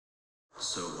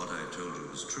So what I told you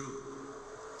is true,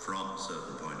 from a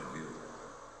certain point of view.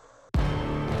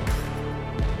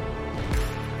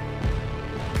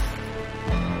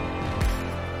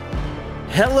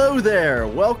 Hello there,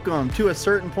 welcome to A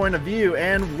Certain Point of View,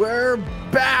 and we're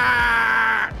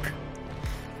back!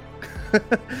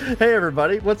 Hey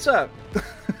everybody, what's up?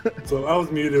 So I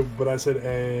was muted, but I said,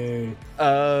 hey.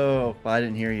 Oh, I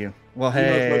didn't hear you. Well, You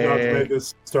know, it's my job to hey. make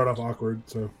this start off awkward,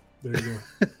 so there you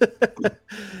go.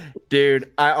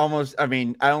 Dude, I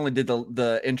only did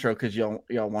the intro because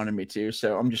y'all wanted me to,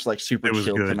 so I'm just like super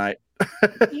chill good tonight.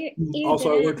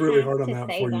 Also, I worked really hard on that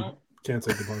before you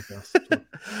canceled the podcast.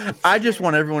 So. I just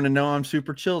want everyone to know I'm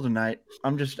super chill tonight.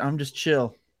 I'm just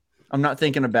chill. I'm not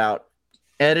thinking about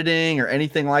editing or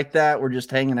anything like that. We're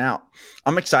just hanging out.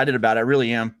 I'm excited about it. I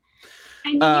really am. I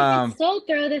mean, you can still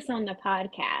throw this on the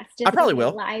podcast. Just I probably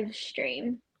will. Live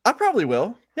stream. I probably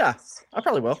will. Yeah, I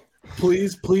probably will.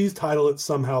 Please title it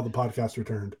Somehow the Podcast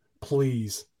Returned.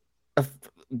 Please.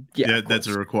 Yeah, that's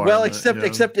a requirement. Well,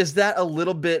 except is that a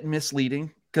little bit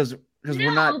misleading? Because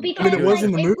we're not. Because, I mean, it was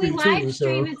in the movie we live too.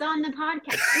 stream, So. it's on the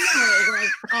podcast. No, like,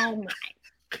 oh my.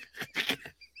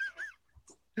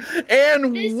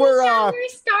 And This we're is how off. we're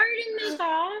starting this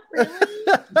off,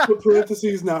 really? Put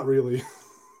parentheses, not really.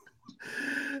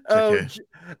 Oh,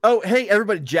 oh, hey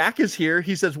everybody! Jack is here.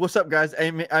 He says, "What's up, guys?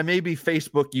 I may be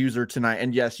Facebook user tonight."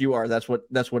 And yes, you are. That's what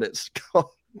it's called.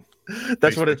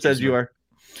 That's what it says you are.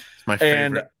 It's my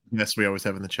favorite. Yes, we always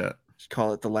have in the chat. Just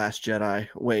call it The Last Jedi.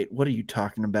 Wait, what are you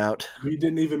talking about? We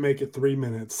didn't even make it 3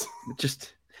 minutes.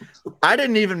 I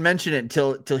didn't even mention it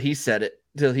till he said it.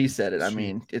 I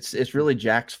mean, it's really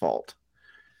Jack's fault.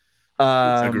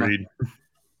 Agreed.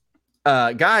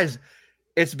 Guys,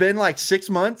 it's been like 6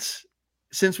 months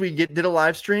since we did a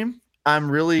live stream.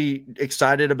 I'm really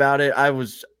excited about it.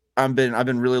 I've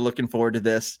been really looking forward to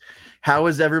this. How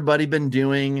has everybody been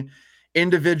doing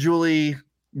individually,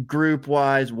 group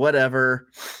wise, whatever,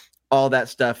 all that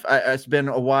stuff? It's been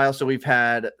a while. So we've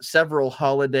had several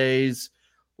holidays,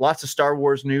 lots of Star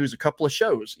Wars news, a couple of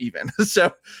shows even.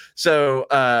 So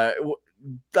I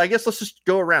guess let's just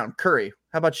go around. Curry,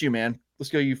 how about you, man? Let's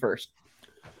go you first.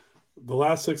 The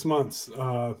last 6 months,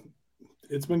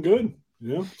 it's been good.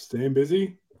 Staying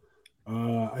busy.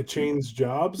 I changed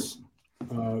jobs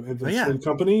at the same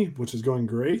company, which is going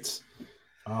great.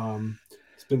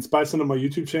 It's been spicing up my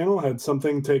YouTube channel. Had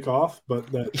something take off, but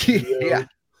that video,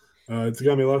 it's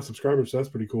got me a lot of subscribers, so that's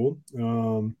pretty cool.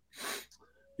 How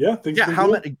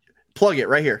many? Plug it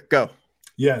right here. Go.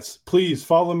 Yes, please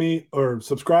follow me or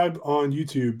subscribe on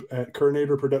YouTube at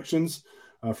Kernator Productions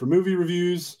for movie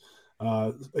reviews,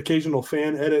 occasional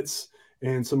fan edits,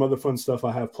 and some other fun stuff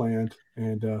I have planned.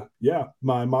 And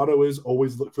my motto is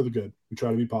always look for the good. We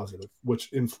try to be positive, which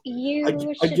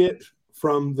I get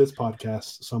from this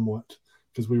podcast somewhat,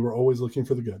 because we were always looking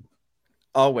for the good.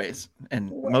 Always,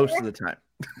 and most of the time.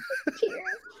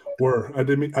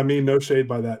 I mean no shade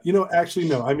by that. Actually,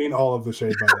 no, I mean all of the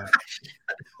shade by that.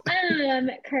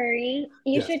 Curry,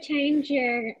 you should change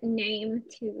your name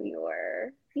to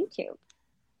your YouTube.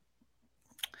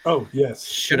 Oh, yes.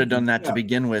 Should have done that to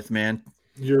begin with, man.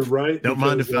 You're right. Don't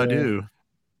mind if I do.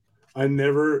 I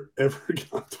never, ever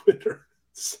got Twitter.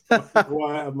 So that's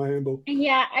why I have my handle.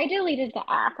 Yeah, I deleted the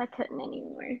app. I couldn't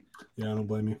anymore. Yeah, I don't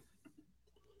blame you.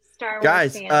 Star Wars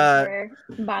guys, fans were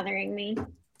bothering me.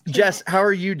 Jess, how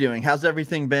are you doing? How's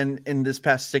everything been in this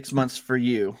past 6 months for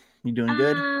you? You doing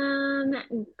good?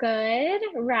 Good.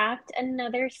 Wrapped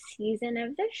another season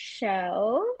of the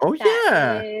show. Oh,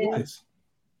 Nice.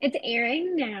 It's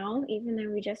airing now, even though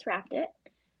we just wrapped it.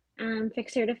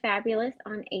 Fixer to Fabulous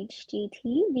on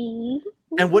HGTV.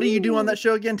 And what do you do on that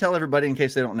show again? Tell everybody in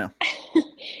case they don't know.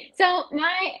 So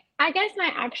I guess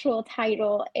my actual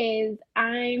title is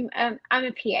I'm a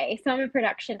PA, so I'm a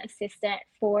production assistant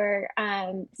for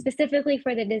specifically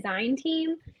for the design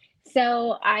team.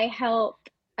 So I help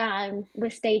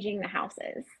with staging the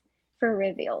houses for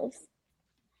reveals.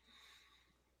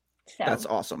 So That's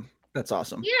awesome.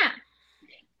 yeah.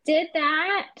 Did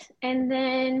that, and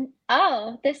then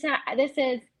this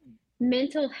is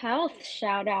mental health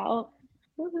shout out.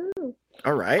 Woohoo!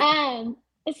 All right. So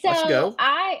let's go.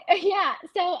 I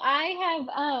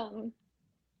have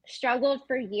struggled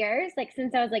for years, like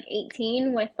since I was like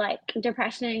 18, with like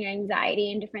depression and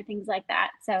anxiety and different things like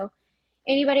that. So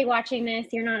anybody watching this,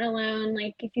 you're not alone.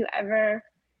 Like if you ever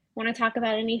want to talk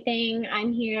about anything,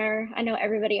 I'm here. I know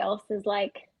everybody else is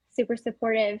like super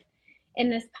supportive in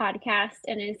this podcast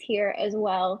and is here as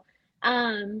well.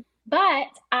 But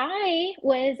I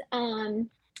was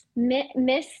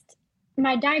missed.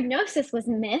 My diagnosis was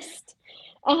missed.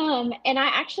 And I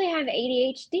actually have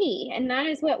ADHD, and that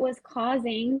is what was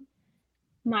causing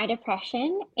my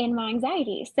depression and my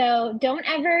anxiety. So don't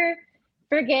ever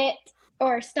forget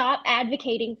or stop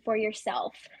advocating for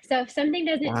yourself. So if something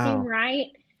doesn't seem right,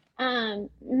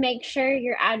 make sure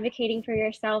you're advocating for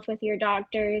yourself with your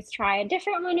doctors. Try a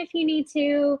different one if you need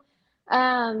to,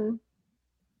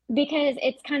 because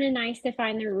it's kind of nice to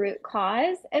find the root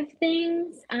cause of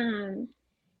things,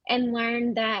 and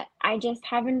learn that I just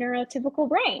have a neurotypical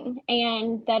brain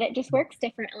and that it just works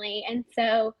differently. And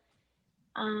so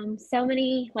so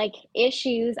many like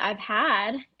issues I've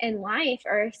had in life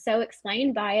are so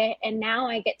explained by it, and now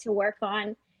I get to work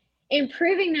on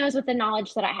improving those with the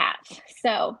knowledge that I have.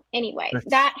 So anyway,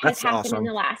 that has happened in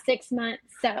the last 6 months.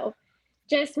 So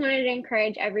just wanted to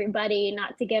encourage everybody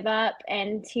not to give up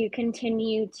and to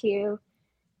continue to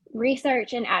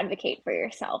research and advocate for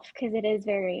yourself, because it is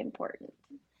very important.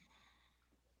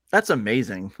 That's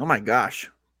amazing. Oh my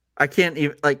gosh. I can't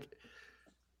even, like,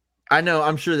 I know,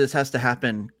 I'm sure this has to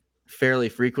happen fairly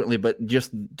frequently, but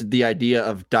just the idea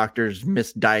of doctors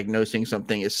misdiagnosing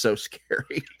something is so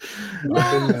scary.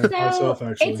 Well, so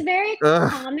it's very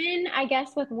common, I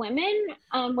guess, with women.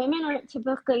 Women aren't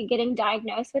typically getting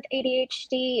diagnosed with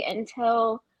ADHD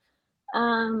until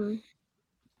 30s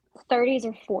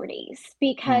or 40s,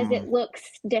 because it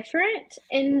looks different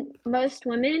in most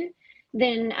women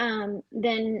than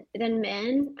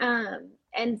men.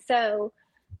 And so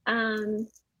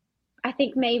I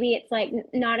think maybe it's like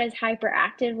not as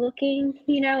hyperactive looking,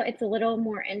 it's a little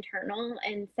more internal.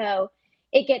 And so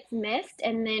it gets missed,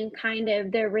 and then kind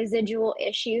of the residual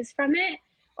issues from it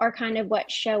are kind of what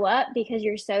show up, because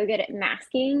you're so good at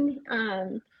masking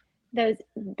the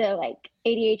like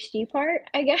ADHD part,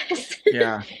 I guess.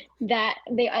 Yeah. That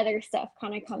the other stuff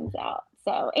kind of comes out.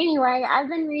 So anyway, I've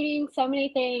been reading so many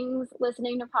things,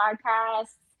 listening to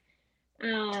podcasts.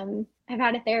 I've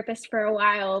had a therapist for a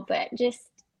while, but just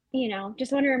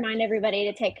want to remind everybody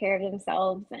to take care of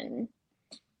themselves, and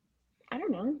I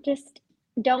don't know, just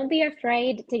don't be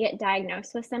afraid to get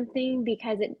diagnosed with something,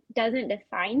 because it doesn't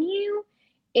define you.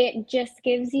 It just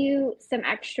gives you some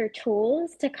extra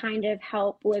tools to kind of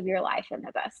help live your life in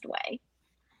the best way.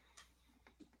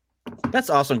 That's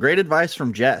awesome. Great advice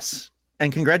from Jess.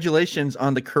 And congratulations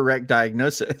on the correct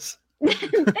diagnosis.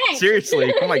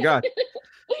 Seriously. Oh my God.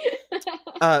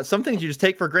 Some things you just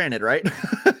take for granted, right?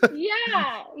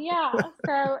 Yeah.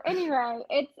 So anyway,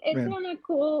 it's been a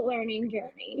cool learning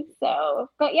journey. So,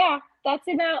 but yeah, that's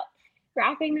about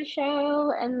wrapping the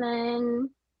show. And then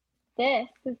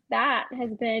that has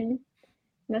been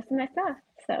most of my stuff.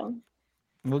 So,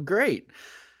 well, great.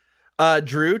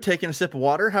 Drew, taking a sip of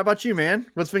water. How about you, man?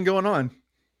 What's been going on?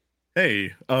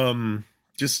 Hey,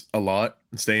 just a lot.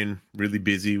 Staying really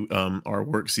busy. Our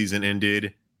work season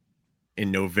ended in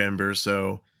November,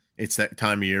 so it's that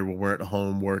time of year where we're at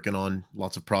home working on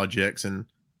lots of projects and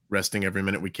resting every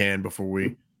minute we can before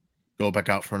we go back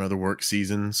out for another work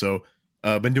season. So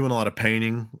been doing a lot of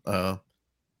painting on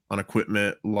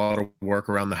equipment, a lot of work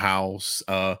around the house,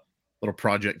 little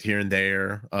project here and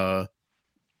there,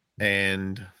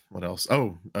 and what else?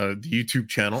 The YouTube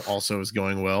channel also is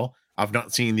going well. I've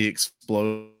not seen the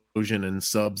explosion in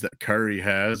subs that Curry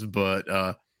has,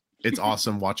 but it's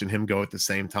awesome watching him go at the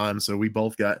same time. So we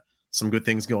both got some good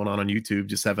things going on YouTube,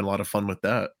 just having a lot of fun with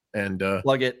that. And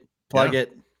plug it.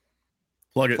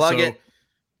 So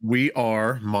we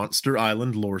are Monster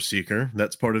Island Lore Seeker.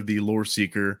 That's part of the Lore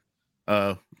Seeker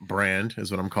brand,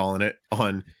 is what I'm calling it,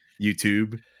 on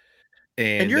YouTube.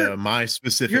 And my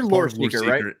specific you're Lore Seeker,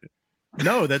 right?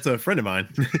 No, that's a friend of mine.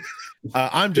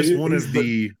 I'm just one of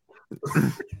the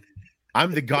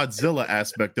I'm the Godzilla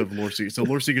aspect of Lore Seeker. So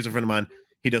Lore Seeker's a friend of mine.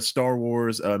 He does Star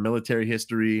Wars, military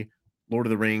history, Lord of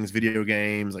the Rings, video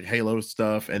games, like Halo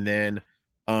stuff. And then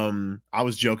I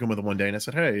was joking with him one day, and I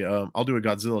said, hey, I'll do a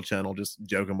Godzilla channel, just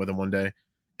joking with him one day.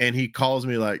 And he calls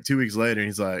me like 2 weeks later, and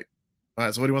he's like, all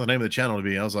right, so what do you want the name of the channel to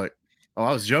be? I was like, oh,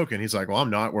 I was joking. He's like, well, I'm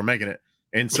not. We're making it.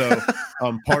 And so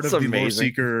part of the Lore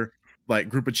Seeker like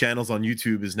group of channels on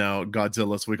YouTube is now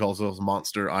Godzilla. So we call ourselves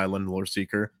Monster Island Lore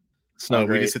Seeker. So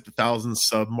we just hit the 1,000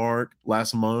 sub mark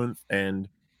last month, and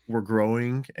we're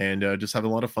growing and just having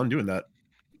a lot of fun doing that.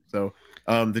 So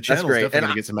the channel is definitely going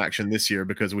to get some action this year,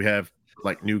 because we have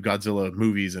like new Godzilla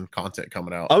movies and content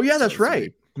coming out. Oh yeah, that's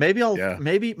right. Maybe I'll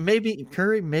maybe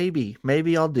Curry,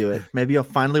 maybe I'll do it. Maybe I'll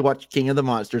finally watch King of the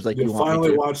Monsters like you want me to.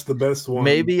 Finally watch the best one.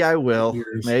 Maybe I will.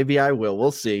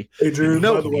 We'll see. Hey Drew,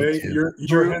 by the way,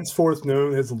 you're henceforth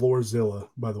known as Lorezilla,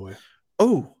 by the way.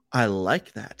 Oh, I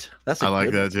like that. I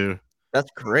like that too. That's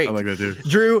great. I like that too.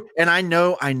 Drew, and I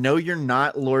know you're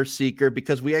not Lore Seeker,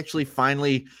 because we actually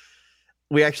finally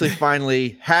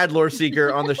had Lore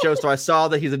Seeker on the show, so I saw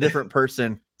that he's a different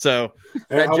person. So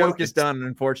And that I joke want- is done,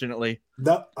 unfortunately.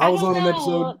 I was don't on an know.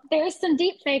 episode. There's some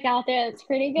deep fake out there that's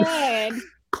pretty good.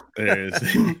 There is.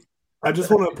 I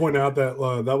just want to point out that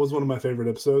that was one of my favorite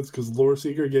episodes because Lore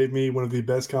Seeker gave me one of the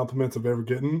best compliments I've ever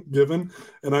given,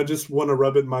 and I just want to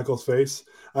rub it in Michael's face.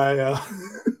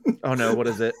 Oh no, what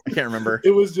is it? I can't remember. It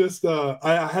was just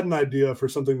I had an idea for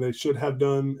something they should have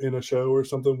done in a show or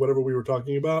something, whatever we were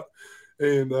talking about,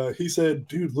 and he said,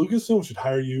 "Dude, Lucasfilm should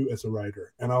hire you as a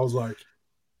writer," and I was like,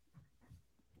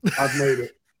 "I've made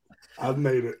it. I've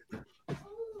made it."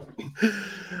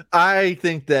 I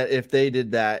think that if they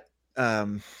did that,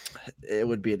 it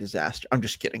would be a disaster. I'm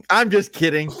just kidding. I'm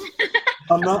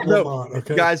not No, Lamont,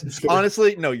 okay, guys.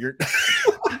 Honestly, no, you're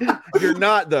you're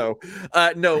not though.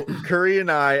 No, Curry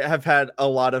and I have had a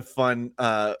lot of fun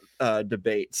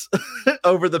debates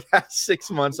over the past 6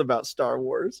 months about Star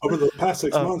Wars. Over the past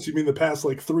 6 months, you mean the past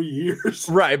like 3 years?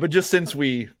 Right, but just in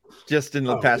the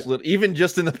past little, even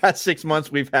just in the past 6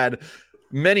 months, we've had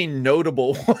many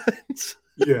notable ones.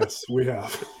 Yes, we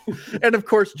have. And of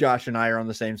course, Josh and I are on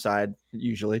the same side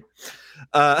usually.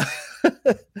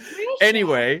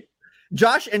 Anyway,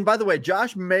 Josh, and by the way,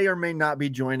 Josh may or may not be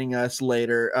joining us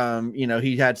later.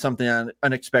 He had something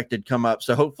unexpected come up,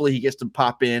 so hopefully he gets to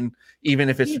pop in, even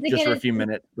if it's just for a few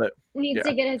minutes. But needs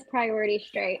to get his priorities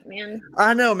straight, man.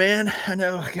 I know, man. I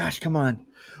know. Gosh, come on.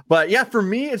 But yeah, for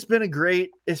me, it's been a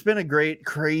great,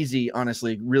 crazy,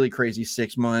 honestly, really crazy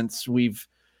 6 months. We've,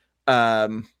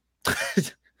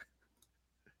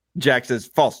 Jack says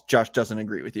false. Josh doesn't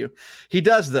agree with you. He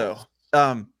does though,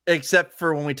 except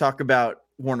for when we talk about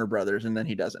Warner Brothers, and then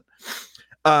he doesn't.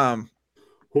 Yeah,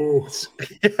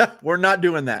 we're not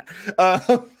doing that.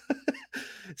 But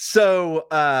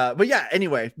yeah,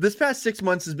 anyway, this past 6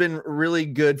 months has been really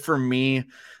good for me.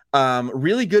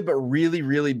 Really good, but really,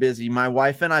 really busy. My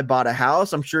wife and I bought a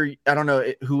house. I'm sure, I don't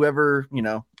know, whoever,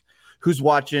 who's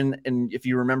watching, and if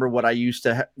you remember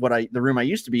the room I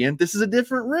used to be in, this is a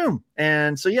different room.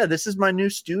 And so, yeah, this is my new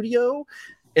studio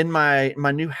in my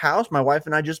new house my wife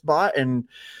and I just bought. And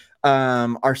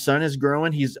our son is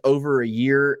growing. He's over a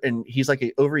year, and he's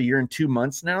like over a year and 2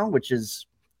 months now, which is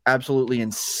absolutely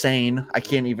insane. I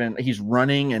can't even, he's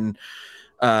running, and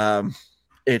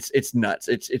it's nuts.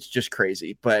 It's just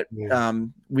crazy. But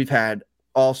we've had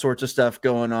all sorts of stuff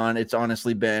going on. It's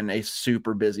honestly been a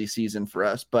super busy season for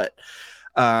us, but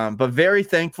very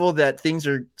thankful that things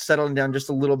are settling down just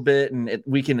a little bit, and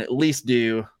we can at least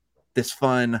do this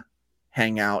fun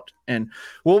hangout. And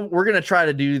we're going to try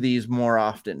to do these more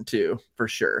often too, for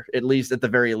sure. At the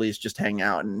very least, just hang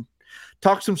out and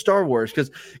talk some Star Wars.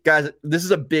 Because guys, this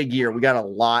is a big year. We got a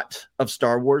lot of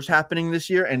Star Wars happening this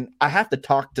year, and I have to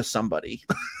talk to somebody.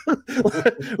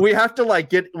 we have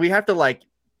to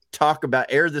talk about,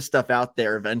 air this stuff out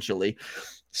there eventually.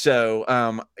 So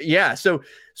so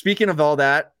speaking of all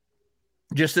that,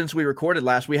 just since we recorded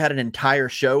last, we had an entire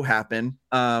show happen,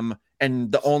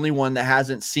 and the only one that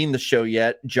hasn't seen the show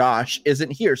yet, Josh,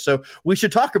 isn't here, so we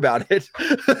should talk about it.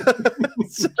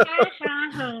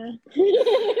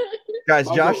 Guys,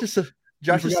 Josh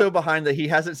is so behind that he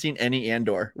hasn't seen any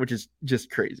Andor, which is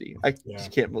just crazy. I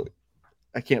can't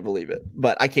believe it,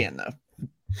 but I can though.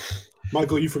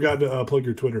 Michael, you forgot to plug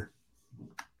your Twitter.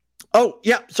 Oh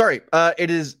yeah, sorry. It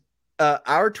is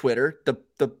our Twitter.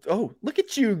 Look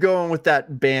at you going with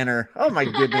that banner. Oh my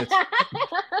goodness.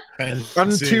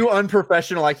 I'm too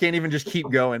unprofessional. I can't even just keep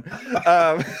going.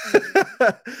 So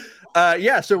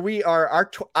we are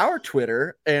our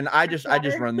Twitter, and I just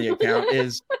run the account.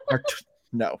 Is our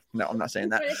no, I'm not saying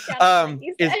that.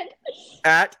 Is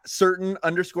at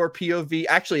certain_POV.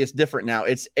 Actually, it's different now.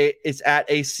 It's at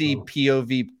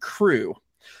ACPOV crew.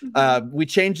 We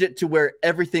changed it to where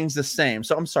everything's the same.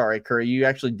 So I'm sorry, Curry, you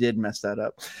actually did mess that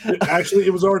up. Actually,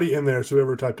 it was already in there, so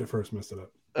whoever typed it first messed it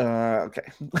up.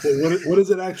 Okay. So what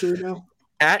is it actually now?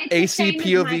 At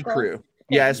ACPOV crew.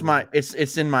 Yeah,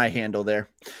 it's in my handle there,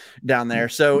 down there.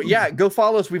 So yeah, go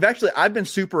follow us. I've been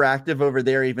super active over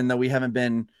there, even though we haven't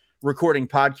been recording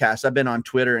podcasts. I've been on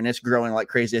Twitter, and it's growing like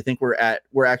crazy. I think we're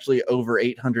actually over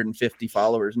 850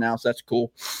 followers now, so that's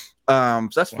cool. So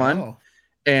that's fun.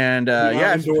 And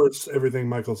I endorse everything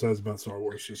Michael says about Star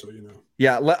Wars, just so you know.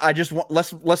 Yeah,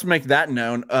 let's make that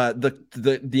known.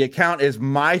 The account is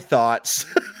my thoughts.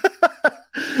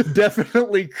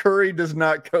 Definitely, Curry does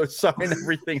not co-sign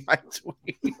everything I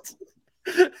tweet.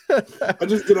 I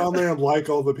just get on there and like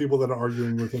all the people that are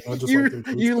arguing with him.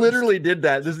 You literally did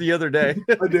that this the other day.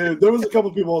 I did. There was a couple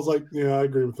of people I was like, yeah, I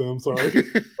agree with them. Sorry.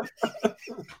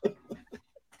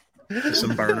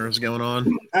 Some burners going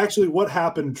on. Actually, what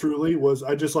happened truly was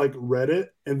I just read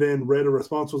it, and then read a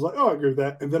response, was like, oh, I agree with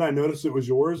that. And then I noticed it was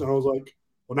yours, and I was like,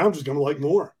 well, now I'm just going to like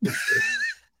more.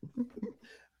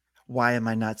 Why am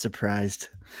I not surprised?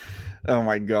 Oh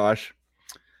my gosh.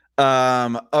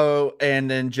 And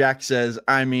then Jack says,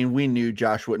 I mean, we knew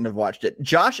Josh wouldn't have watched it.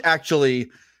 Josh actually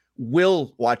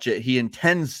will watch it. He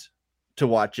intends to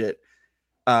watch it.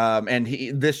 And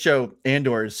this show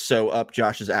Andor is so up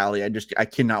Josh's alley. I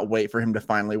cannot wait for him to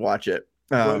finally watch it.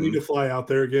 Do I need to fly out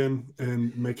there again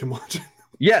and make him watch it?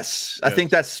 Yes, I think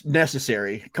that's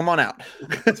necessary. Come on out.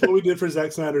 That's what we did for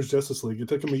Zack Snyder's Justice League. It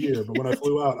took him a year, but when I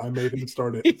flew out, I made him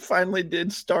start it. He finally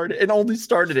did start it and only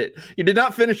started it. You did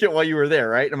not finish it while you were there,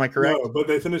 right? Am I correct? No, but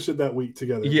they finished it that week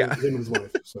together. Yeah. Him and his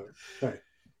wife. So, hey,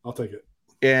 I'll take it.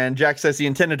 And Jack says he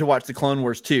intended to watch the Clone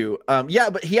Wars too. Yeah,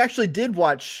 but he actually did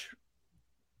watch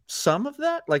some of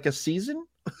that, like a season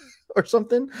or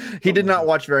something. He did not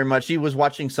watch very much. He was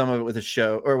watching some of it with his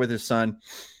show or with his son.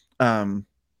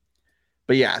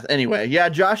 But yeah, anyway, yeah,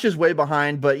 Josh is way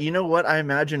behind, but you know what? I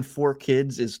imagine 4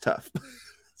 kids is tough.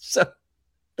 So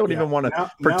don't even want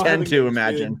to pretend to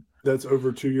imagine. That's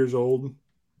over 2 years old.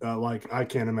 Like I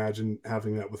can't imagine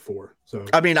having that with 4. So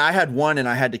I mean, I had 1 and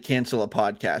I had to cancel a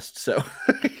podcast. So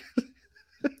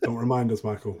don't remind us,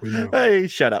 Michael. We know. Hey,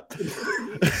 shut up.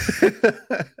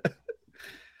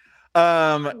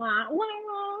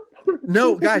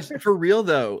 No, guys, for real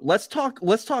though, let's talk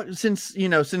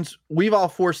since we've all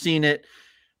foreseen it,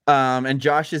 and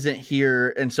Josh isn't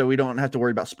here, and so we don't have to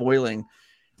worry about spoiling.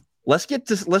 Let's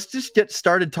just get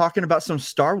started talking about some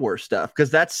Star Wars stuff, because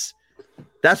that's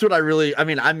what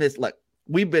I miss. Like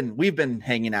we've been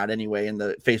hanging out anyway in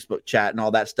the Facebook chat and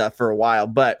all that stuff for a while,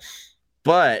 but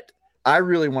I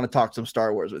really want to talk some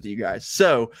Star Wars with you guys.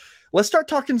 So let's start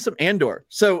talking some Andor.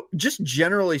 So just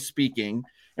generally speaking,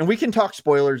 and we can talk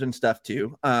spoilers and stuff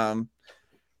too.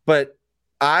 But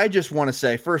I just want to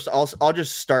say first, I'll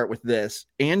just start with this.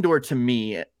 Andor to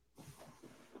me,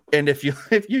 and if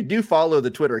you do follow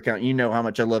the Twitter account, you know how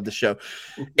much I love the show.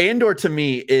 Andor to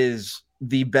me is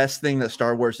the best thing that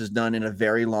Star Wars has done in a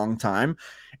very long time.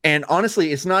 And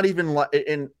honestly, it's not even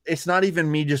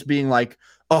me just being like,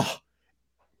 oh,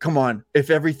 come on,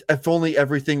 if only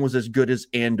everything was as good as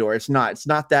Andor. It's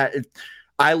not that.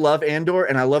 I love Andor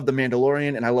and I love The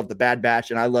Mandalorian and I love The Bad Batch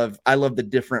and I love the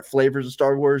different flavors of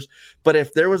Star Wars. But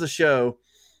if there was a show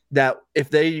that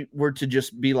if they were to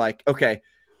just be like, okay,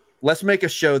 let's make a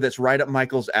show that's right up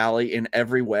Michael's alley in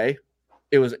every way,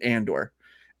 it was Andor.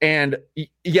 And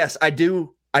yes, I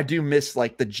do miss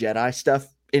like the Jedi stuff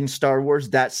in Star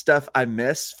Wars. That stuff I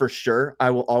miss for sure.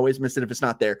 I will always miss it if it's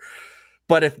not there.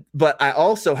 But I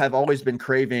also have always been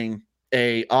craving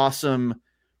a awesome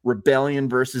rebellion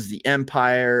versus the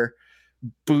Empire,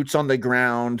 boots on the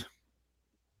ground,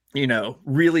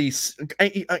 really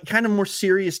a kind of more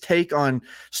serious take on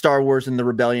Star Wars and the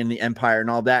rebellion, the Empire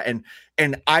and all that.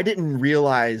 And I didn't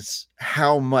realize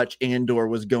how much Andor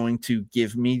was going to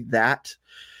give me that.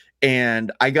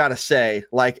 And I got to say,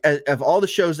 like, of all the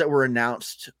shows that were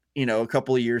announced, a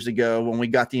couple of years ago when we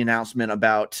got the announcement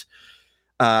about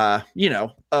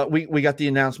we got the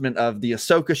announcement of the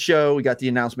Ahsoka show. We got the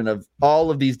announcement of all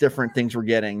of these different things we're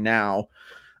getting now.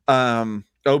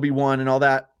 Obi-Wan and all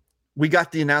that. We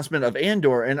got the announcement of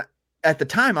Andor. And at the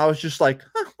time I was just like,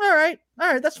 all right,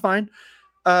 that's fine.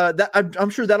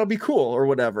 I'm sure that'll be cool or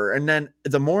whatever. And then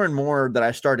the more and more that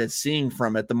I started seeing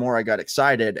from it, the more I got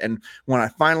excited. And when I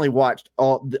finally watched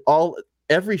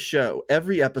every show,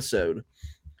 every episode,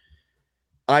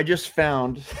 I just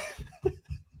found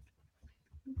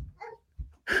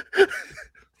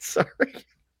sorry.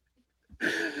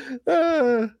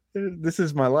 This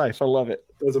is my life. I love it.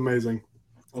 That's amazing.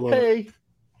 I love it.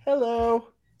 Hello.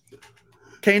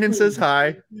 Kanan says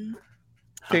hi.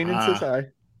 Kanan says hi.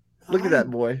 Look at that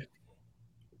boy.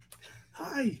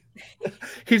 Hi.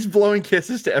 He's blowing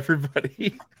kisses to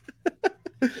everybody.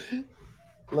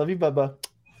 Love you, Bubba.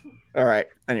 All right.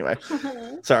 Anyway,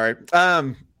 sorry.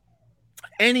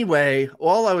 Anyway,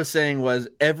 all I was saying was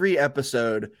every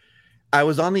episode I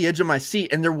was on the edge of my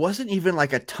seat and there wasn't even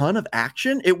like a ton of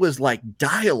action. It was like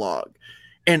dialogue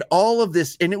and all of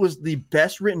this. And it was the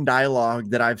best written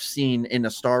dialogue that I've seen in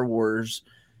a Star Wars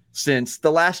since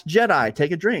The Last Jedi.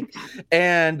 Take a drink.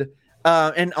 And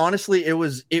honestly, it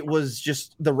was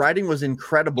just, the writing was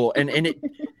incredible. And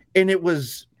it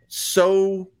was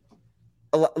so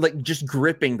like just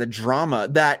gripping, the drama,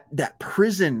 that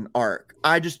prison arc.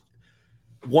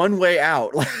 One Way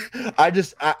Out.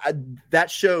 That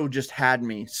show just had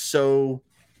me so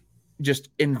just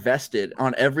invested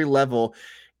on every level.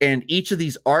 And each of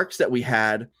these arcs that we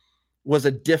had was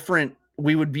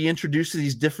we would be introduced to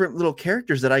these different little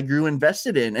characters that I grew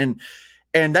invested in.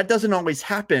 And that doesn't always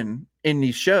happen in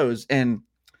these shows. And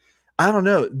I don't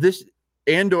know, this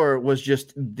Andor was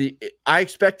just I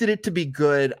expected it to be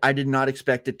good. I did not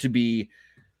expect it to be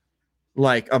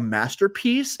like a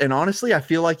masterpiece. And honestly, I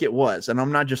feel like it was, and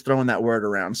I'm not just throwing that word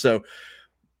around. So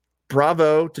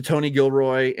bravo to Tony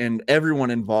Gilroy and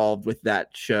everyone involved with that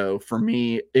show. For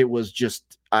me, it was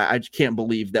just, I can't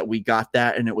believe that we got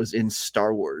that and it was in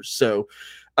Star Wars. So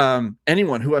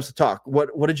anyone who has to talk,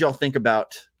 what did y'all think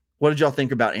about,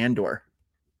 Andor?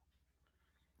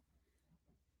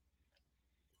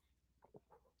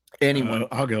 Anyone?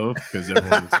 I'll go because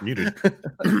everyone's muted.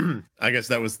 I guess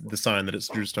that was the sign that it's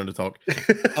Drew's turn to talk.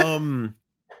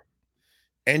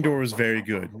 Andor was very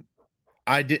good.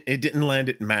 It didn't land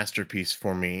at masterpiece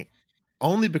for me,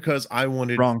 only because I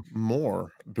wanted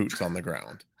more boots on the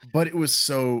ground. But it was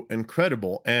so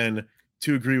incredible, and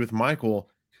to agree with Michael,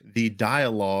 the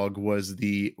dialogue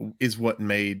is what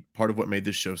made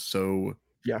this show so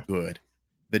good.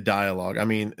 The dialogue. I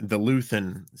mean, the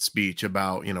Luthen speech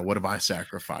about, what have I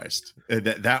sacrificed?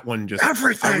 That one just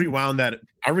everything. I rewound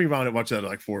it, watched that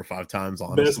like 4 or 5 times.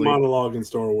 Honestly, best monologue in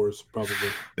Star Wars, probably.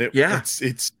 It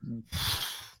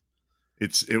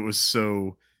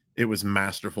was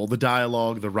masterful. The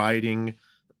dialogue, the writing.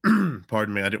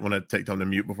 Pardon me, I didn't want to take time to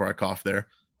mute before I coughed there.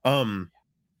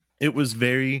 It was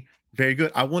very, very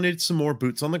good. I wanted some more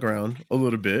boots on the ground, a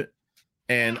little bit,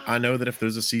 and I know that if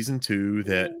there's a season 2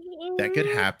 that could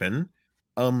happen.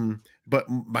 But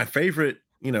my favorite,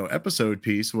 episode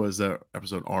piece was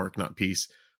episode arc, not piece,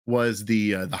 was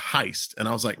the heist. And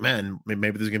I was like, man,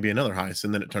 maybe there's gonna be another heist.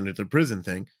 And then it turned into the prison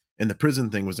thing, and the prison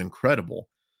thing was incredible.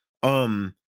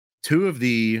 3 of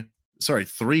the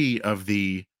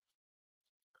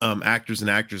actors and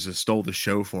actresses stole the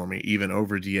show for me, even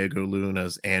over Diego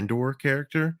Luna's Andor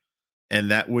character,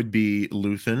 and that would be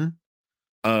Luthen,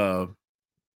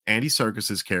 Andy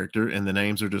Serkis's character, and the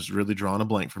names are just really drawing a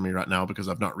blank for me right now because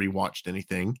I've not rewatched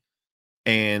anything,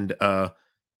 and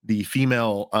the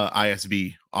female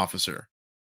ISB officer.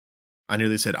 I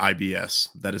nearly said IBS.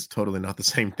 That is totally not the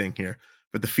same thing here,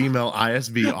 but the female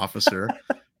ISB officer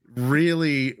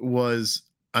really was,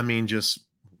 I mean, just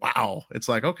wow. It's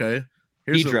like, okay,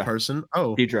 here's a person.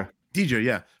 Oh, Deidre,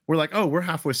 yeah. We're like, oh, we're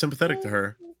halfway sympathetic to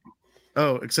her.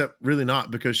 Oh, except really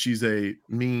not, because she's a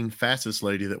mean fascist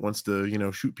lady that wants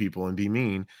to, shoot people and be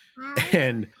mean.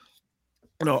 And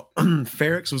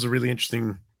Ferrex was a really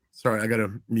interesting. Sorry, I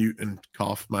gotta mute and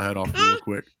cough my head off real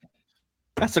quick.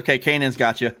 That's okay. Kanan's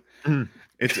got you.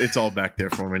 It's all back there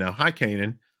for me now. Hi,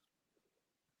 Kanan.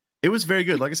 It was very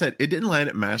good. Like I said, it didn't land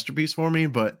at masterpiece for me,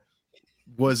 but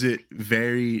was it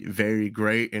very, very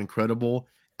great, incredible,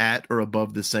 at or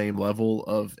above the same level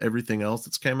of everything else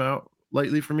that's came out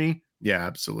lately for me? Yeah,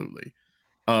 absolutely.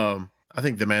 I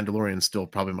think The Mandalorian is still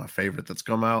probably my favorite that's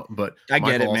come out, but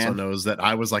Michael also knows that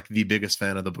I was like the biggest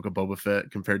fan of the Book of Boba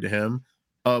Fett compared to him.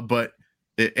 But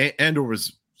Andor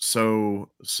was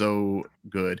so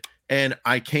good, and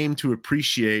I came to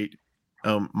appreciate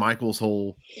Michael's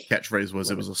whole catchphrase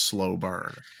was, it was a slow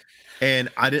burn, and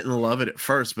I didn't love it at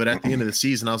first, but at the end of the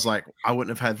season, I was like, I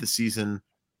wouldn't have had the season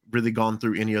really gone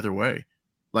through any other way.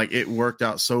 Like, it worked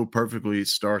out so perfectly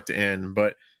start to end.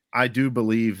 But I do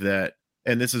believe that,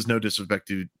 and this is no disrespect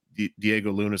to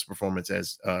Diego Luna's performance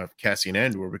as Cassian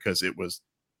Andor, because it was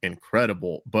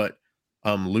incredible, but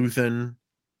Luthen,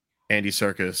 Andy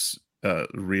Serkis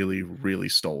really, really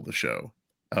stole the show.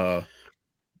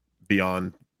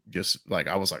 Beyond just like,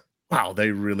 I was like, wow,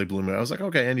 they really blew me. I was like,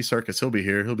 okay, Andy Serkis, he'll be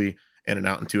here. He'll be in and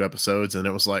out in 2 episodes. And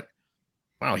it was like,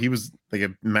 wow, he was like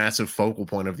a massive focal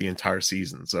point of the entire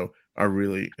season. So I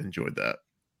really enjoyed that.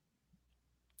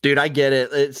 Dude, I get it.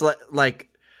 It's like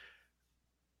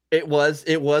it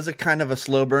was a kind of a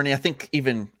slow burning. I think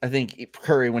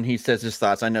Curry, when he says his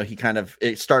thoughts, I know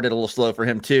it started a little slow for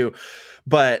him too.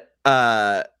 But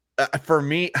for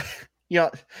me,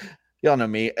 y'all know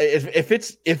me. If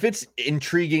it's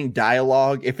intriguing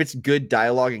dialogue, if it's good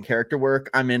dialogue and character work,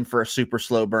 I'm in for a super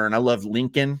slow burn. I love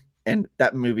Lincoln, and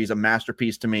that movie's a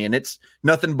masterpiece to me, and it's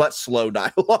nothing but slow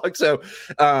dialogue. So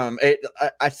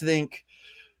I think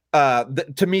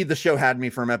to me, the show had me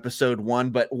from episode 1,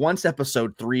 but once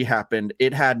episode 3 happened,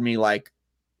 it had me like,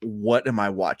 what am I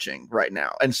watching right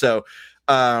now? And so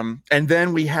and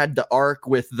then we had the arc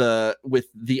with the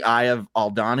Eye of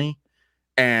Aldani,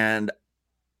 and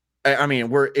I mean,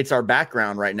 it's our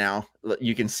background right now.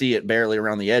 You can see it barely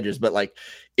around the edges, but like,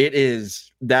 it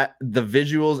is that the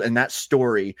visuals and that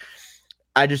story.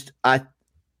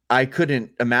 I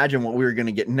couldn't imagine what we were going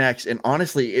to get next. And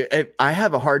honestly, I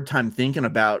have a hard time thinking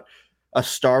about a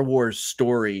Star Wars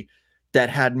story that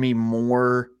had me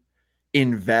more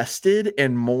invested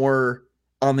and more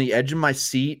on the edge of my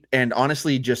seat. And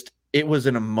honestly, it was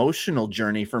an emotional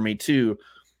journey for me too.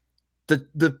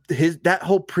 That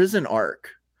whole prison arc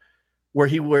where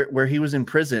he was in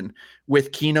prison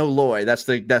with Kino Loy. That's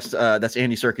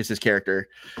Andy Serkis's character.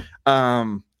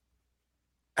 How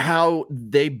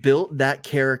they built that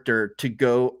character to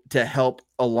go to help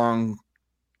along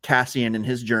Cassian in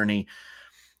his journey.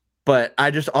 But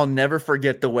I'll never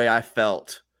forget the way I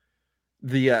felt.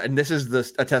 And this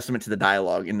is a testament to the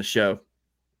dialogue in the show.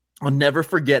 I'll never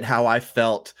forget how I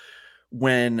felt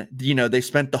when, they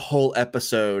spent the whole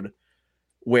episode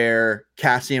where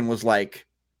Cassian was like,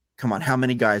 come on, how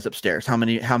many guys upstairs? How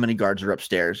many guards are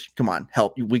upstairs? Come on,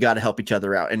 help. We got to help each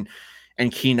other out. And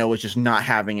Kino was just not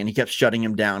having it. And he kept shutting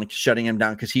him down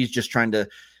because he's just trying to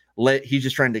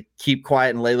keep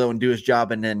quiet and lay low and do his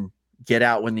job, and then get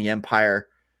out when the Empire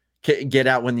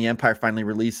finally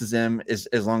releases him, as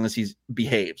long as is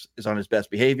on his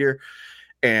best behavior.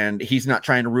 And he's not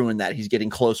trying to ruin that. He's getting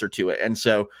closer to it. And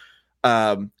so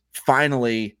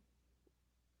finally,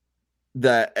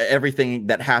 everything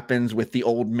that happens with the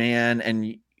old man,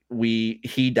 and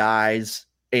he dies,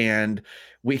 and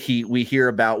we hear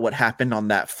about what happened on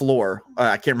that floor.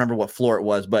 I can't remember what floor it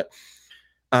was, but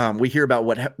we hear about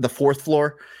the fourth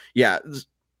floor. Yeah.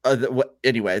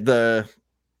 Anyway, maybe the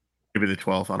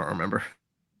 12th. I don't remember.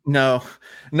 No,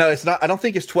 it's not. I don't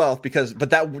think it's 12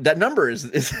 but that number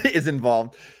is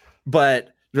involved.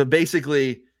 But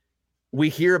basically, we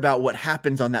hear about what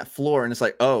happens on that floor, and it's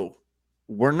like, oh,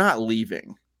 we're not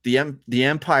leaving. The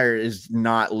Empire is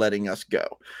not letting us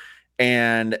go,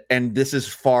 and this is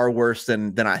far worse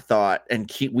than I thought.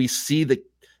 And we see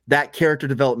that character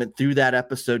development through that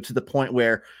episode, to the point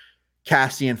where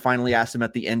Cassian finally asks him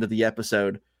at the end of the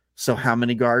episode, "So how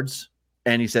many guards?"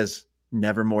 And he says,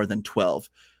 "Never more than 12."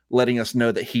 Letting us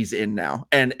know that he's in now.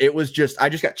 And it was I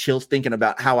just got chills thinking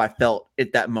about how I felt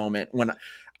at that moment, when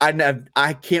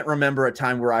I can't remember a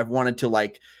time where I've wanted to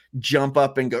like jump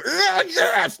up and go,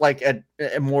 yes, like at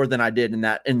more than I did in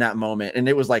that moment. And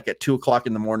it was like at 2:00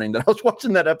 in the morning that I was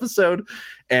watching that episode.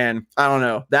 And I don't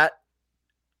know, that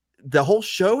the whole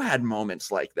show had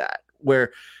moments like that,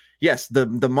 where yes, the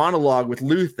monologue with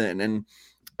Luthen, and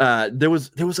there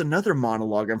was another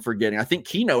monologue I'm forgetting. I think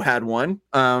Kino had one.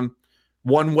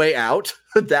 One Way Out.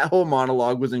 That whole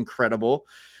monologue was incredible.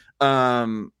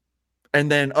 And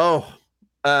then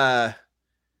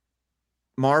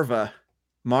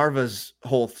Marva's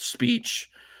whole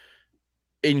speech,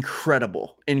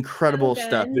 incredible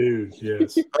stuff, dude.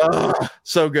 Yes.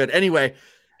 So good. Anyway,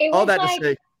 all that to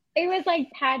say, it was like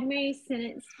Padme's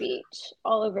Senate speech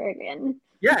all over again.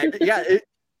 Yeah,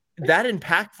 that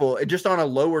impactful. Just on a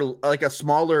lower, like a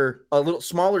little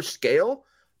smaller scale.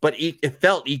 But it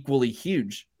felt equally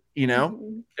huge,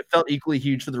 Mm-hmm. It felt equally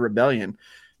huge for the rebellion.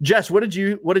 Jess, what did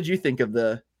you think of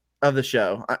the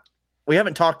show? We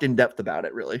haven't talked in depth about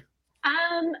it, really.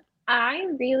 I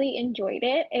really enjoyed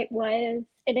it. It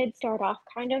did start off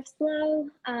kind of slow,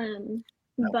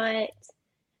 but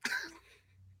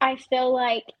I feel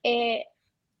like I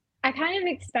kind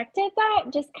of expected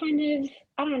that, just kind of,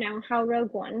 I don't know how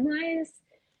Rogue One was,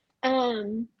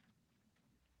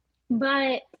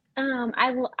 but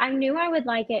I knew I would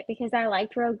like it because I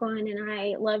liked Rogue One, and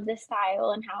I loved the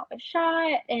style and how it was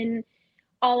shot and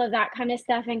all of that kind of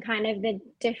stuff, and kind of the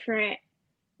different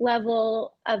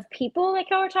level of people like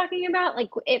y'all were talking about. Like,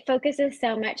 it focuses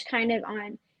so much kind of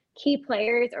on key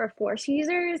players or Force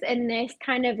users, and this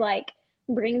kind of like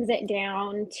brings it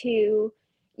down to,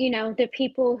 the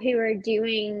people who are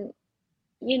doing,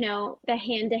 the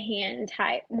hand-to-hand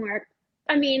type more.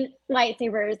 I mean,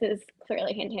 lightsabers is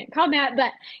clearly hand-to-hand combat,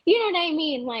 but you know what I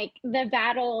mean? Like the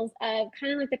battles of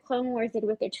kind of like the Clone Wars did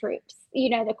with the troops,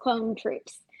 the clone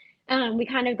troops. We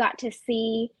kind of got to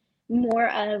see more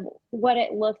of what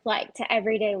it looked like to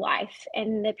everyday life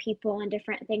and the people and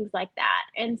different things like that.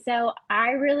 And so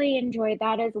I really enjoyed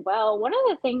that as well. One of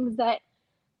the things that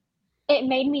it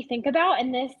made me think about,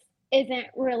 and this isn't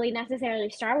really necessarily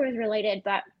Star Wars related,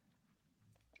 but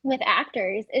with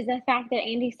actors, is the fact that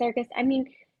Andy Serkis, I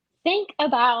mean, think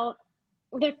about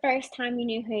the first time you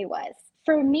knew who he was.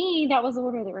 For me, that was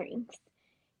Lord of the Rings.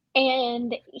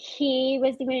 And he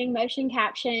was doing motion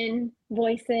caption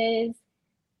voices,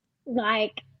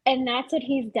 and that's what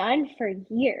he's done for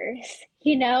years,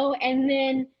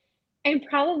 and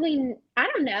probably, I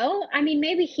don't know, I mean,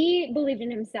 maybe he believed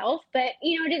in himself, but,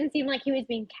 it didn't seem like he was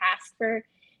being cast for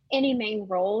any main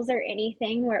roles or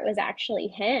anything where it was actually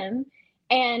him.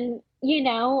 And,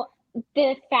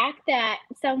 the fact that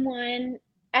someone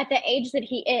at the age that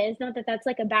he is, not that that's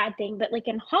like a bad thing, but like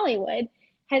in Hollywood,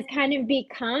 has kind of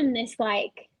become this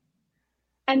like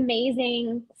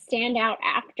amazing standout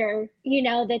actor,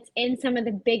 that's in some of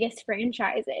the biggest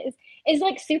franchises, is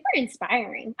like super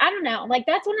inspiring. I don't know. Like,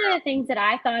 that's one of the things that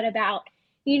I thought about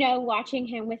watching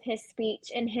him with his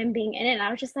speech and him being in it,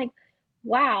 I was just like,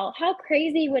 wow, how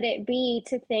crazy would it be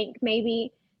to think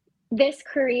maybe this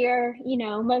career,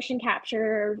 motion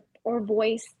capture or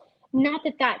voice, not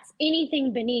that that's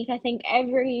anything beneath. I think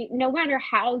no matter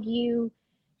how you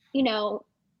know,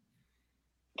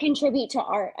 contribute to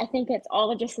art, I think it's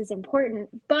all just as important.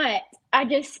 But I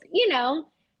just,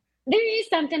 there is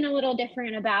something a little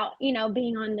different about,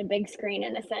 being on the big screen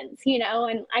in a sense,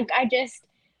 and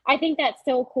I think that's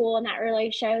so cool. And that really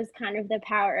shows kind of the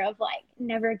power of like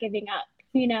never giving up,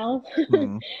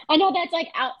 Mhm. I know that's like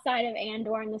outside of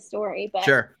Andor in the story, but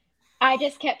Sure. I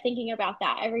just kept thinking about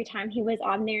that every time he was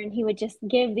on there, and he would just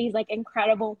give these like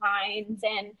incredible lines,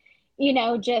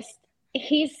 and just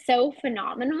he's so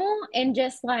phenomenal, and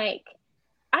just like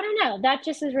I don't know, that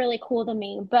just is really cool to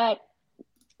me. But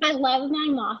I love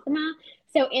Mon Mothma,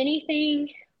 so anything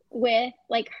with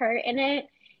like her in it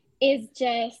is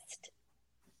just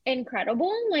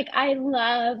incredible. Like I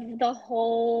love the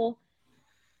whole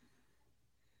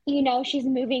she's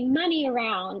moving money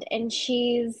around, and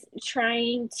she's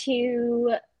trying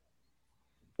to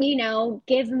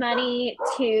give money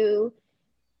to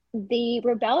the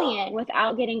rebellion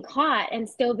without getting caught and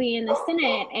still be in the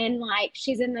Senate, and like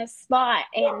she's in this spot,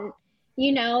 and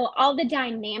all the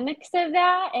dynamics of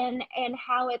that, and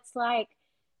how it's like,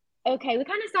 okay, we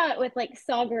kind of saw it with like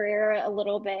Saw Gerrera a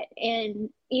little bit in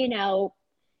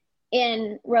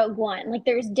in Rogue One. Like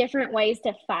there's different ways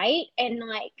to fight, and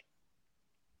like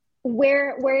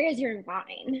where is your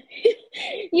line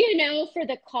for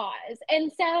the cause.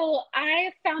 And so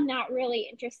I found that really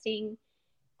interesting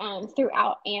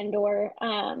throughout Andor,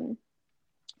 kind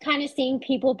of seeing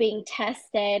people being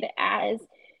tested as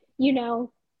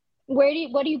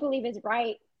what do you believe is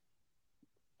right,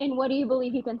 and what do you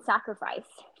believe you can sacrifice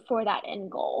for that end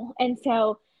goal. And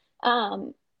so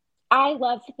I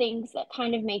love things that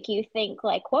kind of make you think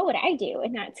like, what would I do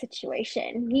in that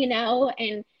situation,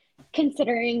 and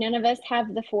considering none of us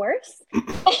have the Force, it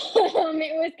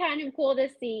was kind of cool to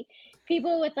see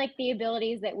people with like the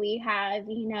abilities that we have,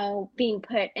 being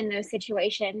put in those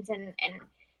situations, and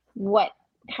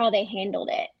how they handled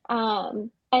it.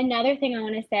 Another thing I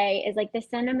want to say is like the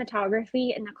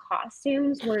cinematography and the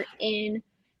costumes were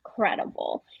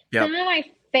incredible. Yep. Some of my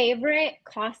favorite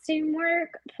costume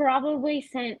work, probably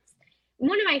since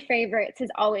one of my favorites has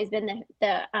always been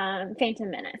the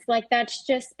Phantom Menace. Like that's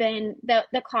just been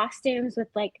the costumes with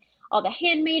like all the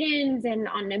handmaidens and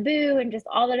on Naboo, and just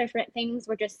all the different things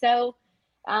were just so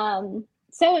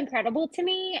incredible to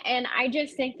me. And I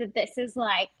just think that this is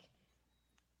like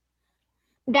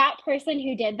that person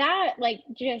who did that, like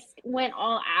just went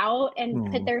all out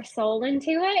and put their soul into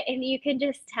it. And you could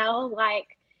just tell,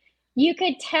 like, you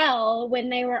could tell when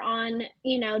they were on,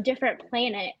 different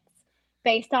planets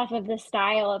based off of the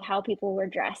style of how people were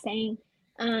dressing.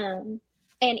 And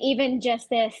even just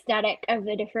the aesthetic of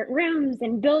the different rooms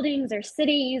and buildings or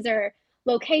cities or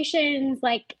locations,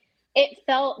 like it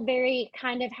felt very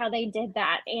kind of how they did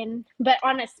that. But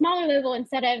on a smaller level,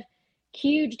 instead of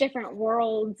huge different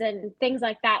worlds and things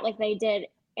like that, like they did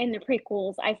in the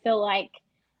prequels, I feel like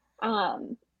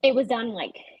it was done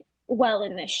like well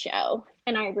in this show.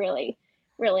 And I really,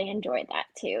 really enjoyed that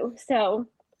too. So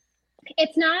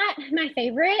it's not my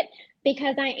favorite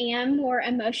because I am more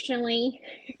emotionally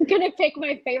going to pick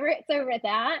my favorites over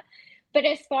that. But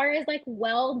as far as like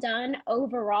well done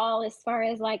overall, as far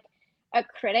as like a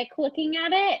critic looking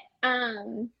at it,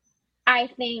 I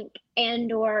think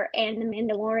Andor and The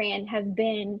Mandalorian have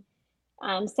been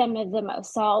some of the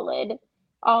most solid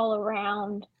all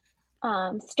around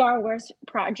Star Wars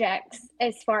projects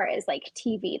as far as like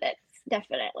TV that's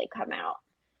definitely come out.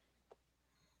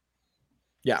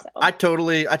 Yeah, So. I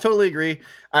totally agree.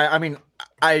 I mean,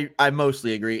 I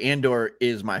mostly agree. Andor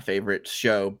is my favorite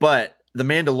show, but The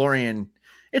Mandalorian,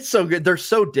 it's so good. They're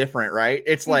so different, right?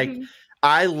 It's like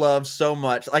I love so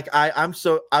much. Like I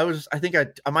think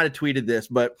I might have tweeted this,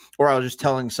 or I was just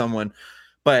telling someone,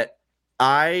 but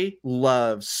I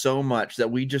love so much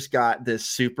that we just got this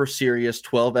super serious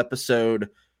 12 episode,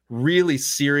 really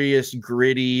serious,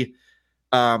 gritty,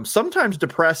 sometimes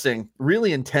depressing,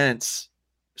 really intense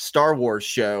Star Wars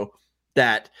show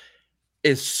that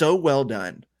is so well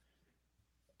done.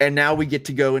 And now we get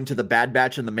to go into the Bad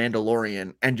Batch and the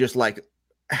Mandalorian and just like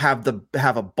have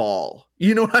a ball.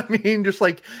 You know what I mean? Just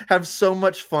like have so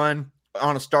much fun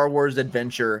on a Star Wars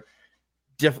adventure,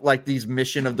 like these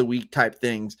mission of the week type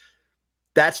things.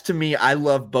 That's, to me, I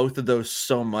love both of those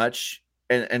so much,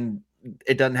 and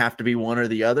it doesn't have to be one or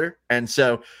the other. And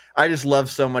so I just love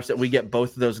so much that we get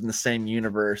both of those in the same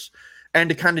universe. And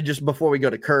to kind of just, before we go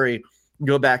to Curry,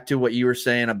 go back to what you were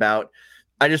saying about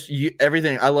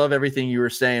everything. I love everything you were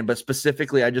saying, but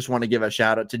specifically, I just want to give a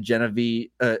shout out to Genevieve.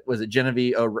 Was it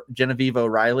Genevieve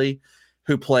O'Reilly,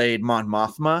 who played Mon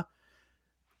Mothma?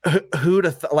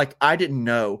 Who'd like? I didn't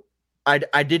know.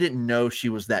 I didn't know she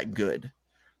was that good.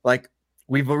 Like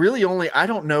we've really only. I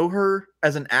don't know her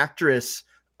as an actress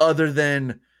other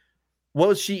than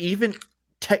was she even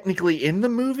technically in the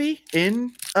movie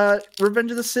in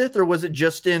Revenge of the Sith, or was it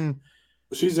just in?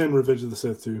 She's in Revenge of the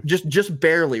Sith too. Just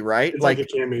barely, right? It's like a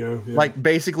cameo. Yeah. Like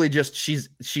basically just she's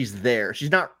there.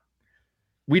 She's not,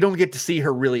 we don't get to see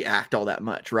her really act all that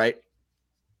much, right?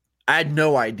 I had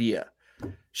no idea.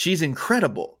 She's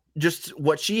incredible. Just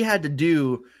what she had to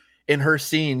do in her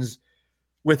scenes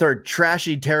with her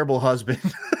trashy, terrible husband.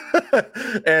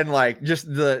 And like just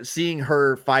seeing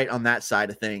her fight on that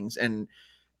side of things. And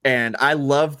I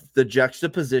loved the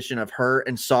juxtaposition of her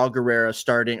and Saw Gerrera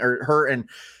starting, or her and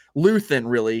Luthen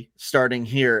really starting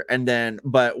here. And then,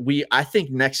 but I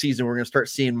think next season we're going to start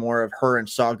seeing more of her and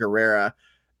Saw Gerrera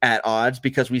at odds,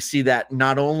 because we see that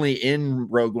not only in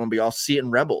Rogue One, but you also see it in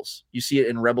Rebels. You see it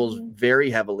in Rebels very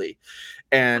heavily.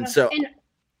 And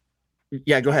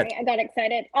yeah, go ahead. Sorry, I got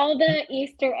excited. All the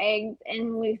Easter eggs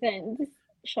in Luthen's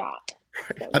shop.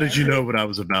 How did you know what I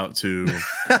was about to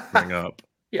bring up?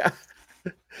 Yeah.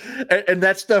 And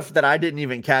that's stuff that I didn't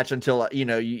even catch until,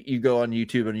 you go on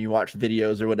YouTube and you watch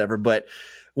videos or whatever. But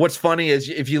what's funny is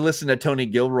if you listen to Tony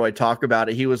Gilroy talk about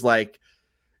it, he was like,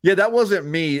 yeah, that wasn't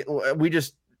me. We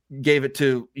just gave it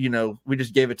to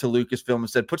Lucasfilm and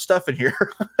said, put stuff in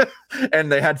here.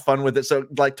 And they had fun with it. So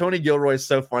like Tony Gilroy is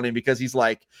so funny because he's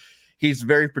like, he's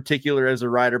very particular as a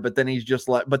writer, but then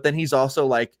he's also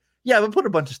like, yeah, but put a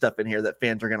bunch of stuff in here that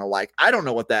fans are going to like. I don't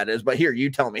know what that is, but here,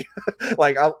 you tell me.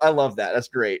 Like, I love that. That's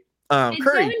great. It's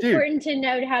Curry, so important to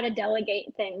know how to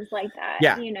delegate things like that.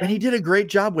 Yeah, and he did a great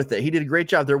job with it. He did a great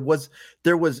job. There was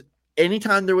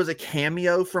anytime there was a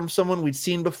cameo from someone we'd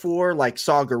seen before, like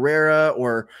Saw Gerrera,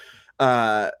 or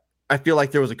I feel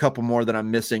like there was a couple more that I'm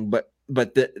missing, but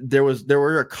there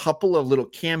were a couple of little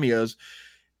cameos.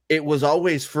 It was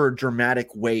always for dramatic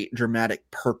weight, dramatic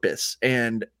purpose,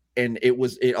 and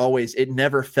it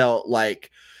never felt like,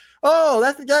 oh,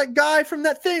 that's that guy from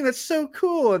that thing, that's so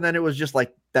cool, and then it was just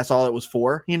like that's all it was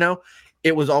for.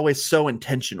 It was always so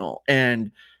intentional,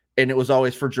 and it was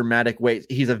always for dramatic weight.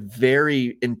 He's a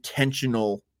very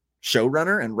intentional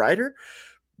showrunner and writer.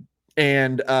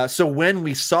 And so when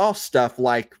we saw stuff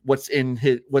like what's in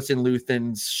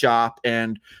Luthen's shop,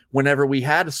 and whenever we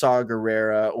had a Saw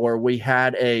Gerrera, or we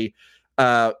had a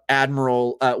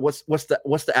Admiral, what's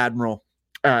the Admiral?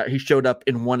 He showed up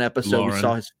in one episode. Lauren. We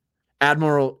saw his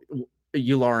Admiral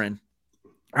Yularen.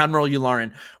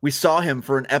 We saw him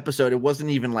for an episode. It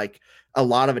wasn't even like a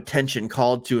lot of attention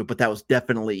called to it, but that was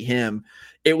definitely him.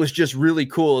 It was just really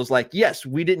cool. It's like, yes,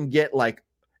 we didn't get like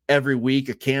every week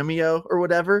a cameo or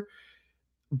whatever,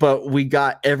 but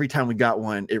every time we got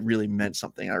one, it really meant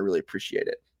something. I really appreciate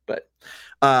it. But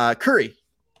Curry,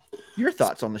 your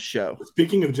thoughts on the show?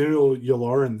 Speaking of General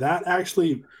Yularen,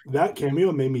 that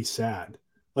cameo made me sad.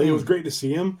 Like, it was great to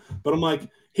see him, but I'm like,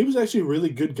 he was actually a really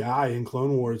good guy in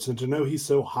Clone Wars, and to know he's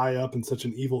so high up in such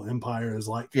an evil empire is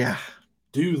like, yeah,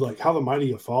 dude, like how the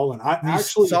mighty have fallen. I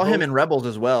actually saw him in Rebels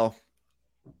as well.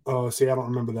 Oh, see, I don't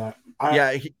remember that.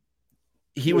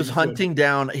 He was hunting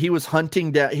down. He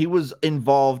was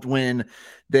involved when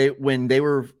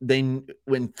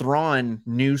Thrawn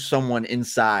knew someone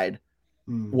inside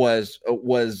was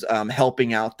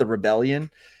helping out the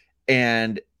rebellion,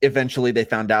 and eventually they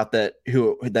found out that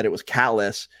it was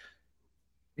Callus.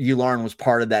 Yularen was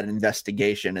part of that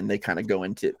investigation, and they kind of go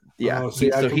into I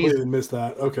completely missed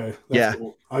that. Okay, that's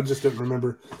cool. I just didn't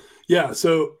remember. Yeah,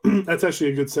 so that's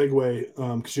actually a good segue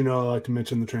because I like to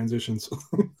mention the transitions.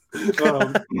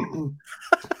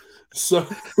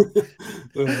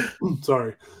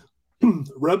 Sorry.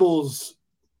 Rebels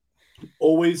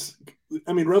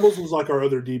Rebels was like our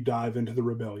other deep dive into the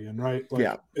rebellion, right?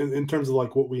 Like, in terms of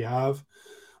like what we have.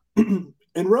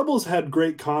 And Rebels had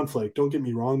great conflict, don't get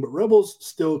me wrong, but Rebels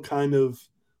still kind of,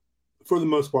 for the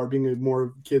most part, being a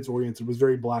more kids-oriented, was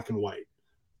very black and white,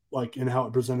 like in how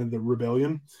it presented the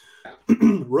rebellion.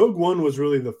 Rogue One was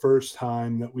really the first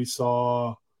time that we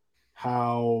saw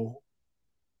how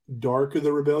dark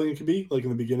the rebellion could be, like in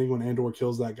the beginning when Andor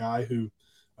kills that guy who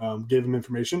gave him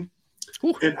information.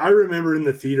 Ooh. And I remember in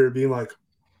the theater being like,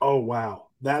 oh, wow,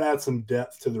 that adds some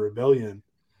depth to the rebellion.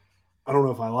 I don't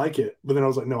know if I like it, but then I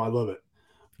was like, no, I love it.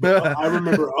 But I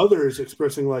remember others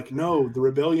expressing like, no, the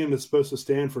rebellion is supposed to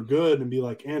stand for good and be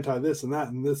like anti this and that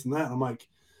and this and that. And I'm like,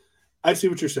 I see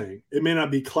what you're saying. It may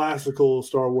not be classical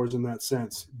Star Wars in that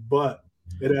sense, but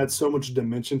it adds so much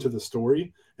dimension to the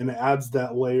story, and it adds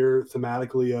that layer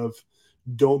thematically of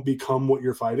don't become what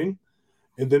you're fighting.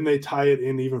 And then they tie it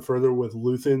in even further with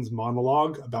Luthen's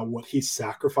monologue about what he's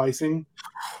sacrificing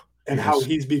and how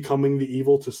he's becoming the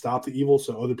evil to stop the evil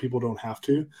so other people don't have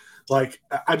to. Like,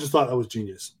 I just thought that was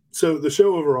genius. So the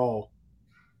show overall,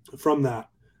 from that,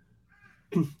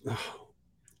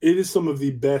 it is some of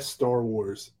the best Star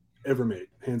Wars ever made,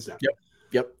 hands down.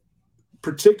 Yep.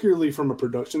 Particularly from a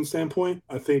production standpoint,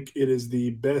 I think it is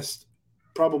the best,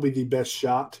 probably the best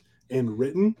shot and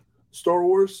written Star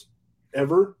Wars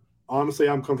ever. Honestly,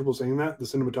 I'm comfortable saying that. The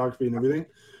cinematography and everything,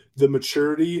 the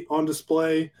maturity on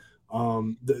display,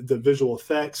 the visual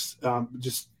effects,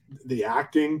 just the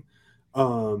acting,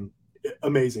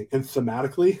 amazing. And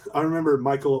thematically, I remember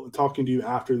Michael talking to you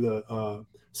after the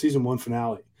season 1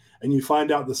 finale, and you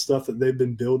find out the stuff that they've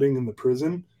been building in the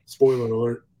prison. Spoiler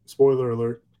alert.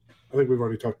 I think we've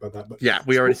already talked about that. But yeah,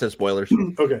 we already said spoilers.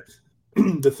 Okay.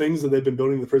 The things that they've been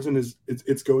building in the prison is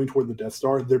it's going toward the Death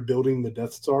Star. They're building the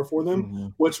Death Star for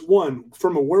them, which, one,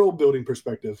 from a world building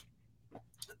perspective,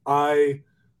 I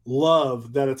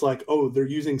love that it's like, oh, they're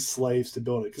using slaves to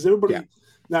build it. Because everybody,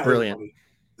 not brilliant. Everybody,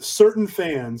 certain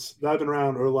fans that I've been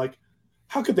around are like,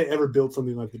 how could they ever build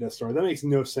something like the Death Star? That makes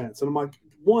no sense. And I'm like,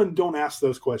 one, don't ask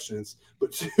those questions.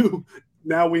 But two,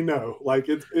 now we know. Like,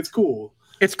 it's cool.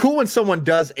 It's cool when someone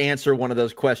does answer one of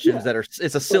those questions that are,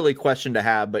 it's a silly question to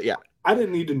have, but yeah. I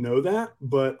didn't need to know that,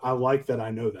 but I like that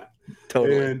I know that.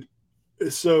 Totally.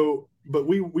 And so, but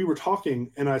we were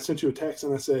talking, and I sent you a text,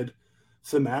 and I said,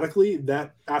 thematically,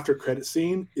 that after credit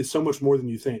scene is so much more than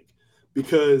you think,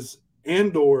 because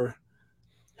Andor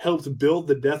helped build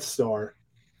the Death Star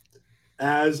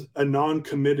as a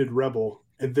non-committed rebel,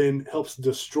 and then helps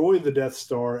destroy the Death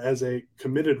Star as a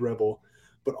committed rebel.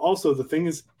 But also, the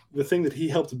thing that he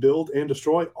helped build and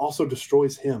destroy also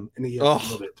destroys him, and he helped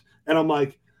build it. And I'm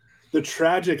like, the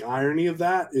tragic irony of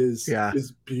that is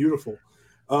beautiful.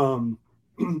 So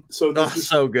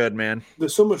so good, man.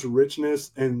 There's so much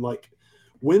richness, and like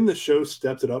when the show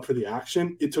stepped it up for the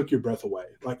action, it took your breath away.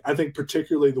 Like, I think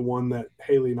particularly the one that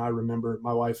Haley and I remember,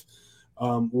 my wife,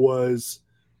 was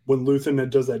when Luthen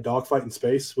does that dogfight in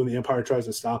space when the Empire tries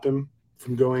to stop him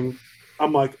from going.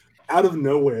 I'm like, out of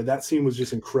nowhere, that scene was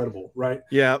just incredible, right?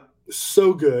 Yeah.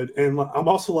 So good. And I'm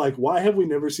also like, why have we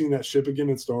never seen that ship again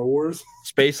in Star Wars?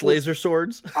 Space laser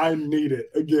swords. I need it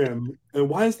again. And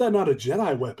why is that not a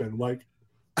Jedi weapon? Like,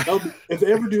 if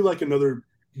they ever do like another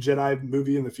Jedi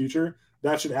movie in the future,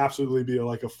 that should absolutely be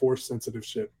like a force sensitive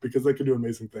ship, because they could do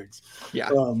amazing things. Yeah.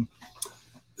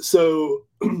 So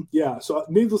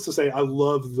needless to say, I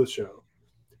love the show.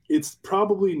 It's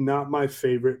probably not my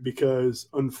favorite because,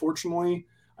 unfortunately,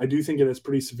 I do think it has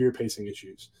pretty severe pacing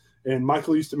issues. And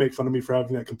Michael used to make fun of me for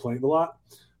having that complaint a lot.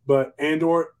 But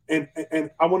Andor, and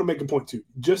I want to make a point too.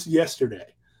 Just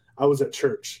yesterday, I was at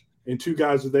church, and two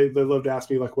guys, they love to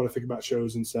ask me like what I think about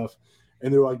shows and stuff.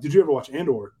 And they were like, "Did you ever watch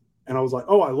Andor?" And I was like,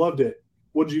 "Oh, I loved it.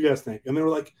 What did you guys think?" And they were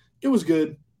like, "It was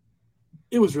good.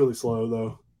 It was really slow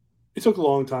though. It took a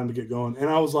long time to get going." And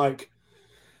I was like,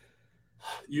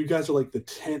 you guys are like the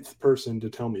 10th person to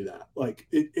tell me that. Like,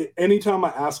 anytime I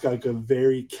ask like a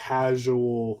very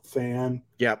casual fan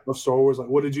of Star Wars, like,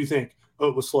 what did you think? Oh,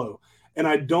 it was slow. And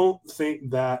I don't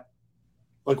think that,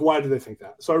 like, why do they think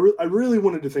that? So I really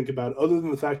wanted to think about it, other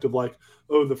than the fact of like,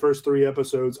 oh, the first 3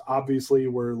 episodes obviously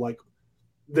were like,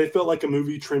 they felt like a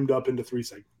movie trimmed up into 3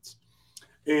 segments.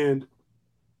 And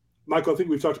Michael, I think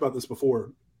we've talked about this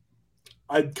before.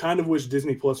 I kind of wish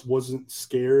Disney Plus wasn't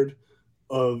scared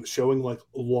of showing like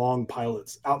long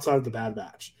pilots outside of the Bad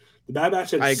Batch. The Bad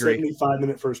Batch had a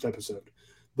 75-minute first episode.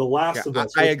 The Last of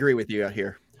Us. I agree with you out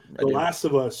here. The Last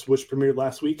of Us, which premiered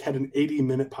last week, had an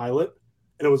 80-minute pilot,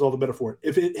 and it was all the better for it.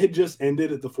 If it had just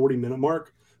ended at the 40-minute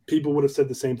mark, people would have said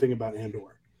the same thing about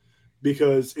Andor,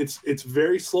 because it's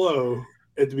very slow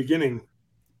at the beginning.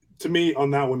 To me,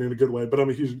 on that one in a good way, but I'm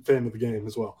a huge fan of the game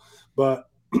as well. But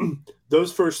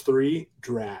those first 3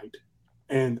 dragged,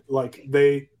 and like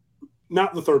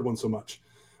not the third one so much,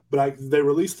 but they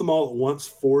released them all at once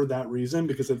for that reason,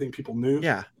 because I think people knew.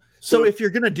 Yeah. So if you're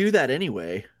gonna do that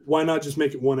anyway, why not just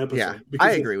make it 1 episode? Yeah, because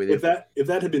I agree with you. If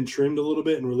that had been trimmed a little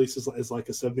bit and released as like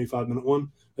a 75-minute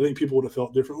one, I think people would have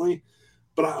felt differently.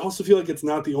 But I also feel like it's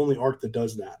not the only arc that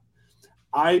does that.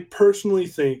 I personally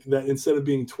think that instead of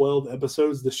being 12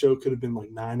 episodes, the show could have been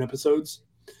like 9 episods.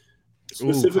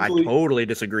 Specifically, I totally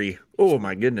disagree. Oh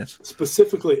my goodness.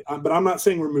 Specifically, but I'm not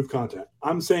saying remove content.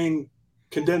 I'm saying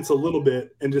condense a little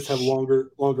bit and just have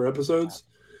longer episodes,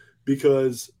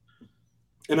 because,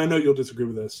 and I know you'll disagree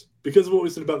with this because of what we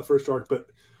said about the first arc, but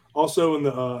also in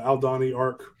the Aldani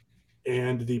arc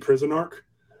and the prison arc,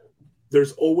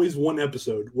 there's always 1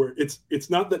 episode where it's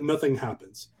not that nothing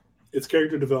happens. It's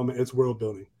character development. It's world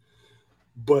building.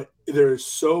 but there is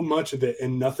so much of it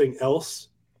and nothing else.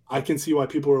 I can see why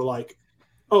people are like,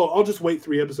 oh, I'll just wait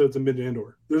 3 episodes and binge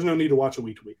Andor. There's no need to watch it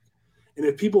week to week. And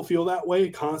if people feel that way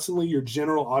constantly, your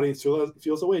general audience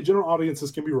feels that way. General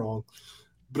audiences can be wrong.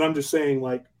 But I'm just saying,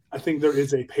 like, I think there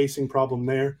is a pacing problem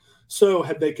there. So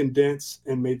had they condensed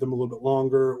and made them a little bit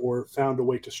longer or found a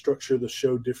way to structure the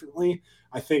show differently,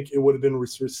 I think it would have been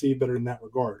received better in that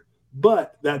regard.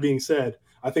 But that being said,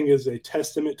 I think it is a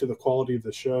testament to the quality of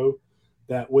the show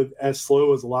that with as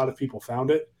slow as a lot of people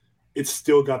found it, it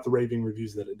still got the raving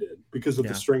reviews that it did because of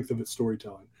the strength of its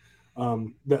storytelling.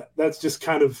 That's just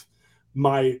kind of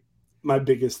my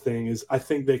biggest thing is I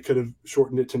think they could have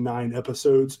shortened it to 9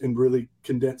 episodes and really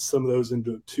condensed some of those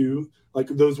into 2. Like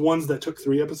those ones that took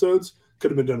 3 episodes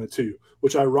could have been done at 2,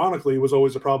 which ironically was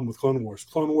always a problem with Clone Wars.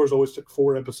 Clone Wars always took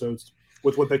 4 episodes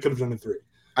with what they could have done in 3.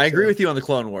 I agree with you on the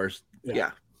Clone Wars.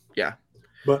 Yeah.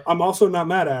 But I'm also not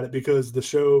mad at it because the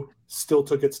show still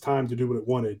took its time to do what it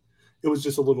wanted. It was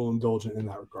just a little indulgent in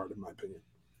that regard, in my opinion.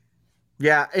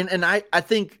 Yeah, and I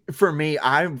think for me,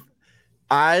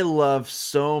 I love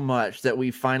so much that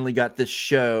we finally got this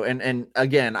show. And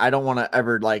again, I don't want to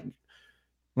ever, like,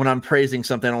 when I'm praising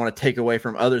something, I don't want to take away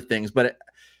from other things. But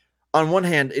on one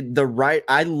hand,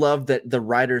 I love that the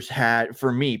writers had,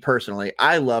 for me personally,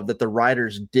 I love that the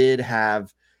writers did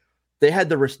have, they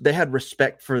had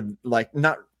respect for, like,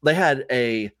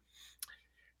 they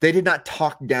did not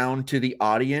talk down to the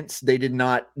audience. They did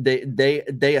not,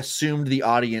 they assumed the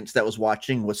audience that was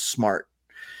watching was smart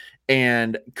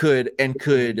and they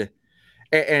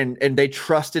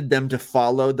trusted them to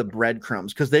follow the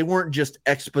breadcrumbs because they weren't just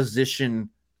exposition,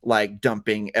 like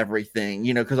dumping everything,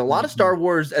 because a lot of Star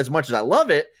Wars, as much as I love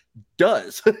it,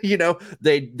 does,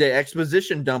 they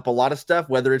exposition dump a lot of stuff,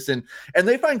 whether it's in, and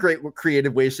they find great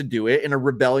creative ways to do it in a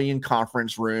rebellion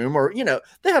conference room, or,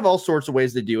 they have all sorts of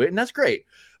ways to do it. And that's great.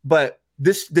 But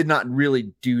this did not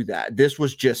really do that. This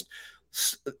was just,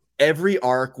 every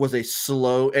arc was a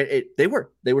slow, they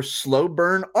were slow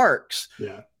burn arcs.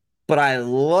 Yeah. But I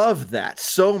love that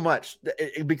so much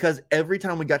because every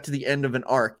time we got to the end of an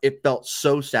arc, it felt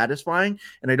so satisfying.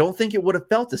 And I don't think it would have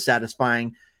felt as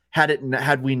satisfying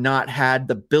had we not had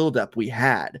the buildup we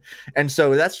had. And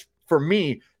so that's, for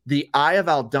me, the Eye of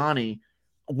Aldhani.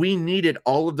 We needed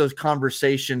all of those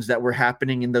conversations that were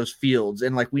happening in those fields.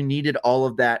 And like, we needed all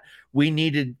of that. We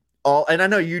needed all, and I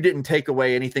know you didn't take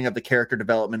away anything of the character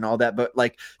development and all that, but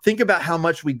like, think about how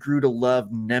much we grew to love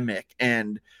Nemec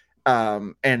and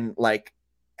like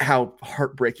how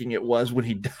heartbreaking it was when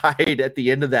he died at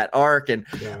the end of that arc. And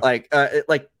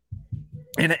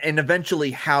and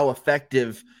eventually how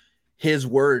effective his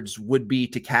words would be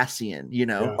to Cassian,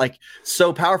 like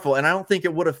so powerful. And I don't think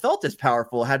it would have felt as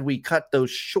powerful had we cut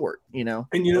those short, And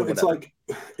it's like,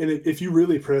 and if you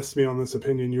really pressed me on this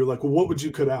opinion, you're like, well, what would you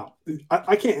cut out?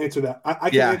 I can't answer that. I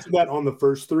can't answer that on the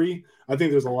first 3. I think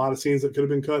there's a lot of scenes that could have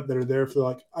been cut that are there for,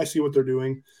 like, I see what they're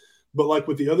doing. But like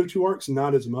with the other 2 arcs,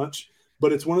 not as much.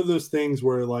 But it's one of those things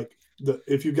where, like,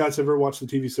 if you guys ever watched the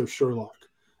TV show Sherlock,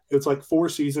 it's like 4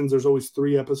 seasons. There's always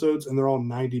 3 episodes, and they're all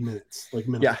 90 minutes, like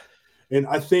minimum. Yeah. And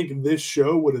I think this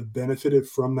show would have benefited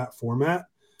from that format.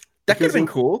 That could have been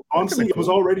cool. Honestly, it was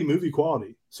already movie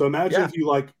quality. So imagine if you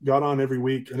like got on every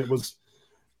week and it was.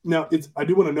 Now, I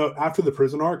do want to note, after the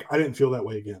prison arc, I didn't feel that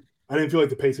way again. I didn't feel like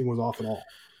the pacing was off at all.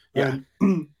 Yeah.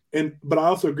 But I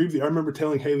also agree with you. I remember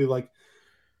telling Haley, like,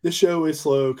 this show is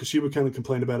slow, because she would kind of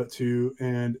complain about it too.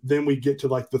 And then we get to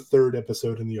like the 3rd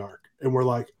episode in the arc, and we're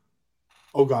like,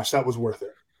 oh gosh, that was worth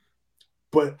it.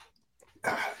 But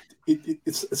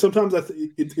it's sometimes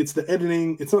it's the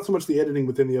editing. It's not so much the editing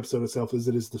within the episode itself as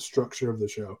it is the structure of the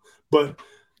show. But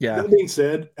that being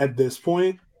said, at this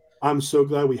point, I'm so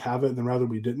glad we have it, and then rather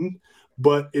we didn't.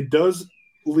 But it does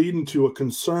lead into a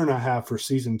concern I have for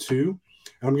season 2.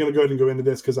 And I'm going to go ahead and go into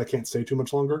this because I can't stay too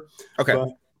much longer. Okay. But,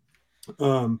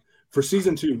 for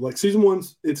season 2, like season 1,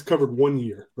 it's covered 1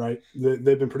 year, right?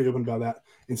 They've been pretty open about that.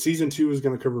 And season 2 is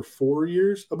going to cover 4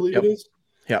 years, I believe it is.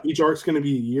 Yeah. Each arc's going to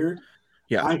be a year.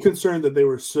 Yeah. I'm concerned that they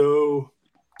were so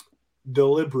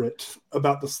deliberate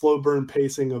about the slow burn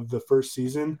pacing of the first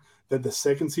season that the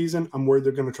second season, I'm worried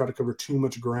they're going to try to cover too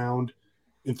much ground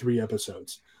in 3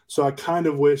 episodes. So I kind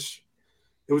of wish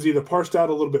it was either parsed out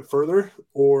a little bit further,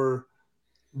 or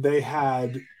they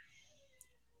had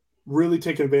really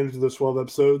taken advantage of those 12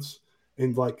 episodes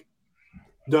and like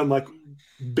done like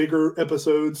bigger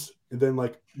episodes and then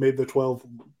like made the 12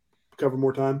 cover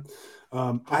more time.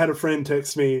 I had a friend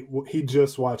text me. He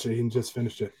just watched it. He just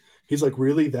finished it. He's like,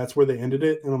 really? That's where they ended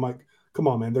it? And I'm like, come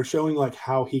on, man. They're showing like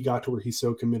how he got to where he's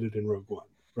so committed in Rogue One,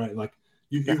 right? Like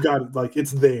you've got like,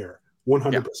 it's there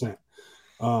 100%.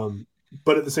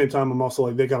 But at the same time, I'm also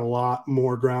like, they got a lot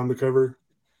more ground to cover.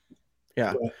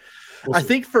 Yeah. We'll I see.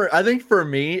 think for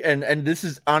me, and this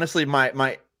is honestly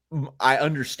my I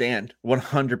understand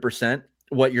 100%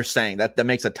 what you're saying. That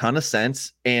makes a ton of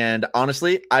sense. And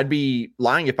honestly, I'd be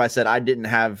lying if I said I didn't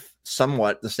have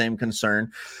somewhat the same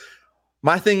concern.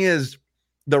 My thing is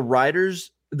the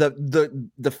writers,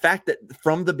 the fact that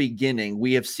from the beginning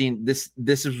we have seen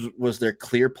was their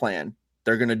clear plan.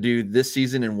 They're going to do this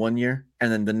season in 1 year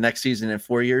and then the next season in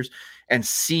 4 years, and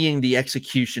seeing the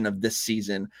execution of this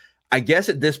season. I guess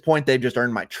at this point, they've just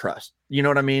earned my trust. You know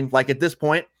what I mean? Like at this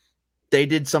point, they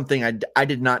did something I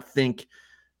did not think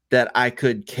that I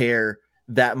could care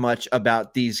that much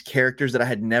about these characters that I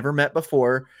had never met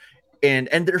before. And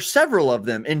there's several of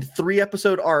them in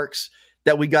 3-episode arcs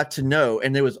that we got to know.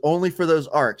 And it was only for those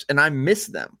arcs. And I miss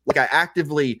them. Like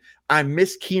I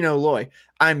miss Kino Loy.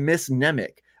 I miss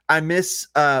Nemec. I miss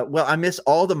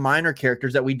all the minor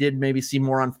characters that we did maybe see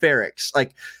more on Ferrix.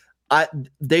 Like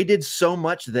they did so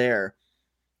much there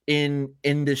in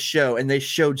this show, and they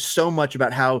showed so much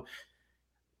about how,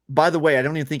 by the way, I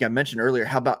don't even think I mentioned earlier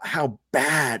how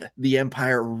bad the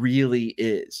Empire really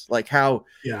is, like how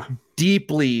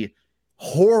deeply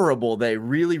horrible they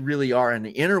really, really are, and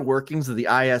the inner workings of the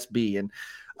ISB and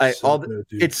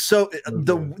it's so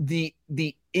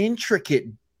the intricate,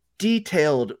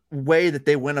 detailed way that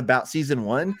they went about season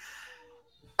 1.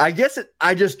 I guess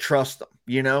I just trust them.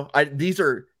 You know,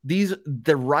 the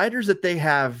writers that they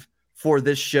have for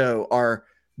this show are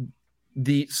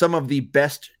some of the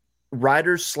best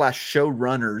writers /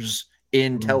 showrunners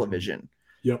in television.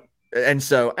 Yep. And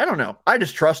so I don't know. I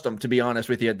just trust them, to be honest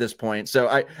with you at this point.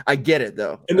 So I get it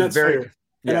though. And that's fair.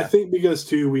 Yeah. And I think because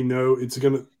too, we know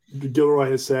Gilroy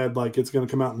has said like it's going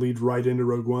to come out and lead right into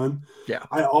Rogue One. Yeah.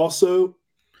 I also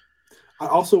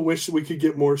wish we could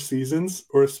get more seasons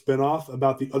or a spinoff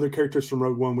about the other characters from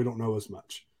Rogue One we don't know as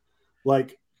much.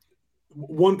 Like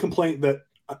one complaint that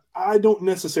I don't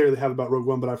necessarily have about Rogue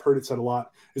One, but I've heard it said a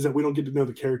lot, is that we don't get to know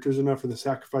the characters enough for the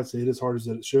sacrifice to hit as hard as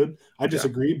that it should. I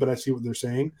disagree, but I see what they're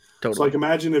saying. Totally. So like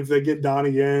imagine if they get Donnie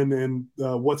Yen and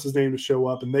what's his name to show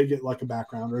up and they get like a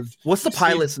background. Or what's the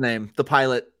pilot's name? The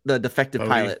pilot, the defective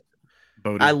pilot.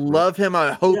 Bodhi. I love him.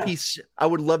 I hope I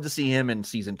would love to see him in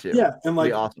season 2. Yeah, and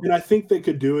like, awesome. and I think they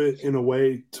could do it in a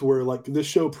way to where like this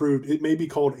show proved it may be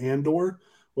called Andor,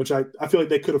 which I feel like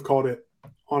they could have called it.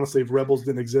 Honestly, if Rebels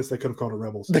didn't exist, they could have called it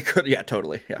Rebels. They could, yeah,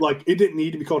 totally. Yeah. Like it didn't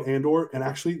need to be called Andor, and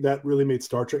actually, that really made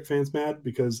Star Trek fans mad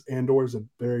because Andor is a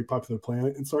very popular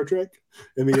planet in Star Trek,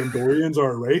 and the Andorians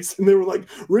are a race, and they were like,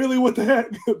 "Really, what the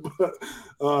heck?"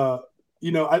 But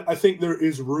you know, I think there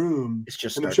is room. It's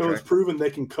just and the Star show Trek. has proven they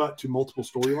can cut to multiple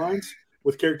storylines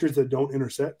with characters that don't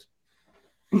intersect.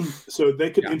 So they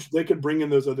could bring in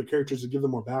those other characters to give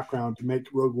them more background to make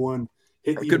Rogue One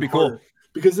hit. It even could be harder. cool.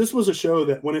 Because this was a show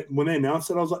that when they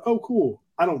announced it, I was like, "Oh, cool!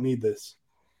 I don't need this."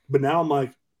 But now I'm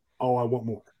like, "Oh, I want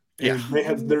more."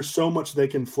 And there's so much they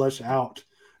can flesh out,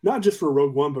 not just for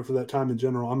Rogue One, but for that time in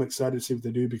general. I'm excited to see what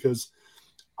they do because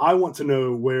I want to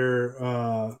know where.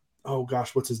 Oh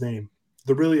gosh, what's his name?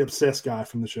 The really obsessed guy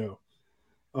from the show.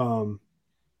 Oh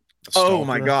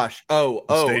my gosh!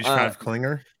 Stage 5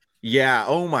 Klinger. Yeah.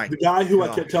 Oh my. The guy who I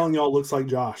kept telling y'all looks like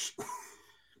Josh.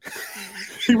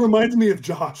 He reminds me of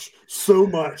Josh so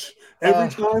much. Every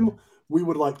time we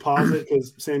would like pause it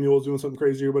because Samuel was doing something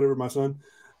crazy or whatever, my son,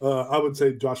 I would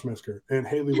say Josh Mesker, and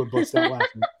Haley would bust out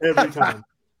laughing every time.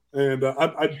 And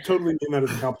I totally mean that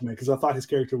as a compliment because I thought his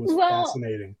character was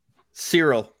fascinating.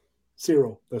 Cyril,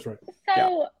 that's right.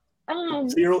 So,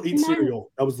 Cyril eats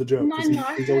cereal. That was the joke.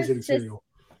 He's always eating cereal.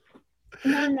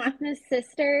 Mon Mothma's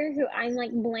sister, who I'm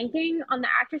like blanking on the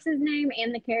actress's name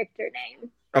and the character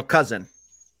name. Oh, cousin.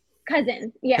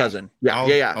 Yeah. Cousin.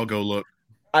 Yeah. I'll go look.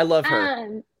 I love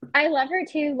her. I love her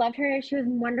too. Loved her. She was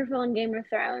wonderful in Game of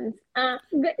Thrones. But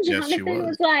Jonathan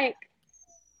was like,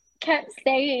 kept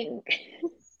saying,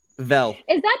 Vel.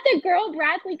 "Is that the girl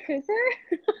Bradley Cooper?"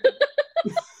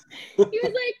 He was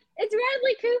like, "It's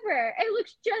Bradley Cooper. It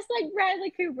looks just like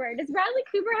Bradley Cooper. Does Bradley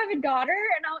Cooper have a daughter?"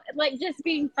 And I like just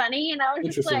being funny, and I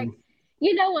was just like,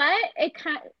 you know what?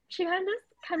 She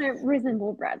kind of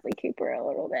resemble Bradley Cooper a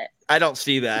little bit. I don't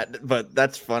see that, but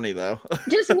that's funny though.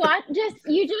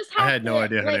 You just have I had no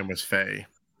idea her like, name was Faye.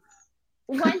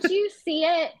 Once you see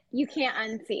it, you can't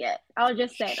unsee it. I'll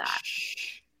just say that.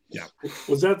 Yeah.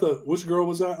 Which girl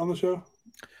was that on the show?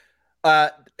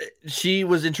 She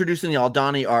was introduced in the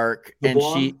Aldani arc, the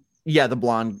blonde? The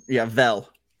blonde, Vel.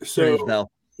 So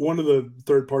Vel. One of the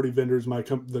third-party vendors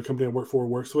the company I work for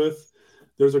works with,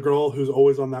 there's a girl who's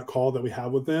always on that call that we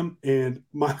have with them, and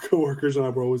my coworkers and I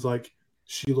were always like,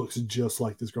 she looks just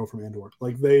like this girl from Andor.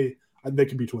 Like they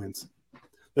could be twins.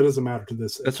 That doesn't matter to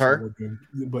this. That's episode her? we're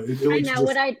doing. But it I looks know just,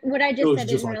 what I just looks said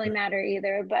just didn't like really her. matter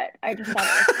either, but I just thought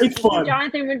it was It's fun.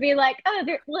 Jonathan would be like, "Oh,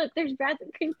 look, there's Bradley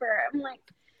Cooper." I'm like,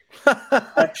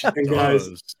 And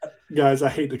guys, I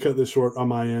hate to cut this short on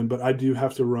my end, but I do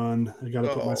have to run. I got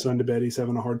to put my son to bed. He's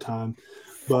having a hard time.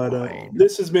 But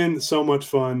this has been so much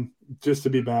fun just to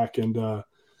be back. And,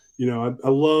 you know, I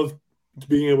love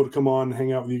being able to come on and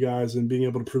hang out with you guys and being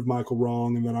able to prove Michael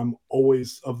wrong and that I'm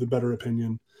always of the better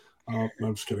opinion. No,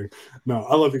 I'm just kidding. No,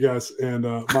 I love you guys. And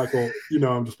Michael, you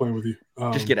know, I'm just playing with you.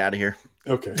 Just get out of here.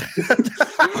 Okay.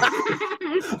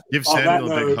 Give On that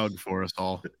Samuel a big note- hug for us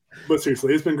all. But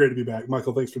seriously, it's been great to be back.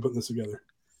 Michael, thanks for putting this together.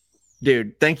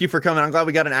 Dude, thank you for coming. I'm glad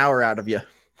we got an hour out of you.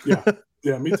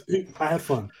 Yeah, me too. I had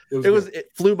fun. It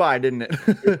flew by, didn't it?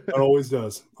 It always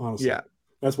does, honestly. Yeah.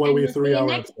 That's why And we we'll have see 3 you hour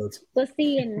next- episodes. "We'll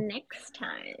see you next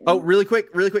time." Oh, really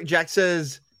quick. Jack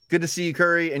says, "Good to see you,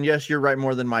 Curry." And yes, you're right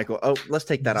more than Michael. Oh, let's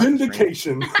take that off. the screen.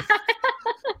 Vindication.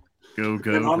 Go,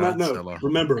 And on that note, Godzilla.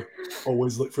 remember,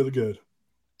 always look for the good.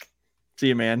 See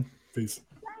you, man. Peace.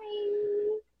 Bye.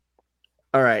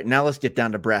 All right, now let's get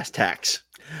down to brass tacks.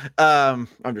 I'm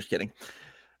just kidding.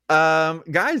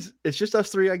 Guys, it's just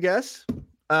us three, I guess.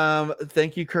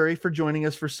 Thank you, Curry, for joining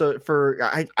us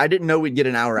I didn't know we'd get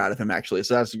an hour out of him actually,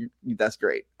 so that's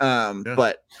great.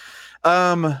 But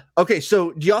okay,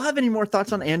 so do y'all have any more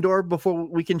thoughts on Andor before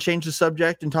we can change the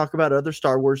subject and talk about other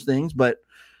Star Wars things? But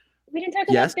We didn't talk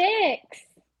Yes. about Bix.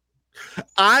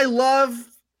 I love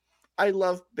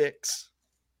Bix.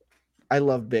 I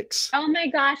love Bix. Oh my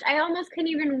gosh, I almost couldn't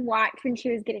even watch when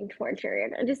she was getting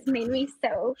tortured. It just made me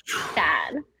so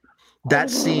sad. That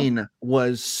scene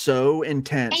was so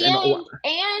intense. And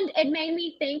it made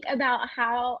me think about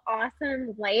how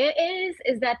awesome Leia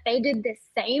is that they did the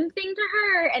same thing to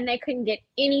her and they couldn't get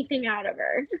anything out of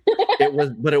her.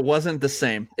 But it wasn't the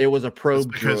same. It was a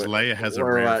probe because droid. Leia has a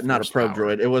Or, rare not a force probe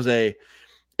power. droid.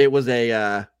 It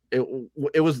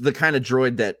was the kind of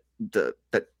droid that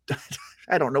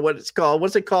I don't know what it's called.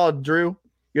 What's it called, Drew?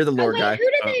 You're the Oh, lore wait, guy. who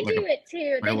did they like do it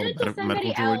to? like They a did it to little medical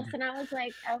somebody droid. else, and I was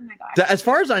like, oh my gosh. As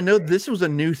far as I know, this was a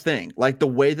new thing. Like the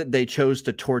way that they chose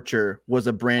to torture was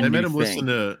a brand They new made him thing.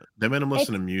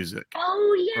 listen to music.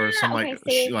 Oh yeah. Or some okay,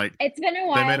 see, it's been a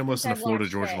while. They made him since listen to I've Florida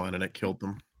watched Georgia it. Line and it killed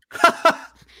them. Oh,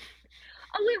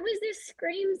 it was the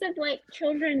screams of like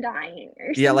children dying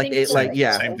or Yeah, like something it- like, horrible.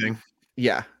 yeah. Same thing.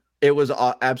 Yeah, it was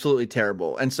absolutely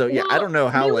terrible. And so yeah, I Well, don't know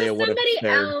how there Leia was would have somebody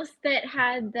fared. else that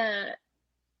had the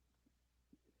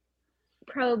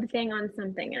probe thing on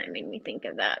something, and it made me think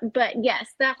of that. But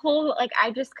yes, that whole like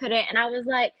I just couldn't, and I was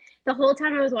like the whole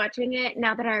time I was watching it.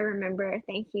 Now that I remember,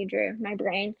 thank you, Drew, my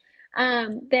brain,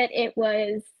 that it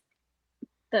was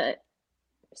the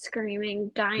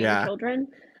screaming, dying Yeah. children.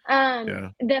 Yeah.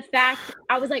 The fact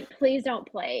I was like, please don't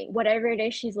play whatever it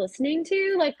is she's listening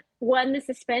to. Like, one, the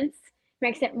suspense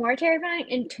makes it more terrifying,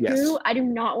 and two, Yes. I do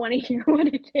not want to hear what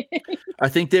it is. I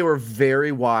think they were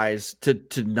very wise to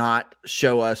not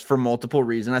show us for multiple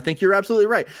reasons. I think you're absolutely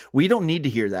right. We don't need to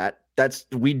hear that.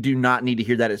 We do not need to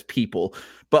hear that as people.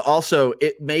 But also,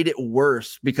 it made it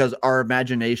worse because our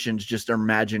imaginations just are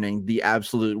imagining the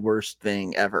absolute worst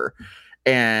thing ever.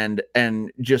 And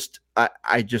just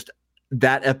I just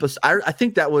that episode. I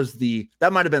think that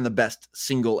might have been the best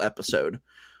single episode.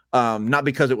 Not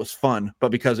because it was fun,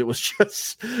 but because it was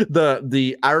just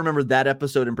I remember that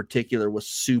episode in particular was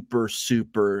super,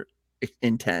 super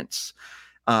intense,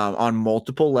 on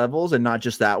multiple levels, and not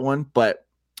just that one, but,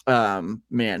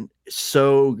 man,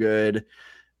 so good.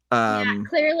 Yeah,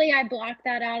 clearly I blocked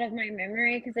that out of my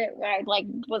memory because I like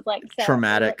was like so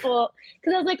Traumatic. because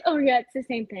I was like, oh yeah, it's the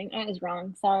same thing. I was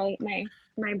wrong. Sorry,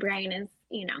 my brain is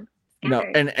No,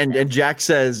 scattered. and Jack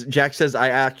says I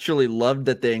actually loved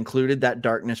that they included that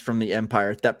darkness from the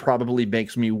Empire. That probably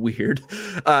makes me weird.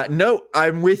 No,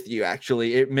 I'm with you.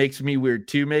 Actually, it makes me weird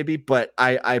too, maybe. But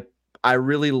I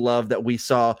really love that we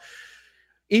saw,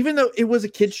 even though it was a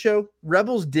kids show,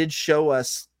 Rebels did show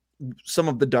us some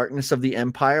of the darkness of the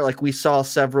Empire. Like we saw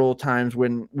several times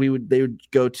when they would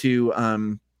go to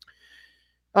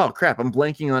oh crap, I'm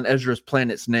blanking on Ezra's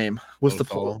planet's name. What's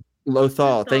Lothal.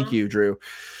 Lothal. Thank Lothal. you, Drew.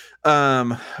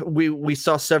 We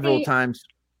saw several Hey. times.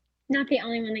 Not the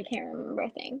only one that can't remember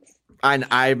things.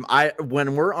 I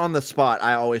when we're on the spot,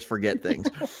 I always forget things.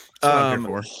 That's what I'm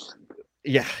here for.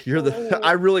 Yeah,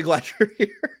 I'm really glad you're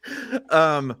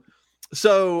here.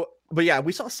 But yeah,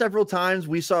 we saw several times.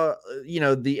 We saw,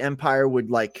 the Empire would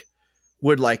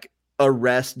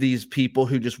arrest these people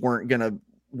who just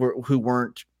who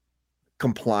weren't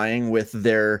complying with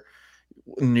their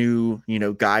new,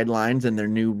 guidelines and their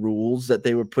new rules that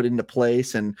they would put into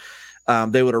place. And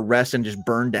They would arrest and just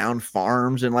burn down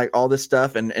farms and like all this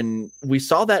stuff. And we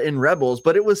saw that in Rebels,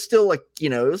 but it was still like, you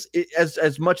know,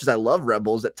 as much as I love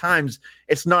Rebels, at times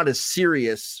it's not as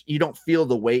serious. You don't feel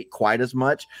the weight quite as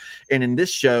much. And in this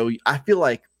show, I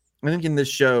think in this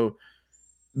show,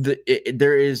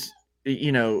 there is,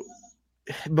 you know,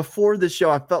 before this show,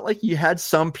 I felt like you had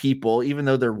some people, even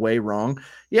though they're way wrong,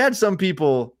 you had some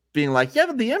people being like, yeah,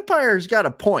 but the Empire's got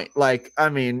a point. Like, I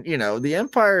mean, you know, the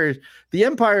Empire's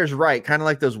right. Kind of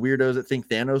like those weirdos that think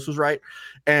Thanos was right.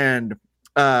 And,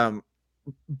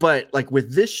 but like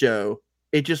with this show,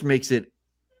 it just makes it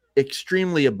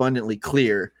extremely abundantly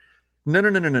clear.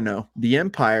 No. The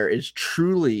Empire is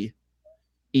truly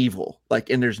evil. Like,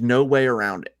 and there's no way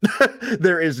around it.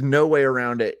 There is no way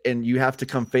around it. And you have to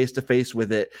come face to face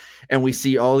with it. And we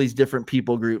see all these different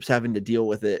people groups having to deal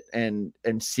with it and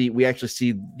we actually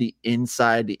see the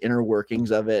inner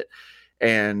workings of it.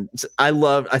 And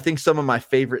I think some of my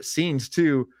favorite scenes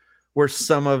too, where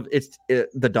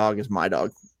the dog is my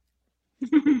dog.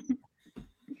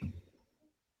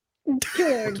 What's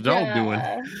the dog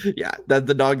doing? Yeah.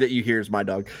 The dog that you hear is my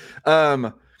dog.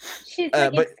 She's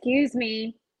like, excuse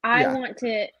me. I want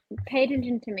to pay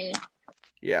attention to me.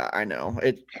 Yeah, I know.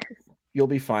 You'll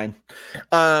be fine.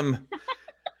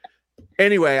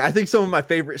 Anyway, I think some of my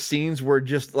favorite scenes were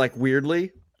just like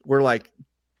were like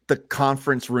the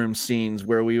conference room scenes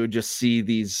where we would just see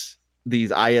these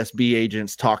ISB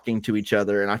agents talking to each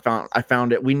other. And I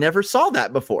found it. We never saw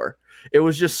that before. It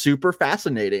was just super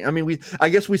fascinating. I mean, I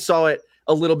guess we saw it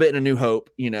a little bit in A New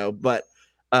Hope, you know, but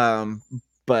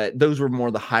those were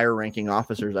more the higher ranking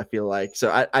officers, I feel like.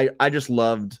 So I just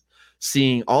loved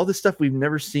seeing all the stuff we've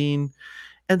never seen.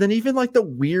 And then even like the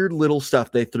weird little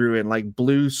stuff they threw in, like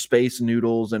blue space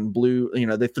noodles and blue, you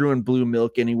know, they threw in blue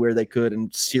milk anywhere they could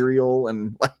and cereal.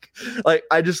 And like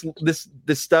I just, this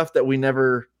stuff that we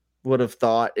never would have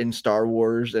thought in Star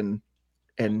Wars. And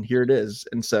here it is.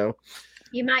 And so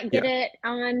you might get it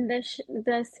on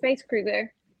the Space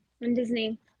Cruiser in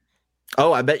Disney.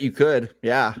 Oh, I bet you could.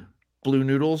 Yeah. Blue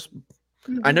noodles.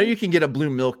 Mm-hmm. I know you can get a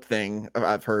blue milk thing,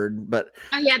 I've heard, but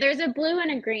yeah, there's a blue and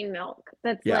a green milk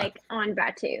that's like on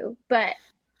Batu, but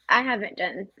I haven't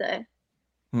done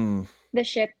the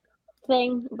ship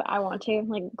thing, but I want to,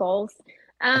 like, goals.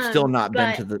 I've still not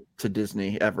been to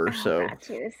Disney ever, so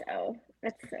Batu, so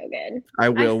that's so good. I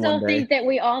will. I still one day. think that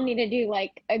we all need to do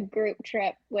like a group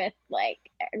trip with like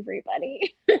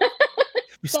everybody. It'd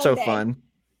be so fun.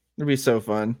 It'd be so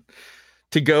fun.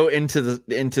 To go into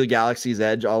the Galaxy's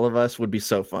Edge, all of us would be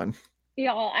so fun.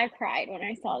 Y'all, I cried when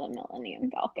I saw the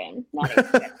Millennium Falcon. Not even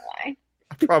gonna lie.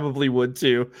 I probably would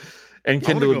too. And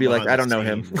Kendall would be like, I don't know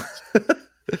him.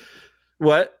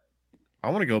 What? I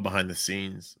want to go behind the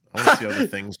scenes. I want to see how the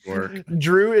things work.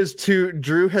 Drew has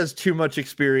too much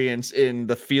experience in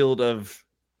the field of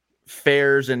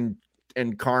fairs and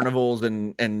carnivals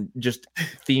and just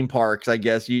theme parks. I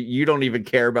guess you don't even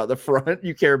care about the front.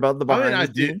 You care about the behind.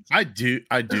 I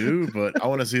do, but I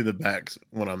want to see the backs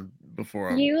before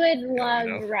I'm. You would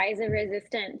love Rise of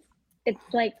Resistance. It's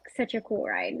like such a cool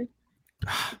ride.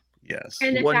 Yes.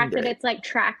 And the fact that it's like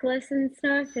trackless and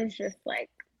stuff is just like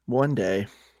one day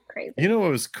crazy. You know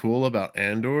what was cool about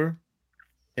Andor?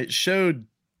 It showed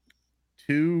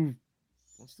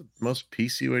what's the most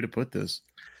PC way to put this?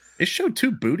 It showed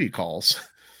 2 booty calls.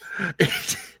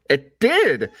 It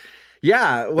did.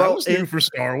 Yeah. Well, that was new for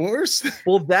Star Wars.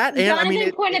 Well, that and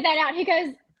Jonathan pointed that out. He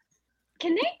goes,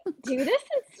 "Can they do this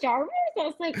in Star Wars?" I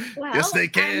was like, "Well, yes, they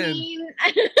can."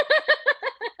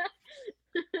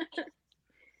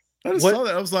 I just saw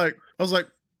that. I was like,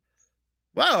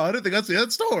 wow, I didn't think I'd see that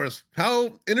in Star Wars.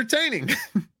 How entertaining.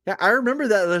 Yeah, I remember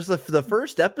that. There's the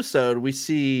first episode we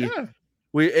see. Yeah.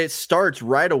 It starts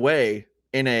right away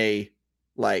in a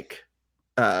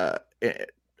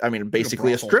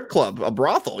basically a strip club, a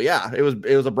brothel. Yeah, it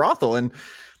was a brothel, and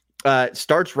it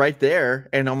starts right there.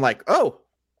 And I'm like, oh,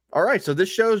 all right. So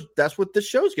that's what this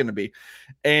show's going to be.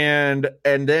 And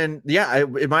then,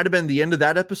 it might've been the end of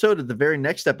that episode or the very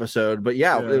next episode, but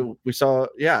we saw,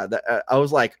 I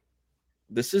was like,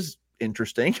 this is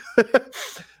interesting.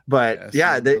 But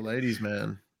the ladies,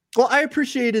 man. Well, I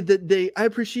appreciated that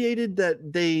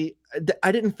they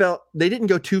didn't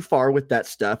go too far with that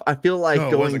stuff. I feel like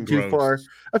going too far.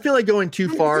 I feel like going too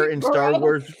far in Star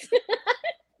Wars.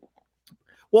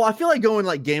 Well, I feel like going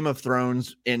like Game of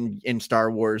Thrones in Star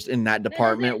Wars in that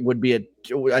department would be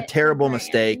a terrible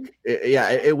mistake.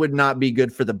 It would not be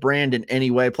good for the brand in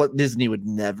any way. Plus, Disney would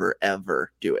never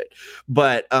ever do it.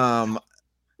 But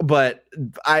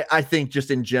I think just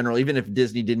in general, even if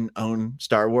Disney didn't own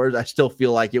Star Wars, I still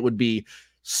feel like it would be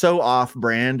so off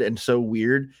brand and so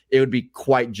weird, it would be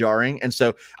quite jarring. And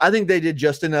so I think they did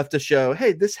just enough to show,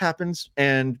 hey, this happens,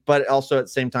 but also at the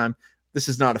same time, this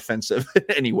is not offensive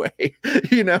anyway,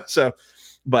 so,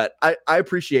 but I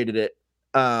appreciated it.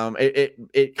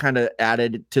 It kind of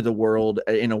added to the world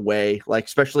in a way, like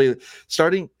especially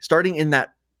starting in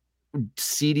that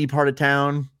seedy part of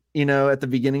town, at the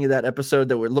beginning of that episode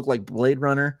that would look like Blade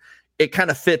Runner. It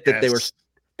kind of fit that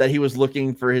that he was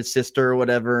looking for his sister or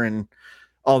whatever, and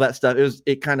all that stuff.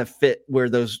 It kind of fit where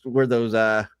those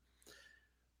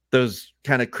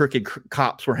kind of crooked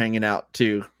cops were hanging out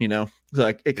too,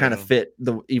 like it kind of fit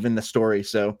even the story.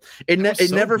 So it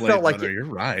never felt like You're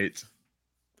right.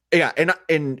 Yeah,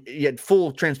 and yet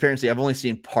full transparency, I've only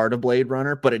seen part of Blade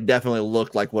Runner, but it definitely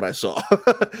looked like what I saw.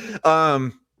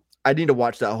 I need to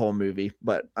watch that whole movie,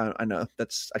 but I know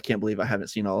I can't believe I haven't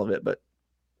seen all of it. But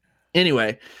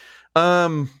anyway,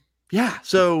 yeah.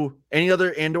 So any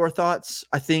other Andor thoughts?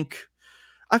 I think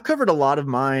I've covered a lot of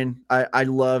mine. I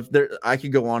love I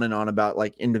could go on and on about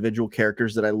like individual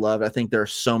characters that I love. I think there are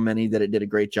so many that it did a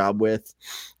great job with.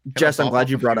 Jess, I'm glad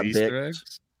you brought up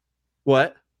Bix.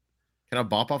 What? Can I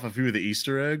bop off a few of the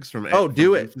Easter eggs from?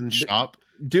 Do it. Shop.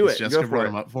 Do it. Jessica Go for brought it.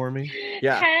 them up for me.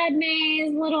 Yeah.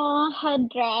 Padme's little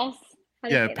headdress.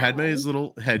 Padme's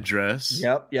little headdress.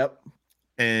 Yep.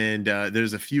 And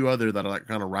there's a few other that are like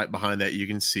kind of right behind that you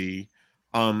can see.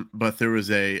 But there was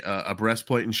a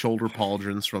breastplate and shoulder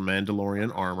pauldrons from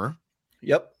Mandalorian armor.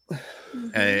 Yep.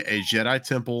 A Jedi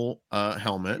Temple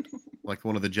helmet, like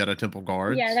one of the Jedi Temple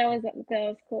guards. Yeah, that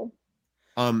was cool.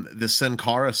 The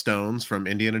Sankara stones from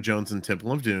Indiana Jones and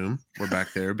Temple of Doom were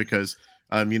back there because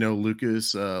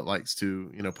Lucas likes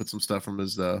to put some stuff from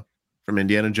his from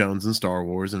Indiana Jones and Star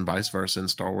Wars and vice versa in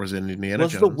Star Wars and Indiana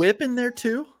Jones. Was the whip in there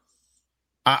too?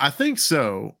 I think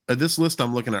so. This list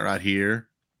I'm looking at right here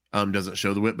doesn't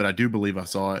show the whip, but I do believe I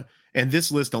saw it. And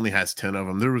this list only has 10 of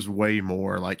them. There was way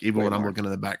more. Like even when I'm looking at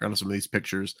the background of some of these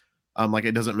pictures, like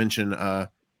it doesn't mention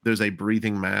there's a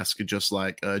breathing mask just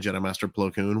like Jedi Master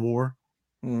Plo Koon wore.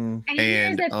 And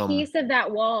there's a piece of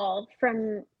that wall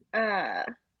from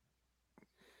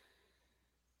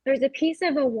there's a piece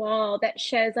of a wall that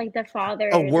shows like the father.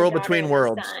 A world between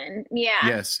worlds. Son. Yeah.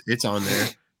 Yes, it's on there.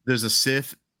 There's a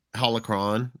Sith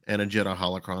holocron and a Jedi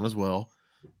holocron as well.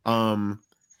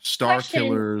 Star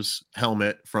Killer's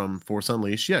helmet from Force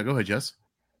Unleashed. Yeah, go ahead, Jess.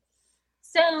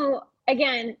 So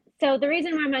again, the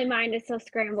reason why my mind is so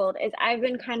scrambled is I've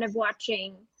been kind of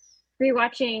rewatching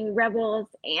Rebels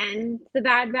and The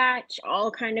Bad Batch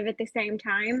all kind of at the same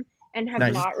time and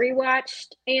have not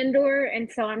rewatched Andor,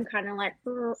 and so I'm kind of like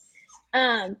but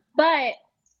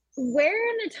where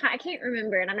in the time, I can't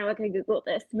remember, and I know I could Google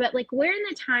this, but like where in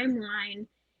the timeline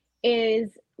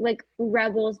is like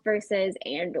Rebels versus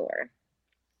Andor?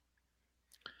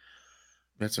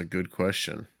 That's a good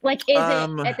question. Like, is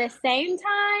it at the same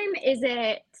time? Is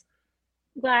it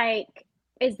like,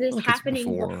 is this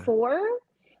happening before?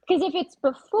 Because if it's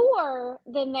before,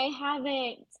 then they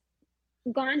haven't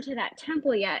gone to that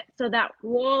temple yet. So that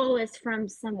wall is from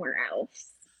somewhere else.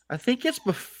 I think it's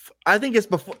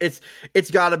before.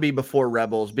 It's got to be before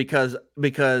Rebels because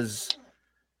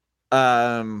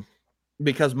Mon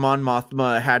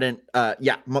Mothma hadn't.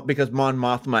 Because Mon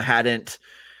Mothma hadn't.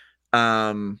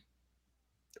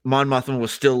 Mon Mothma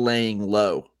was still laying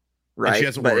low, right? And she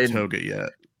hasn't worn a toga yet.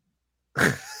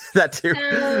 That too,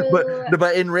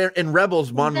 but in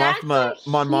Rebels, Mon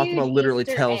Mothma literally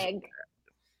tells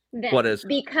what is,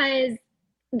 because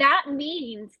that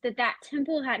means that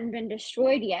temple hadn't been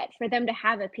destroyed yet for them to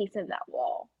have a piece of that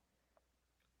wall.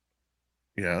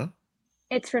 Yeah,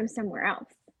 it's from somewhere else.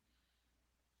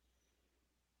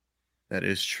 That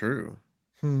is true.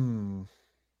 So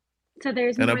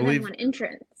there's more than one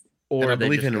entrance. Or I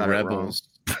believe in Rebels.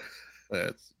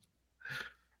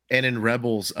 And in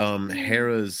Rebels,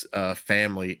 Hera's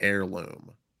family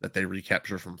heirloom that they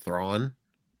recapture from Thrawn,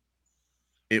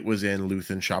 it was in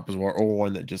Luthen's shop as well, or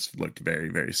one that just looked very,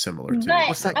 very similar to.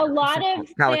 But a lot of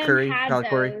them had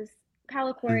those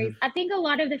Calicories. I think a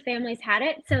lot of the families had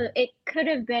it, so it could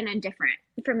have been a different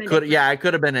it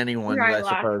could have been anyone, I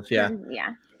suppose. Yeah.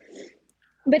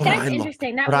 But that's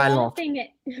interesting. That wall thing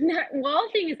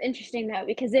is interesting though,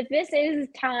 because if this is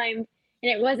timed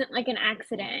and it wasn't like an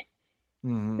accident,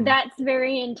 that's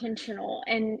very intentional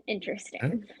and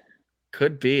interesting.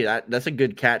 Could be. That's a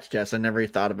good catch, Jess. I never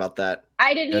thought about that.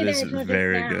 I didn't either. That is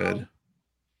very good.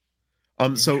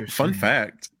 So fun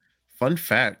fact.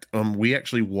 We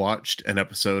actually watched an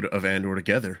episode of Andor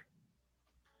together.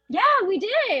 Yeah, we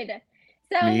did.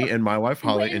 So me and my wife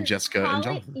Holly and Jessica and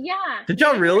Jonathan. Yeah. Did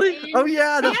y'all really? Oh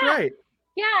yeah, that's right.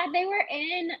 Yeah, they were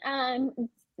in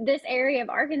this area of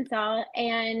Arkansas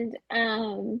and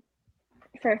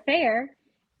for a fair,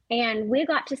 and we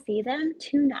got to see them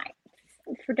 2 nights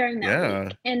for during that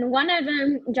week. And one of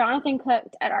them, Jonathan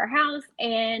cooked at our house,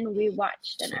 and we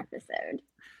watched an episode,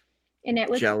 and it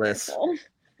was Jealous. wonderful.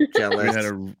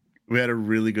 Jealous. We had a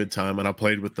really good time, and I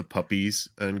played with the puppies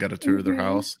and got a tour of their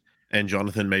house. And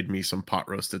Jonathan made me some pot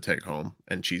roast to take home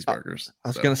and cheeseburgers. I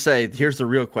was gonna say, here's the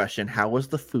real question: how was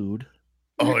the food?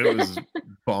 Oh, it was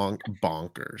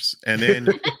bonkers. And then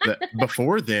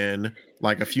before then,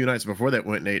 like a few nights before that,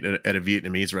 went and ate at a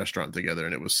Vietnamese restaurant together,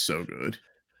 and it was so good.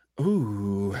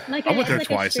 Ooh, I went there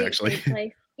twice actually.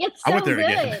 It's so I went there good.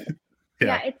 again.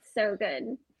 Yeah, it's so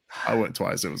good. I went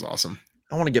twice. It was awesome.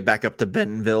 I want to get back up to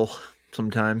Bentonville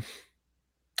sometime.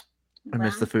 I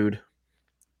miss the food.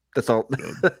 That's all.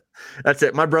 That's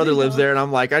it. My brother lives there, and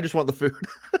I'm like, I just want the food.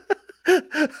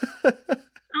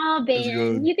 Oh,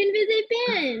 Ben, you can visit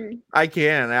Ben. I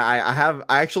can. I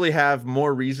actually have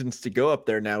more reasons to go up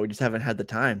there now. We just haven't had the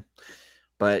time.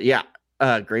 But yeah,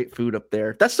 great food up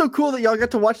there. That's so cool that y'all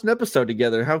got to watch an episode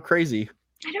together. How crazy!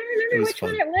 I don't remember which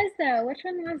one it was though. Which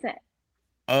one was it?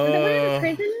 Was it one of the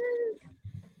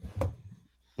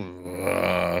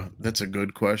prisons? That's a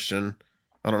good question.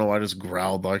 I don't know why I just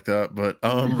growled like that, but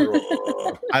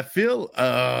I feel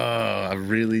I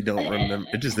really don't remember.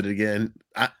 It just did it again.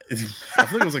 I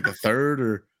think it was like the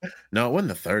third it wasn't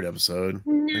the third episode.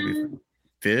 No. Maybe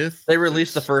fifth. They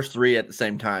released the first 3 at the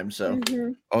same time, so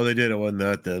Oh, they did. It wasn't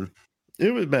that then.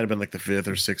 It might have been like the 5th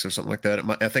or 6th or something like that.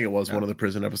 I think it was one of the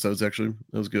prison episodes. Actually,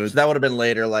 it was good. So that would have been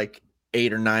later, like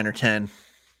 8 or 9 or 10.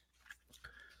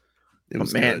 It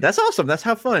was man, good. that's awesome. That's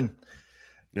how fun.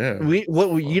 Yeah.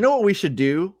 You know what we should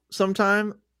do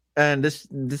sometime, and this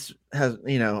has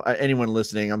anyone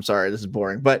listening, I'm sorry, this is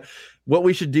boring, but what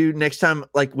we should do next time,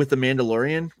 like with the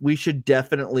Mandalorian, we should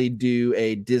definitely do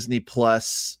a Disney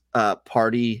Plus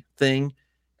party thing,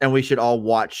 and we should all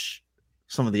watch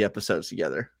some of the episodes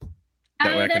together.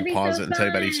 That way I can pause it and tell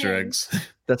you about Easter eggs.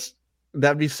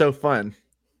 That'd be so fun.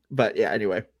 But yeah,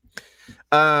 anyway.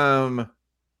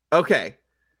 Okay.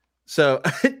 So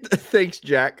thanks,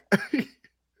 Jack.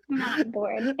 Not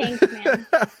bored. Thanks, man.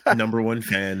 Number 1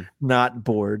 fan. Not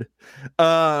bored.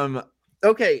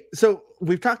 Okay, so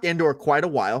we've talked Andor quite a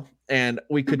while, and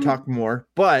we could talk more,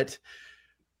 but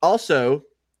also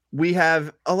we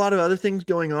have a lot of other things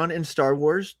going on in Star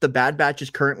Wars. The Bad Batch is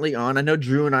currently on. I know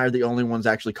Drew and I are the only ones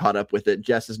actually caught up with it.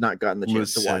 Jess has not gotten the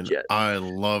chance to watch yet. I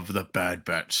love the Bad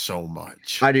Batch so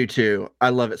much. I do too. I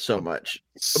love it so much.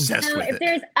 Obsessed with if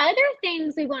there's other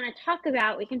things we want to talk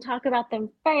about, we can talk about them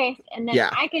first, and then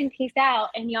I can peace out,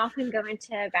 and y'all can go into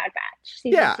Bad Batch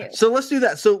season 2. So let's do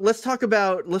that. So let's talk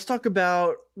about.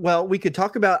 Well, we could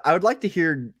talk about. I would like to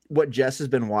hear what Jess has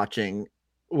been watching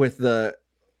with the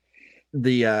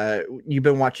you've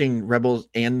been watching Rebels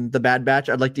and the Bad Batch.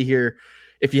 I'd like to hear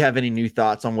if you have any new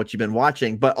thoughts on what you've been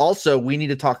watching, but also we need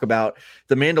to talk about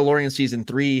the Mandalorian season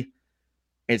 3.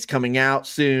 It's coming out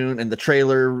soon, and the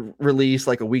trailer released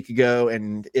like a week ago,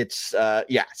 and it's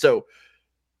so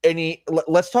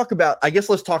let's talk about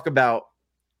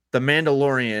the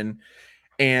Mandalorian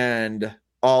and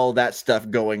all that stuff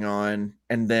going on,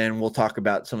 and then we'll talk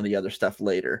about some of the other stuff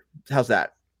later. How's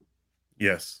that?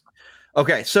 Yes.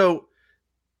 Okay, so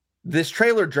this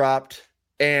trailer dropped,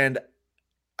 and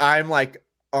I'm like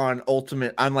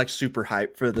super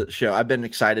hyped for the show. I've been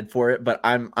excited for it, but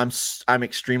I'm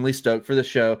extremely stoked for the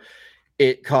show.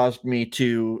 It caused me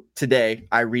to today.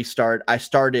 I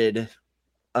started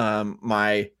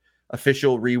my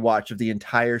official rewatch of the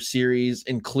entire series,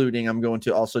 including I'm going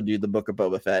to also do the Book of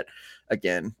Boba Fett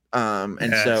again.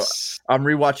 So I'm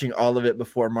rewatching all of it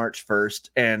before March 1st,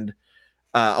 and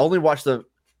only watch the.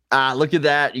 Look at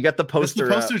that! You got the poster.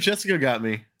 That's the poster Jessica got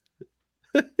me.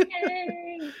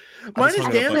 Mine is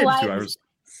damaged.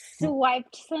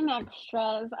 Swiped some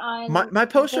extras on. My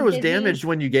poster was damaged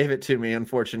when you gave it to me,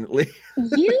 unfortunately.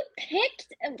 You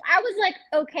picked. I was like,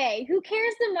 okay, who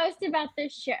cares the most about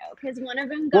this show? Because one of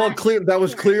them got. Well, that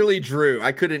was clearly Drew.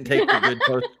 I couldn't take the good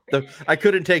poster. I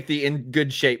couldn't take the in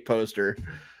good shape poster.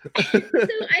 So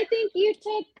I think you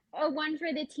took a one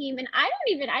for the team, and I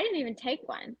didn't even take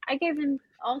one. I gave them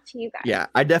all to you guys. Yeah,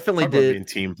 I definitely did. Being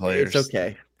team players.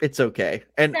 It's okay.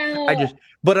 And so,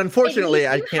 but unfortunately,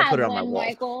 I can't put it on my wall.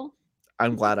 Michael.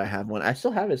 I'm glad I have one. I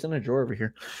still have it. It's in a drawer over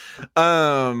here.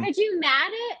 Did you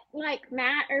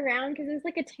mat around because there's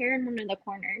like a tear in one of the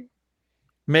corners?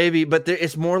 Maybe, but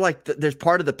it's more like there's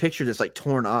part of the picture that's like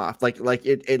torn off. Like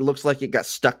it looks like it got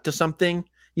stuck to something.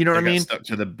 You know what I mean?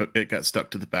 It got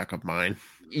stuck to the back of mine.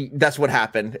 That's what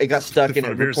happened. It got stuck, and it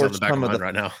reports reports on the back of mine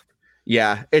right now.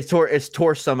 Yeah, it's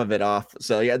tore some of it off.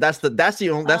 So yeah, that's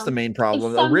the main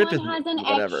problem. If A rip someone is has an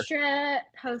whatever. extra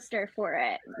poster for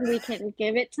it, we can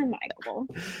give it to Michael.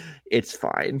 It's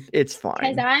fine. It's Because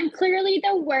fine. I'm clearly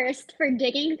the worst for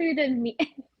digging through the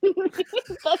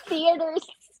theater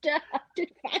stuff to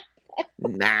find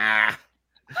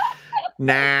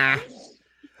Nah.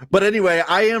 But anyway,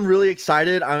 I am really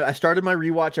excited. I started my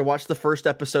rewatch. I watched the first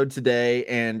episode today,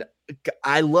 and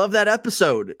I love that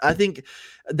episode. I think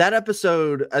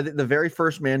the very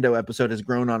first Mando episode has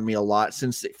grown on me a lot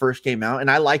since it first came out,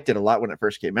 and I liked it a lot when it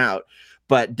first came out.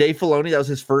 But Dave Filoni, that was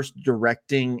his first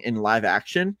directing in live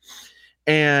action,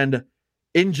 and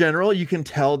in general, you can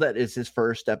tell that it's his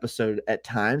first episode at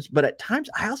times. But at times,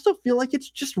 I also feel like it's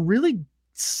just really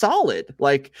solid.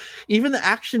 Like even the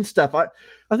action stuff, I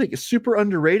think it's super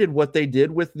underrated what they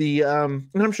did with the and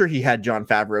I'm sure he had Jon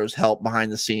Favreau's help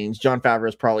behind the scenes. Jon Favreau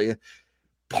is probably a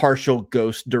partial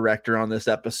ghost director on this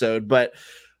episode, but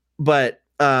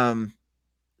the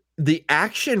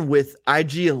action with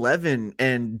IG-11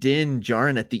 and Din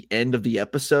Djarin at the end of the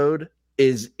episode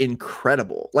is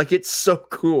incredible. Like it's so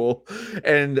cool.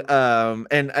 And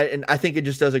I think it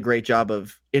just does a great job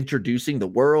of introducing the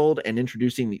world and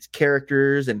introducing these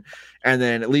characters, and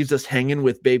then it leaves us hanging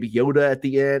with Baby Yoda at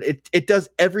the end. It does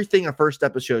everything a first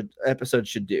episode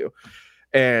should do.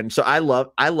 And so I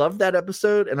love that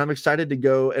episode, and I'm excited to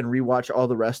go and rewatch all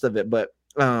the rest of it. But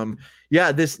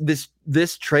yeah,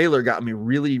 this trailer got me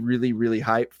really, really, really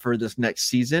hyped for this next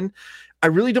season. I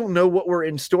really don't know what we're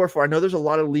in store for. I know there's a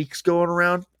lot of leaks going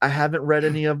around. I haven't read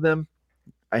any of them.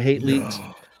 I hate leaks.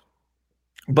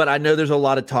 But I know there's a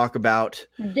lot of talk about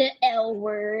the L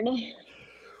word.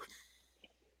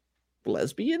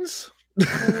 Lesbians?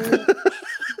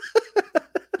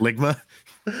 Ligma?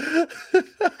 Where did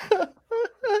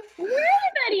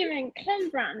that even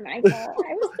come from, Michael?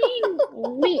 I was seeing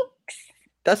leaks.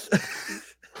 That's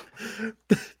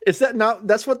is that not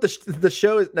that's what the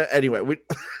show is? No, anyway,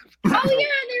 Oh yeah,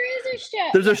 there is a show.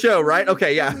 There's a show, right?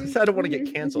 Okay, yeah. I don't want to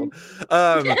get canceled.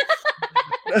 I'm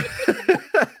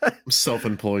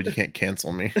self-employed. You can't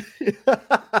cancel me.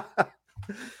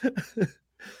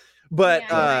 But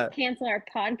yeah, cancel our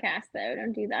podcast though.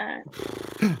 Don't do that.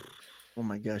 Oh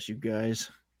my gosh, you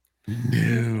guys.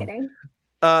 No.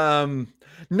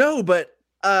 No, but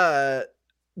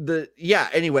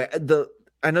anyway,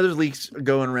 I know there's leaks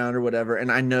going around or whatever,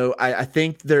 and I know I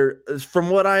think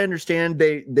from what I understand,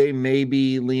 they may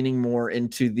be leaning more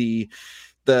into the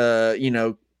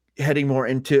heading more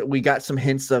into. We got some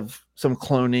hints of some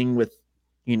cloning with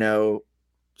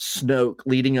Snoke,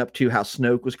 leading up to how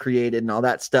Snoke was created and all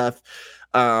that stuff,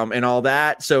 and all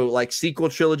that. So like sequel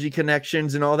trilogy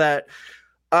connections and all that.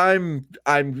 I'm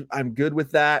good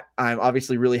with that. I'm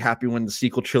obviously really happy when the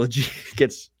sequel trilogy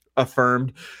gets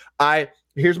affirmed.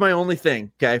 Here's my only thing,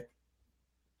 okay?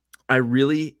 I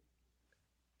really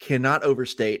cannot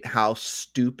overstate how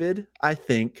stupid I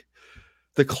think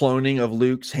the cloning of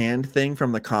Luke's hand thing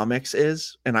from the comics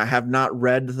is, and I have not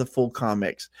read the full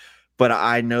comics, but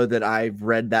I know that I've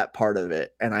read that part of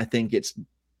it, and I think it's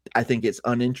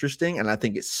uninteresting, and I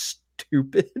think it's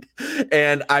stupid,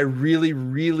 and I really,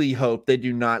 really hope they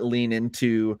do not lean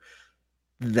into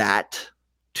that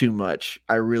too much.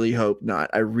 I really hope not.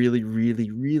 I really,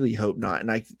 really, really hope not.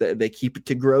 And they keep it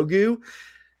to Grogu,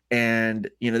 and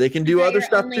they can do other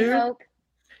stuff too. Hope?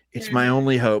 It's my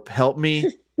only hope. Help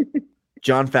me,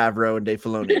 Jon Favreau and Dave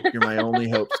Filoni. You're my only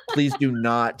hopes. Please do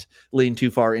not lean too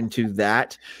far into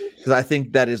that, because I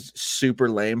think that is super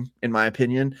lame, in my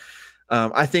opinion.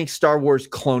 I think Star Wars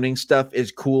cloning stuff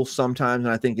is cool sometimes,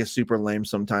 and I think it's super lame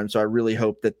sometimes. So I really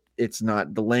hope that it's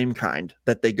not the lame kind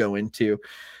that they go into.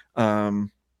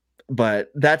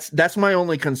 But that's my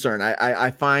only concern.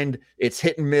 I find it's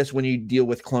hit and miss when you deal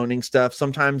with cloning stuff.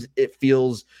 Sometimes it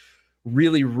feels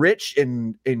really rich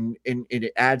and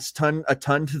it adds a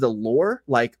ton to the lore.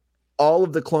 Like all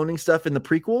of the cloning stuff in the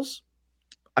prequels,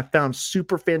 I found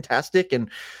super fantastic, and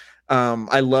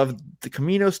I love the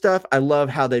Camino stuff. I love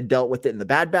how they dealt with it in the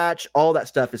Bad Batch. All that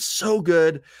stuff is so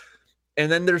good. And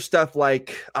then there's stuff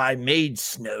like I made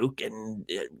Snoke and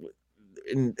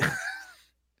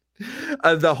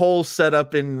the whole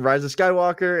setup in Rise of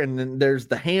Skywalker, and then there's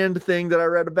the hand thing that I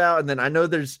read about, and then I know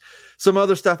there's some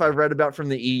other stuff I've read about from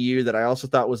the EU that I also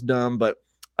thought was dumb, but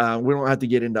we don't have to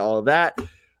get into all of that.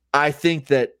 I think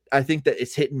that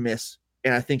it's hit and miss,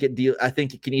 and I think it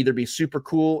can either be super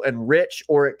cool and rich,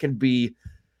 or it can be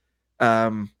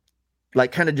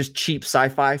like kind of just cheap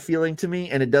sci-fi feeling to me,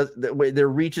 and there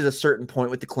reaches a certain point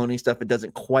with the cloning stuff. It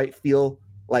doesn't quite feel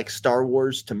like Star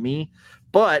Wars to me,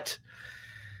 but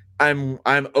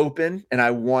I'm open and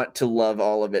I want to love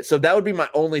all of it. So that would be my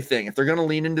only thing. If they're going to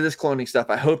lean into this cloning stuff,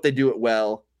 I hope they do it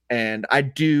well. And I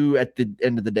do, at the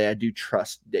end of the day, I do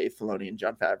trust Dave Filoni and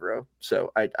Jon Favreau.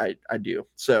 So I do.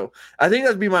 So I think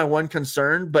that'd be my one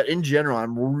concern. But in general,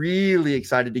 I'm really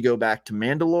excited to go back to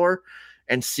Mandalore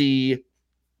and see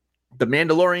the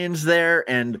Mandalorians there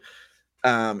and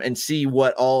see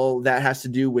what all that has to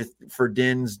do with for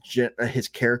Din's his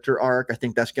character arc. I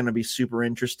think that's going to be super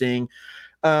interesting.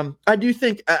 I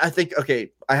think,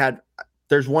 okay,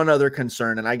 there's one other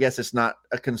concern, and I guess it's not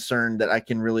a concern that I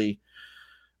can really,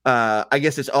 I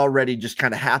guess it's already just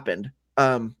kind of happened.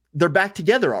 They're back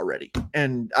together already.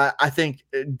 And I think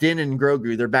Din and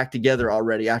Grogu, they're back together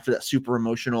already after that super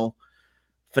emotional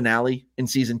finale in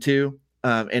season 2.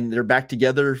 And they're back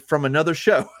together from another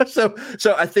show. So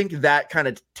I think that kind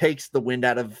of takes the wind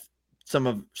out of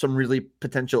some really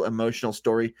potential emotional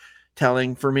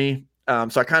storytelling for me.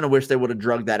 So I kind of wish they would have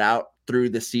drugged that out through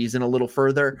the season a little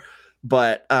further.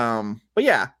 But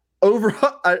yeah,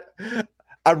 overall,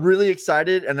 I'm really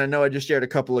excited. And I know I just shared a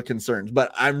couple of concerns,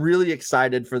 but I'm really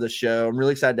excited for the show. I'm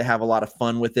really excited to have a lot of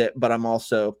fun with it. But I'm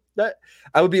also,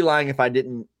 I would be lying if I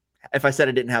said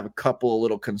I didn't have a couple of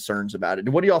little concerns about it.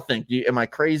 What do y'all think? Am I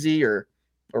crazy or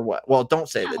what? Well, don't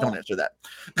say that. Don't answer that.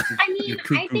 I mean,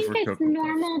 I think it's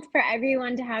normal for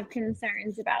everyone to have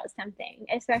concerns about something,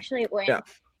 especially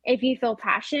if you feel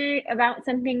passionate about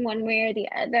something one way or the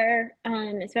other,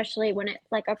 especially when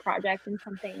it's like a project and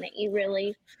something that you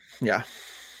really, you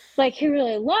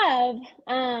really love.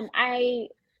 I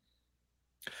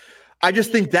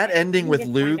just think that ending with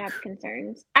Luke.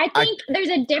 Concerns. I think there's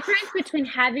a difference between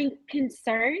having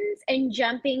concerns and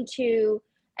jumping to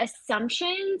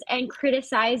assumptions and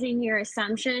criticizing your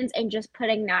assumptions and just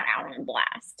putting that out on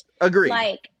blast. Agree.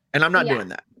 And I'm not doing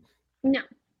that. No.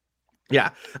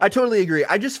 Yeah, I totally agree.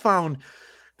 I just found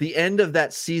the end of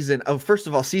that season. Oh, first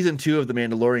of all, season 2 of The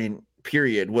Mandalorian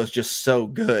period was just so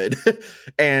good.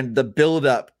 And the build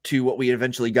up to what we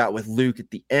eventually got with Luke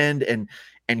at the end and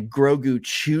Grogu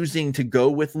choosing to go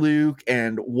with Luke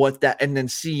and and then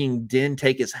seeing Din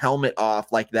take his helmet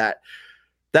off like that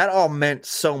all meant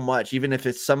so much. Even if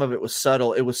some of it was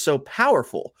subtle, it was so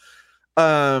powerful.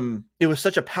 It was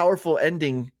such a powerful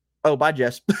ending. Oh, bye,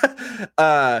 Jess.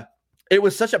 It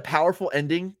was such a powerful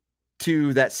ending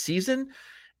to that season.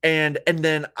 And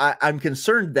then I'm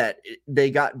concerned that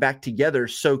they got back together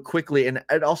so quickly. And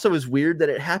it also is weird that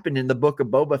it happened in the Book of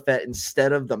Boba Fett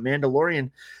instead of The Mandalorian.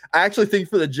 I actually think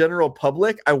for the general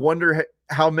public, I wonder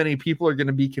how many people are going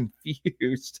to be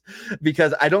confused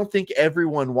because I don't think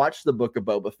everyone watched the Book of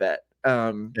Boba Fett.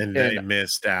 And they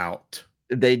missed out.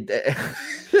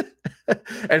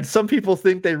 And some people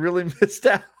think they really missed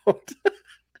out.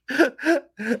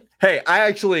 Hey, I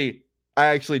actually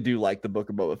do like the Book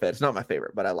of Boba Fett. It's not my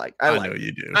favorite, but I know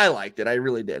you do. I liked it. I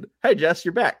really did. Hey, Jess,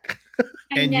 you're back.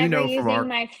 I'm never using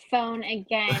my phone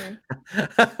again.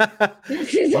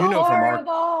 This is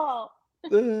horrible.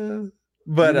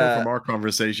 But from our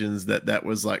conversations, that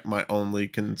was like my only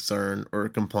concern or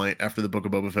complaint after the Book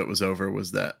of Boba Fett was over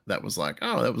was that was like,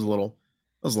 oh, that was a little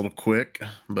quick,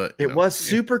 but it was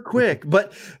super quick.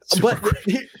 But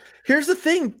here's the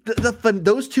thing: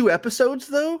 those 2 episodes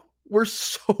though were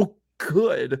so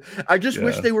good. I just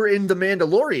wish they were in The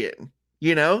Mandalorian.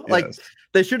 Like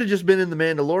they should have just been in The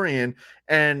Mandalorian.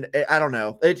 And I don't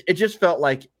know. It just felt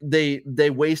like they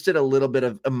wasted a little bit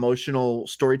of emotional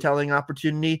storytelling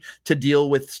opportunity to deal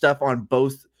with stuff on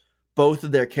both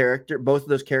of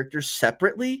those characters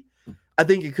separately. I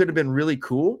think it could have been really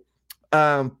cool.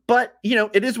 But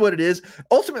it is what it is.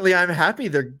 Ultimately, I'm happy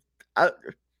they're,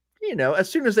 as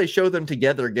soon as they show them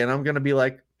together again, I'm going to be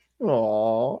like,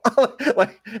 oh,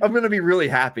 like I'm going to be really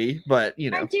happy. But,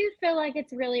 I do feel like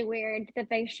it's really weird that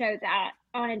they show that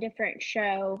on a different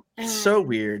show. So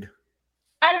weird.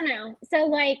 I don't know.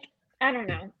 So I don't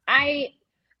know. I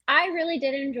really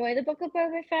did enjoy the Book of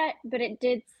Boba Fett, but it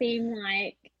did seem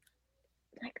like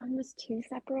almost 2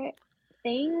 separate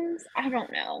things. I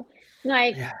don't know.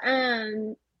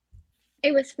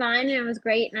 It was fun and it was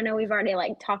great. And I know we've already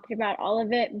talked about all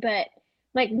of it, but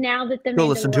now that the go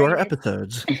listen to our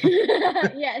episodes.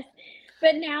 Yes.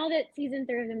 But now that season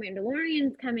 3 of The Mandalorian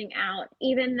is coming out,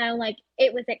 even though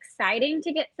it was exciting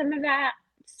to get some of that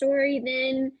story,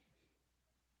 then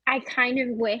I kind of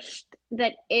wished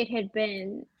that it had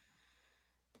been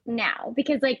now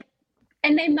because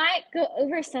and they might go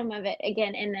over some of it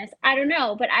again in this. I don't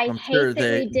know, but I hate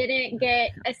that we didn't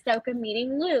get Ahsoka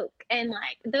meeting Luke and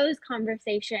those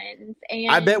conversations.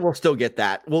 And I bet we'll still get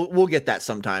that. We'll get that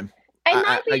sometime. It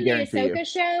might be the Ahsoka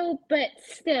show, but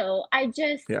still, I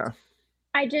don't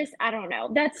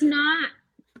know.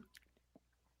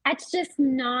 That's just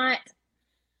not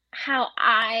how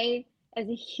I, as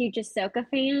a huge Ahsoka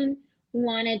fan,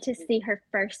 wanted to see her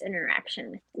first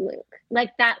interaction with Luke.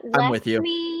 Like that I'm with left you.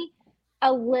 me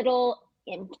a little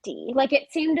empty. Like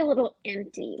it seemed a little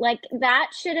empty. Like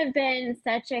that should have been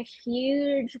such a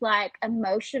huge, like,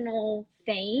 emotional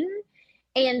thing.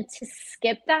 And to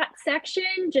skip that section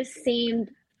just seemed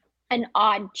an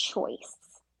odd choice.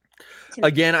 to me.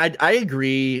 Again, I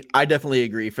agree. I definitely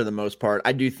agree for the most part.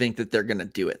 I do think that they're gonna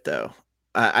do it though.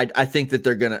 I think that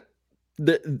they're gonna.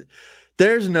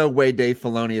 There's no way Dave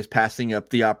Filoni is passing up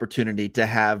the opportunity to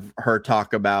have her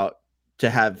to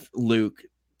have Luke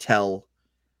tell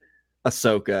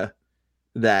Ahsoka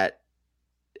that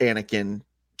Anakin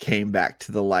came back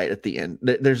to the light at the end.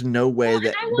 There's no way Well,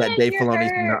 that, I wanna that Dave hear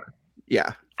Filoni's her- not.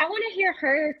 Yeah. I want to hear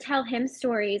her tell him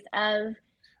stories of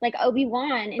like Obi-Wan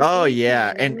and Oh,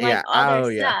 yeah, Anakin and like yeah, all oh,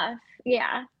 their yeah. stuff.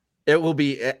 Yeah. It will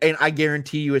be, and I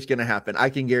guarantee you it's going to happen. I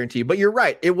can guarantee you. But you're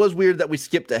right. It was weird that we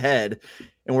skipped ahead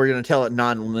and we're going to tell it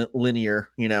non-linear,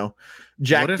 you know.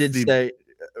 Jack What if did the- say,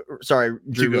 sorry,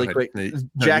 Drew, go really ahead. quick. No, you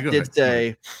Jack go did ahead. Go ahead.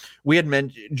 say, we had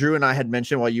mentioned, Drew and I had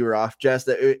mentioned while you were off, Jess,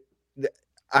 that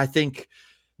I think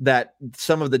that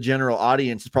some of the general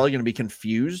audience is probably going to be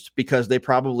confused because they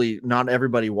probably, not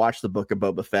everybody watched the Book of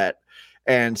Boba Fett.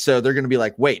 And so they're going to be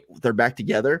like, wait, they're back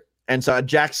together. And so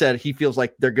Jack said he feels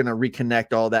like they're going to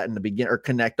reconnect all that in the beginning, or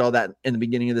connect all that in the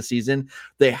beginning of the season.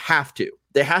 They have to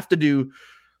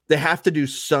do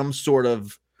some sort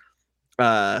of,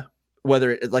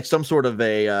 whether it's like some sort of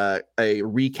a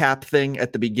recap thing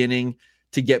at the beginning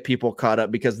to get people caught up,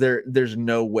 because there's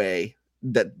no way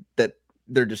that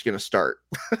they're just going to start,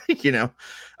 you know.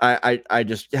 I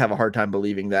just have a hard time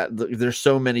believing that. There's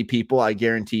so many people, I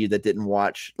guarantee you, that didn't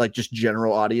watch, like just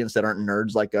general audience that aren't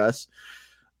nerds like us.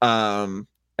 And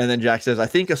then Jack says, I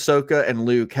think Ahsoka and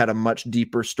Luke had a much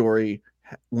deeper story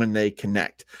when they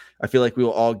connect. I feel like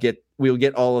we'll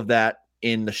get all of that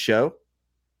in the show,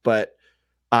 but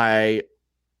I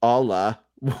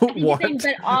think he's want. saying,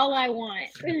 but all I want.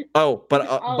 Oh, but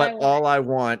all I want. all I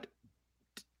want.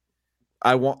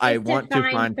 I want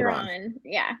to find Thrawn. Thrawn.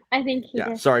 Yeah, I think he. Yeah,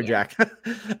 just, sorry, yeah. Jack.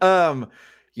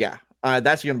 Yeah.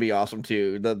 That's gonna be awesome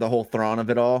too. The whole Thrawn of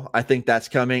it all. I think that's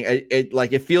coming.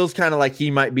 It feels kind of like he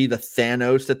might be the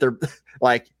Thanos that they're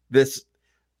like this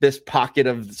pocket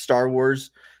of Star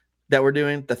Wars that we're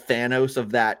doing, the Thanos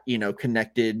of that, you know,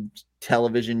 connected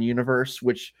television universe,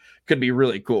 which could be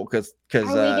really cool because Are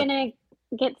we gonna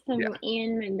get some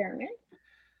Ian McDermott?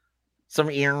 some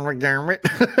Ian McDermott.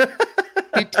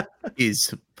 It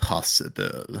is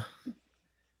possible.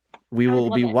 We I would will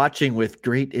love be it. watching with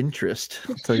great interest.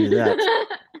 I'll tell you that.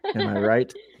 Am I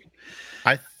right?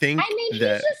 I think I mean, he's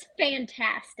that just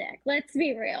fantastic. Let's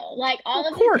be real. Like all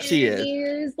Of of course his he is.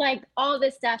 interviews, like all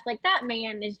this stuff. Like that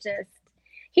man is just.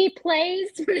 He plays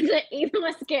for the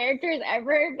evilest characters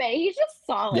ever, but he's just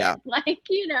solid. Yeah. Like,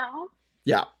 you know.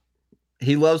 Yeah.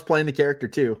 He loves playing the character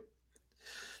too.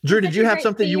 Drew, He's did such you a have great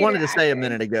something you wanted to theater say a actor.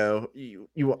 minute ago? You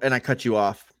and I cut you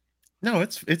off. no,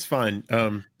 it's fine.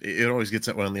 It always gets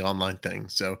that way on the online thing,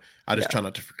 so I just try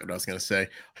not to forget what I was gonna say.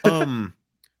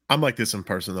 I'm like this in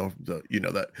person though, you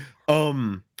know that.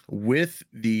 With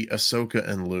the Ahsoka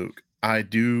and Luke, I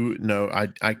do know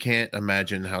I can't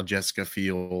imagine how Jessica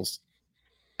feels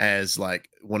as like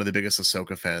one of the biggest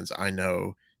Ahsoka fans I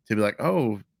know, to be like,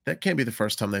 oh, that can't be the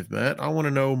first time they've met. I want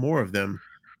to know more of them.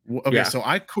 Okay, Yeah. so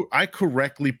I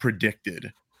correctly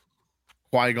predicted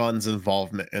Qui-Gon's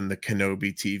involvement in the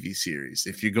Kenobi TV series.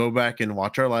 If you go back and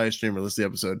watch our live stream or listen to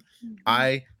the episode,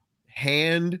 I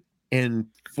hand and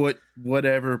foot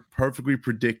whatever perfectly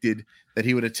predicted that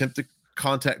he would attempt to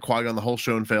contact Qui-Gon the whole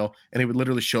show and fail, and he would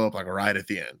literally show up like right at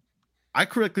the end. I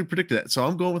correctly predicted that, so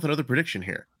I'm going with another prediction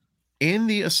here. In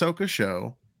the Ahsoka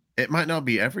show, it might not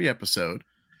be every episode,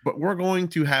 but we're going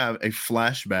to have a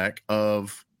flashback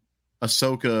of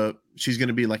Ahsoka. She's going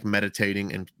to be like meditating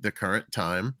in the current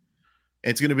time.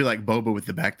 It's going to be like Boba with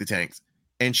the back to tanks.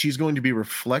 And she's going to be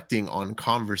reflecting on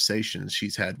conversations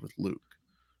she's had with Luke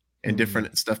and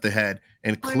different stuff they had,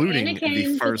 including the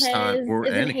Anakin, first time. Or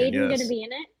isn't Anakin, Hayden yes. gonna be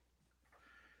in it?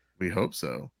 We hope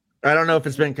so. I don't know if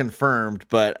it's been confirmed,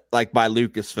 but like by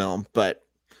Lucasfilm, but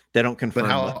they don't confirm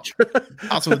how- much.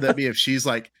 Also, would that be if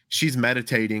she's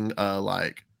meditating,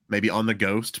 like maybe on the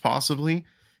ghost, possibly,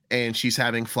 and she's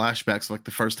having flashbacks like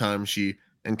the first time she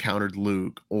encountered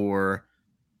Luke or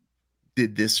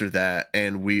did this or that,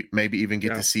 and we maybe even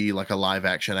get to see like a live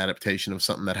action adaptation of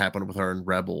something that happened with her in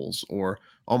Rebels, or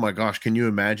oh my gosh, can you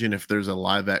imagine if there's a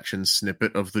live action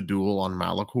snippet of the duel on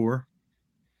Malachor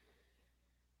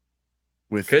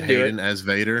with Could do Hayden as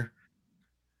Vader?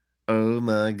 Oh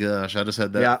my gosh, I just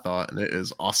had that Yeah. thought and it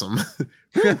is awesome.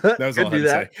 That was all I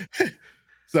had to say.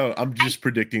 So I'm just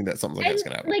predicting that something like that's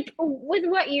gonna happen. Like with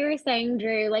what you were saying,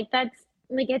 Drew, like that's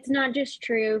like it's not just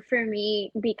true for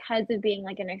me because of being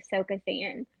like an Ahsoka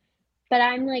fan, but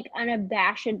I'm like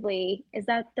unabashedly, is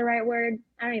that the right word?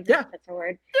 I don't even know if that's a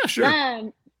word. Yeah, sure.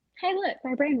 Hey, look,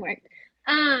 my brain worked.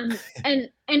 An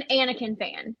Anakin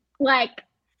fan. Like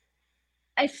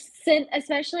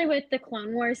especially with the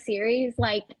Clone Wars series,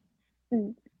 like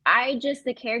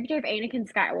the character of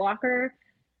Anakin Skywalker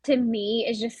to me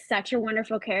is just such a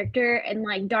wonderful character, and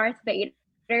like Darth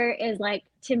Vader is like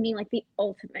to me like the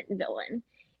ultimate villain,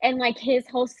 and like his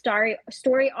whole story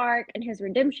arc and his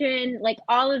redemption, like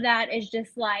all of that is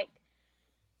just like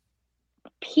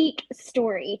peak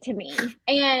story to me.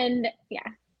 And yeah,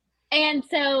 and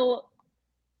so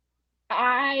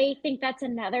I think that's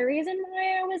another reason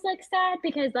why I was like sad,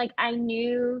 because like I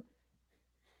knew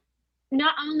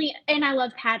not only, and I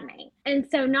love Padme, and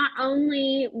so not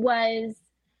only was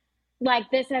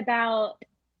like this about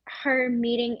her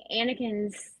meeting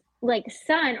Anakin's like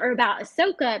son or about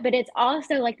Ahsoka, but it's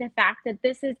also like the fact that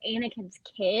this is Anakin's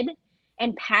kid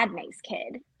and Padme's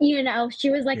kid. You know, she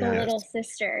was like a little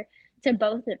sister to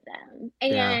both of them.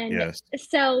 And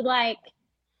so like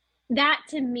that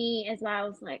to me is why I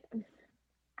was like,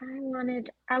 I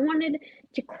wanted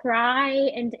to cry.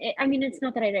 And I mean, it's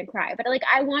not that I didn't cry, but like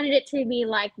I wanted it to be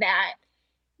like that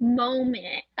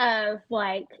moment of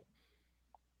like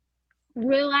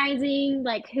realizing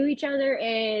like who each other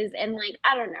is, and like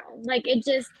I don't know, like it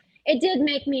did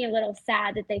make me a little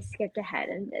sad that they skipped ahead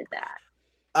and did that.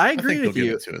 I agree with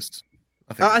you.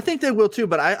 I think they will too,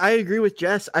 but I agree with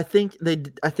Jess. I think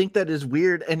that is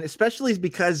weird, and especially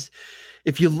because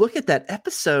if you look at that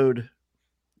episode,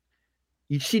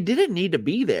 she didn't need to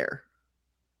be there.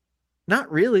 Not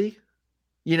really,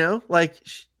 you know. Like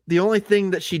the only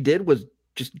thing that she did was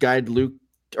just guide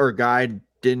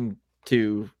Din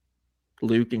to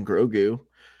Luke and Grogu,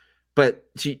 but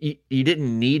you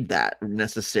didn't need that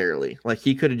necessarily. Like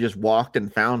he could have just walked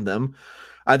and found them.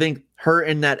 I think her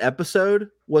in that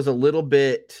episode was a little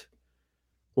bit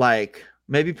like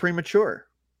maybe premature,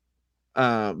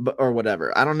 but or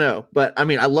whatever. I don't know, but I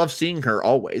mean, I love seeing her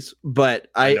always. But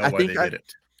I think they did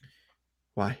it.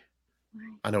 Why?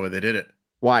 I know why they did it.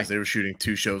 Why? Because they were shooting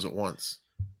 2 shows at once.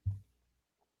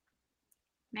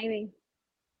 Maybe.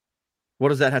 What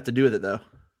does that have to do with it, though?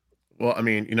 Well, I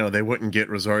mean, you know, they wouldn't get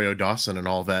Rosario Dawson and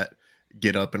all that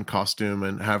get up in costume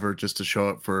and have her just to show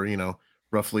up for, you know,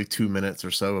 roughly 2 minutes or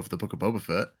so of the Book of Boba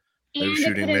Fett. They were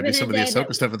shooting maybe some of the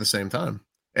Ahsoka stuff at the same time.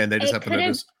 And they just happened to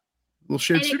just little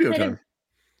shared studio time.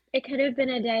 It could have been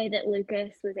a day that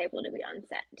Lucas was able to be on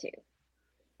set too.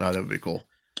 Oh, that would be cool.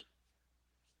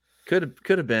 Could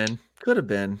have been. I don't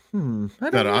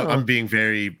know. I'm being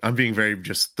very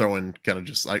just throwing kind of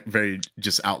just like very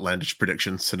just outlandish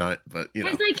predictions tonight, but you know.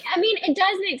 It's like, I mean, it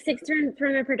does make sense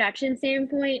from a production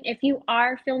standpoint. If you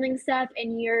are filming stuff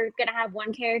and you're gonna have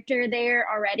one character there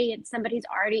already and somebody's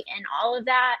already in all of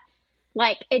that,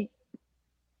 like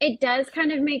it does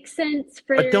kind of make sense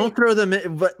for. But don't throw them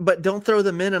in. But don't throw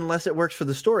them in unless it works for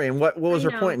the story. And what was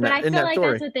her point in that? But I feel like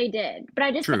story? that's what they did. But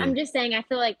I'm just saying, I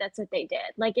feel like that's what they did.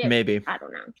 Like maybe I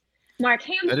don't know. Mark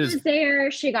Hamill was there.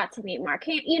 She got to meet Mark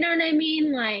Hamill. You know what I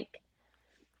mean? Like.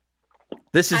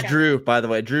 This is Drew, by the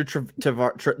way. Drew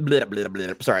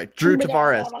Tavares. Sorry, Drew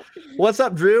Tavares. What's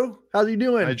up, Drew? How's you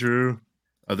doing? Hi, Drew.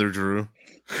 Other Drew.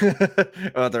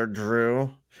 Other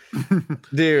Drew.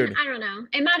 Dude, I don't know.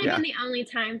 It might have been the only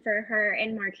time for her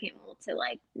and Mark Hamill to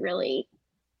like really,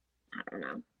 I don't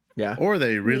know. Yeah. Or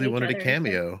they really wanted a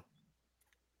cameo.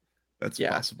 That's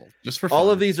possible. Just for fun. All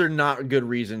of these are not good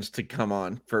reasons to come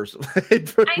on first. And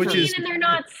they're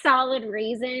not solid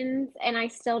reasons, and I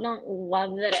still don't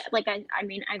love that. Like I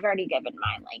mean, I've already given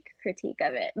my like critique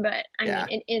of it, but I mean,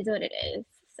 it is what it is.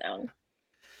 So.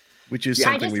 Which is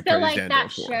something we praise Dando for. I just feel like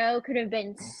that show could have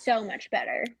been so much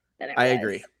better than it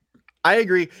was. I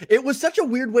agree. It was such a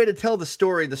weird way to tell the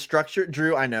story, the structure.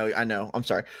 Drew, I know. I'm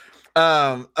sorry.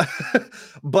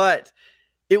 But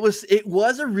it was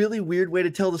a really weird way to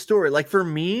tell the story. Like for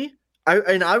me,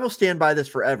 I will stand by this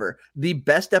forever. The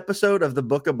best episode of the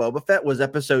Book of Boba Fett was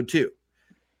episode 2.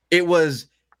 It was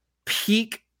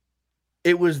peak.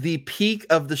 It was the peak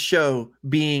of the show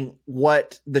being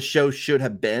what the show should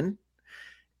have been.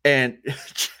 And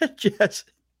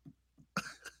just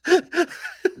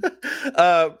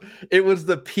it was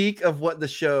the peak of what the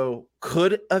show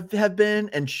could have been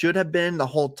and should have been the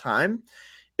whole time.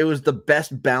 It was the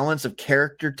best balance of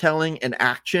character telling and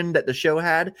action that the show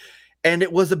had, and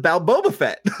it was about Boba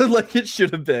Fett like it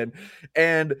should have been.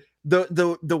 And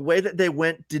the way that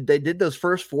they did those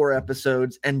first 4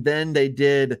 episodes, and then they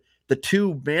did the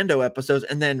 2 Mando episodes,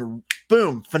 and then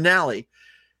boom, finale.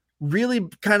 Really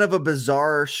kind of a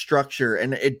bizarre structure,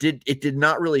 and it did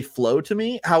not really flow to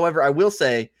me. However, I will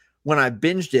say when I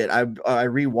binged it, I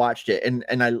rewatched it,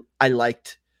 and I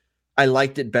liked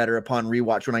it better upon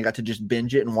rewatch when I got to just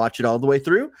binge it and watch it all the way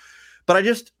through. But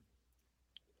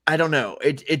I don't know.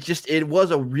 It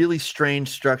was a really strange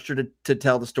structure to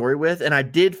tell the story with. And I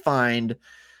did find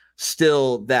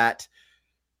still that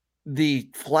the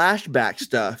flashback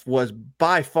stuff was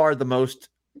by far the most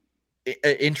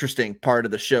interesting part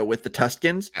of the show with the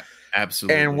Tuskens.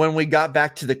 Absolutely. And when we got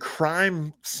back to the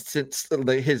crime, since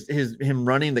him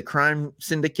running the crime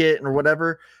syndicate or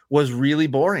whatever was really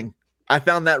boring. I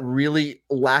found that really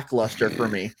lackluster for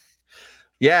me.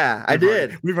 Yeah, I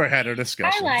did. We've already had our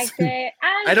discussions. I liked it.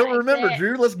 I don't remember,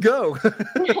 Drew. Let's go.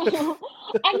 No.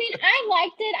 I mean, I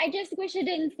liked it. I just wish it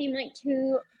didn't seem like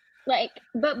too,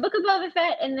 but Book of Boba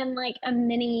Fett and then like a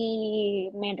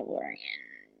mini Mandalorian.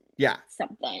 Yeah.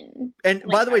 Something. And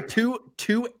by the way,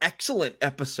 two excellent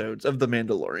episodes of The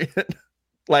Mandalorian.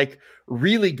 Like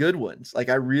really good ones. Like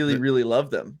I really love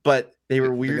them, but they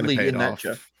were weirdly in that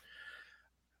show.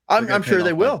 I'm sure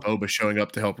they will. Boba showing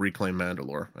up to help reclaim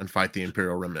Mandalore and fight the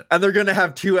Imperial Remnant. And they're going to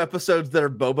have 2 episodes that are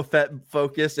Boba Fett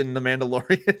focused in The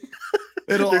Mandalorian.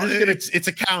 It's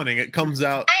accounting. It comes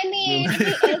out. I mean, he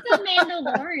is a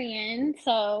Mandalorian,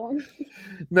 so.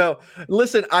 No,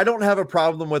 listen, I don't have a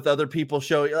problem with other people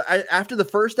showing. After the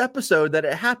first episode that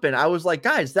it happened, I was like,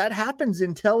 guys, that happens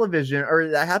in television, or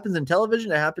that happens in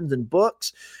television. It happens in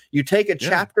books. You take a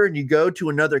chapter and you go to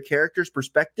another character's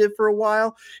perspective for a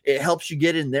while. It helps you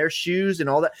get in their shoes and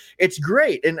all that. It's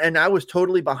great. And I was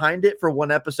totally behind it for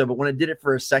 1 episode, but when I did it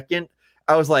for a second,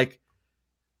 I was like,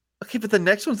 okay, but the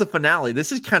next one's the finale.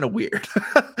 This is kind of weird.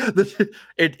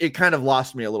 It kind of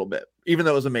lost me a little bit, even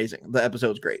though it was amazing. The episode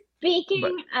was great.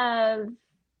 Speaking of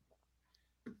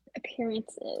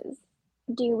appearances,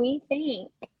 do we think,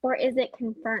 or is it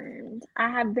confirmed? I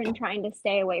have been trying to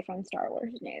stay away from Star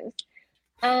Wars news.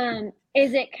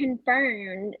 Is it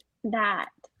confirmed that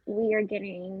we are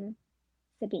getting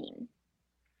Sabine?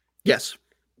 Yes.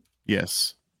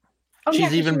 Yes. Oh,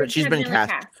 she's yeah, been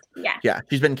cast. Yeah. Yeah,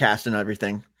 she's been cast and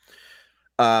everything.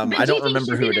 But I don't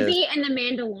remember who it is. Is she going to be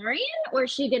in The Mandalorian, or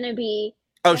is she going to be?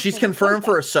 Oh, she's confirmed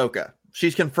for Ahsoka.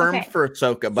 She's confirmed for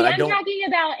Ahsoka, but I'm talking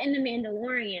about in The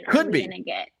Mandalorian. Could are be going to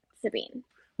get Sabine.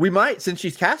 We might, since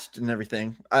she's cast and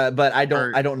everything. But I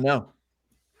don't know.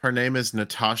 Her name is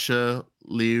Natasha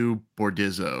Liu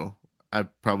Bordizzo. I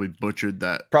probably butchered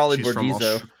that. Probably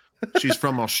Bordizzo. She's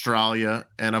from Australia,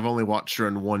 and I've only watched her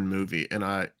in 1 movie, and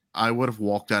I would have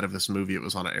walked out of this movie. It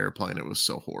was on an airplane. It was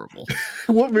so horrible.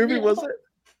 What movie was it?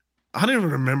 I don't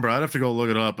even remember. I'd have to go look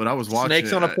it up, but I was watching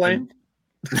Snakes on a Plane.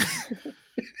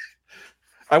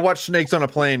 I watched Snakes on a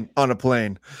Plane on a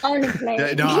plane. On a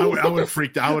plane. No, I would have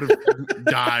freaked out. I would have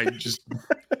died. Just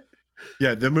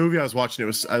the movie I was watching. It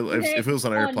was if it was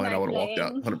on an airplane, I would have walked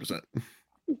out 100%.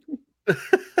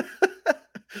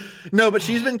 No, but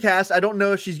she's been cast. I don't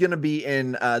know if she's going to be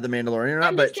in The Mandalorian or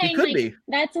not, but she could be.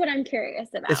 That's what I'm curious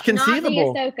about. It's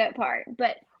conceivable. Not the Ahsoka part,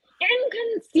 but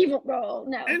inconceivable.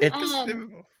 No, it's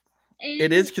conceivable.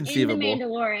 It is conceivable. In The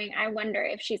Mandalorian, I wonder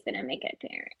if she's going to make an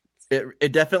appearance.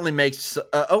 It definitely makes.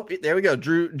 There we go.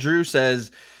 Drew says,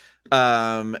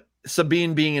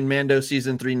 Sabine being in Mando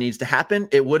season 3 needs to happen.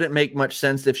 It wouldn't make much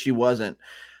sense if she wasn't.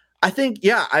 I think.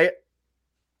 Yeah.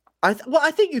 I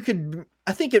think you could.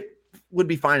 I think it would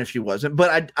be fine if she wasn't,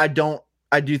 but I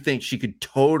do think she could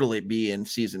totally be in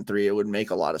season 3. It would make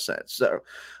a lot of sense. So,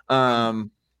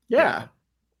 yeah.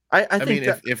 I think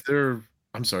mean, if they're,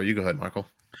 I'm sorry, you go ahead, Michael.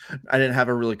 I didn't have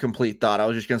a really complete thought. I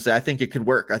was just going to say, I think it could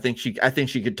work. I think she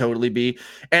could totally be.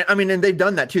 And I mean, and they've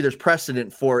done that too. There's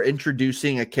precedent for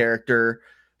introducing a character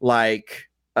like,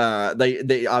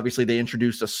 they obviously they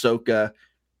introduced Ahsoka,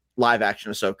 live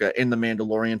action Ahsoka in The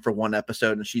Mandalorian for 1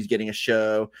 episode, and she's getting a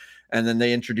show. And then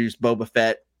they introduced Boba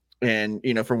Fett and,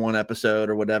 for 1 episode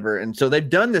or whatever. And so they've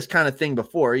done this kind of thing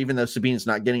before, even though Sabine's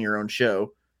not getting her own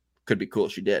show. Could be cool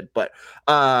if she did, but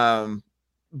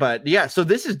yeah, so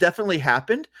this has definitely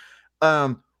happened.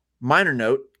 Minor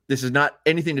note, this is not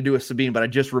anything to do with Sabine, but I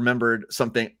just remembered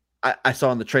something I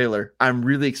saw in the trailer. I'm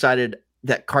really excited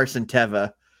that Carson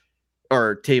Teva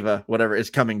or Teva, whatever, is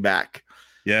coming back.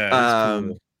 Yeah.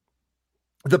 Cool.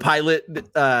 The pilot,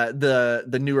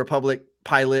 the New Republic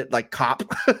pilot, like cop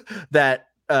that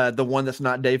the one that's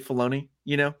not Dave Filoni,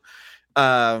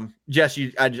 Jess,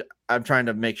 I'm trying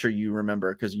to make sure you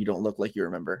remember because you don't look like you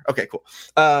remember. Okay, cool.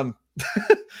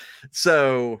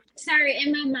 So Sorry,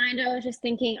 in my mind, I was just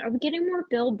thinking, are we getting more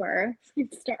Bill Burr in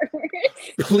Star Wars?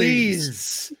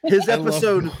 please, his I love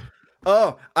episode. Bill.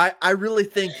 Oh, I really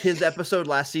think his episode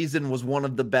last season was one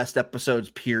of the best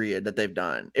episodes, period, that they've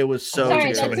done. It was so Sorry,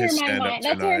 good. some of that's his where my stand-ups mind.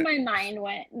 That's where tonight. my mind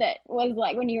went. That was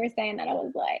like when you were saying that, I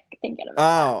was like thinking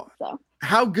about that. So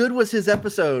How good was his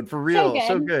episode? For real,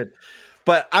 so good.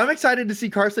 But I'm excited to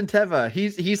see Carson Teva.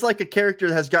 He's like a character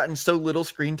that has gotten so little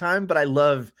screen time, but I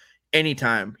love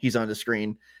anytime he's on the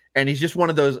screen. And he's just one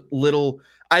of those little.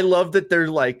 I love that they're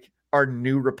like our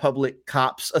New Republic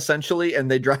cops essentially,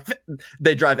 and they drive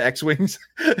X-wings.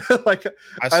 Like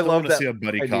I still love want to that see a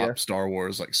buddy idea. cop Star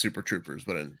Wars like Super Troopers,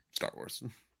 but in Star Wars. So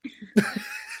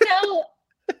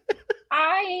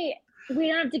we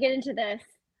don't have to get into this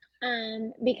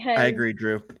because I agree,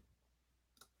 Drew.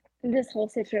 this whole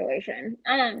situation.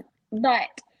 But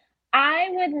I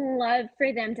would love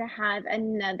for them to have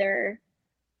another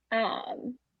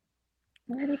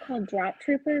what are they called? Drop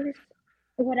troopers?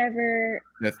 Whatever.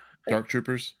 Dark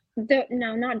Troopers?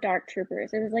 No, not dark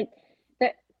troopers. It was like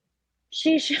that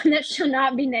that shall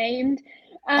not be named.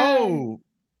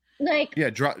 Like Yeah,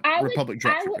 I Republic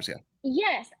Drop would- Troopers, yeah.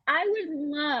 Yes, I would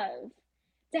love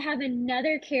to have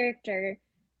another character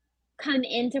come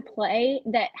into play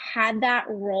that had that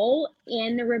role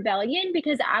in the rebellion,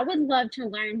 because I would love to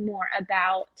learn more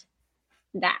about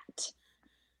that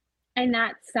and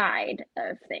that side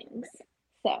of things.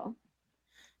 So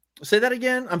Say that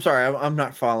again. I'm sorry, I'm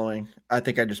not following. I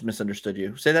think I just misunderstood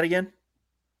you. Say that again,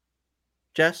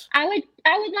 Jess. I would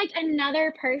like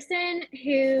another person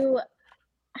who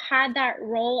had that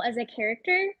role as a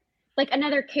character, like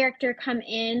another character come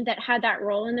in that had that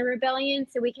role in the rebellion,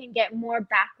 so we can get more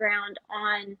background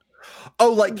on.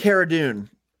 Oh, like Cara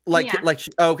Dune. Yeah.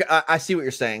 Okay, I see what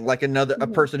you're saying. Like a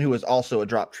person who was also a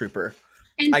drop trooper.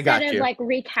 Instead of like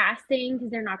recasting,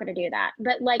 because they're not going to do that.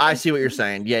 But like I see what you're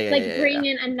saying. Yeah. Bring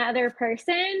in another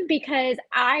person, because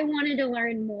I wanted to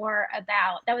learn more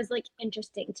about. That was like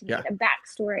interesting to me. Yeah. The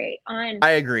backstory on.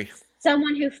 I agree.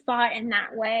 Someone who fought in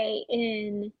that way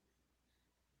in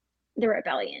the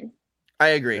rebellion. I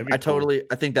agree. That'd be cool.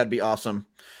 I think that'd be awesome.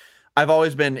 I've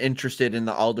always been interested in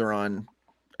the Alderaan,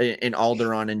 in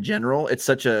Alderaan in general. It's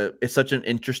such an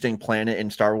interesting planet in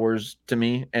Star Wars to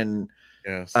me, and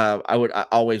Yes. I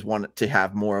always want to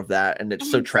have more of that, and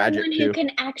it's so tragic someone too. who can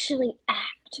actually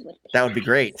act with That would be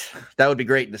great. That would be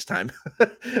great this time. and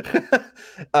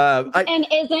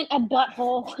isn't a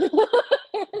butthole.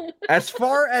 As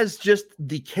far as just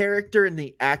the character and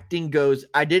the acting goes,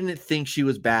 I didn't think she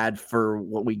was bad for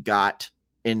what we got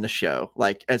in the show.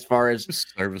 Like, as far as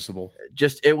It's serviceable.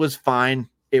 just, it was fine.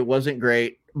 It wasn't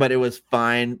great, but it was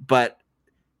fine. But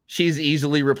she's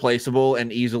easily replaceable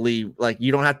and easily, like, you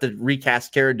don't have to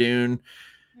recast Cara Dune.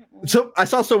 So I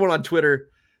saw someone on Twitter.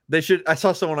 I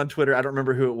saw someone on Twitter. I don't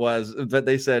remember who it was, but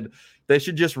they said they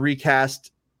should just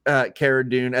recast Cara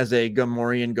Dune as a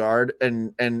Gamorrean guard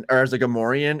or as a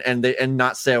Gamorrean and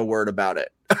not say a word about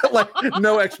it. Like,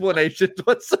 no explanation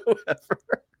whatsoever.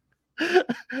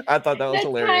 I thought that was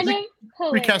hilarious. Kind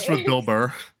of Recast with Bill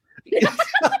Burr.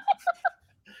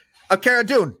 Cara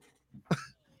Dune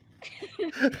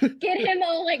Get him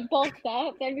all like bulked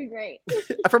up. That'd be great.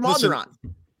 from Listen, Alderaan.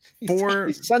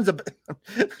 For Sons of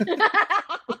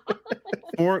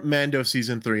Mando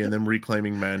season 3 and then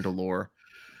reclaiming Mandalore,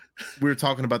 we were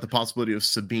talking about the possibility of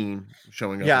Sabine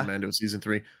showing up in Mando season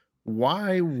 3.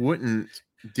 Why wouldn't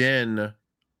Din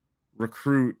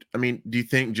recruit? I mean, do you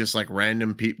think just like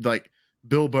random people, like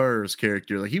Bill Burr's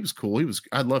character, like he was cool.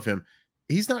 I love him.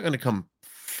 He's not going to come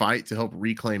fight to help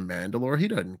reclaim Mandalore. He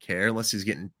doesn't care unless he's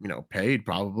getting, paid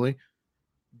probably.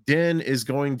 Din is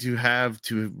going to have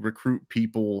to recruit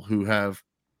people who have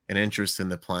an interest in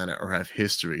the planet or have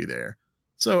history there.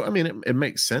 So, I mean, it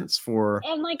makes sense for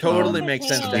And like totally Bo-Katan makes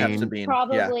sense to have Sabine.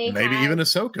 Probably maybe has- even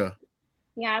Ahsoka.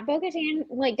 Yeah, Bo-Katan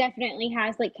like definitely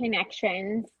has like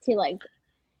connections to like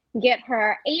get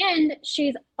her, and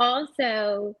Sabine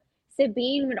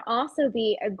would also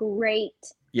be a great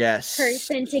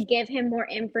person to give him more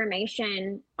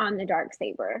information on the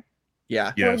Darksaber.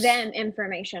 Yeah. For them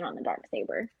information on the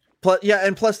Darksaber.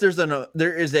 Plus there's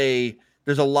a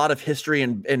lot of history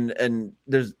and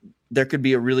there could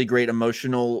be a really great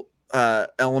emotional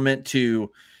element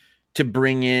to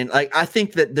bring in. Like, I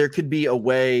think that there could be a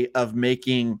way of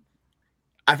making.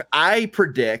 I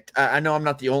predict. I know I'm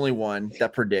not the only one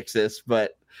that predicts this,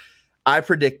 but I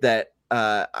predict that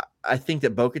I think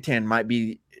that Bo-Katan might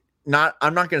be not.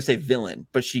 I'm not going to say villain,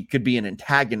 but she could be an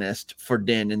antagonist for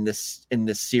Din in this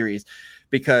series,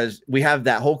 because we have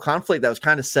that whole conflict that was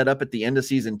kind of set up at the end of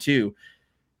season 2.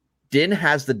 Din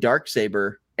has the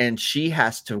Darksaber and she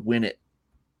has to win it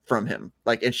from him,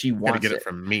 like, and she Gotta wants get it it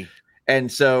from me. And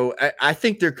so I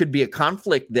think there could be a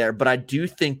conflict there, but I do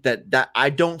think that I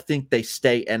don't think they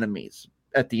stay enemies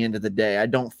at the end of the day. I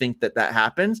don't think that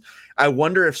happens. I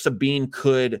wonder if Sabine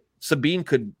could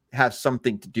have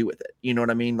something to do with it. You know what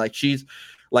I mean? Like, she's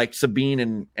like,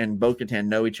 Sabine and Bo-Katan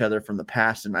know each other from the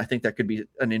past, and I think that could be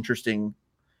an interesting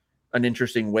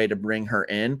way to bring her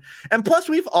in. And plus,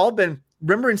 we've all been,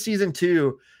 remember in season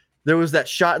 2, there was that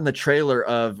shot in the trailer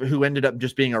of who ended up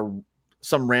just being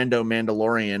some rando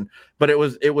Mandalorian, but it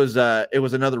was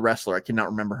another wrestler. I cannot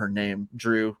remember her name.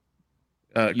 Drew.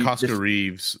 Casca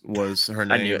Reeves was her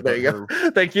name. I knew it. There you go.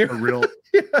 Thank you. Her real,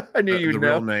 I knew you'd the know.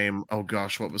 real name. Oh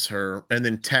gosh, what was her? And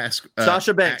then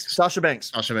Sasha Banks. Sasha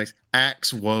Banks.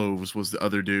 Axe Woves was the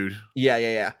other dude.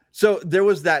 Yeah. So there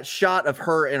was that shot of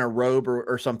her in a robe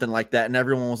or something like that, and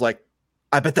everyone was like,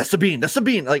 "I bet that's Sabine. That's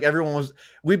Sabine." Like, everyone was.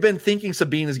 We've been thinking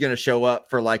Sabine is going to show up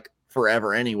for like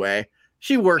forever anyway.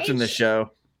 She works in the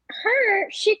show.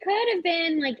 She could have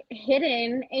been like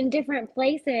hidden in different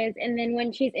places, and then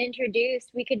when she's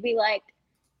introduced, we could be like,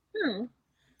 "Oh,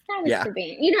 that was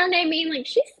Sabine." You know what I mean? Like,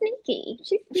 she's sneaky.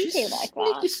 She's like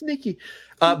that. Sneaky.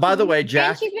 By the way, Jack.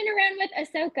 And she's been around with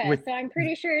Ahsoka, so I'm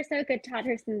pretty sure Ahsoka taught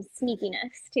her some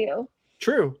sneakiness too.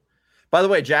 True. By the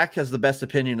way, Jack has the best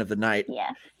opinion of the night.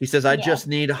 Yeah. He says, "I just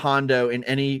need Hondo in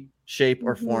any shape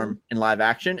or form in live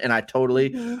action," and I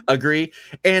totally agree.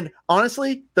 And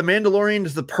honestly, The Mandalorian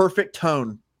is the perfect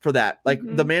tone for that. Like,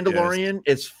 The Mandalorian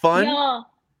is fun,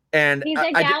 and he's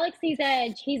a galaxy's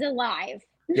edge. He's alive.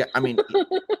 Yeah, I mean,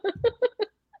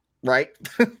 right?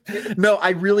 No, I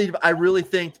really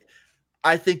think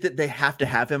that they have to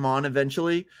have him on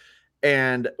eventually,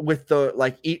 and with the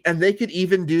and they could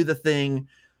even do the thing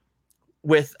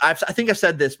with. I think I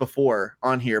said this before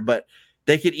on here, but.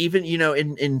 They could even,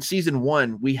 in season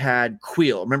 1, we had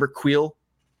Queel. Remember Queel?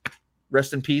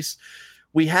 Rest in peace.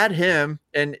 We had him,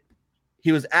 and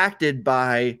he was acted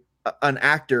by an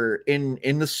actor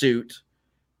in the suit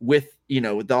with,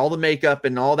 with all the makeup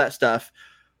and all that stuff,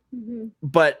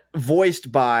 but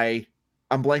voiced by,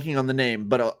 I'm blanking on the name,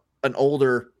 but an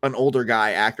older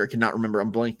guy actor. I cannot remember.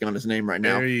 I'm blanking on his name right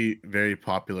now. Very, very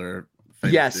popular.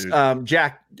 Yes. Dude.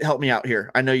 Jack, help me out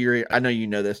here. I know you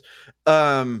know this.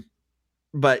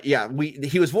 But yeah,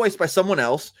 he was voiced by someone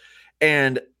else,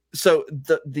 and so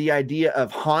the idea of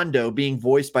Hondo being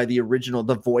voiced by the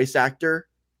voice actor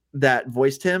that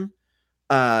voiced him,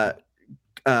 Cummings,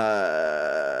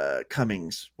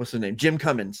 what's his name? Jim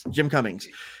Cummings.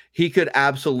 He could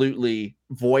absolutely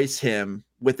voice him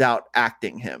without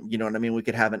acting him. You know what I mean? We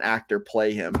could have an actor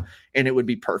play him, and it would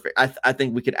be perfect. I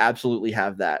think we could absolutely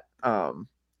have that.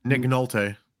 Nick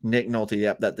Nolte.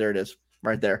 Yep, there it is,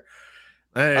 right there.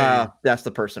 Hey. That's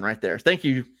the person right there. Thank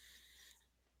you.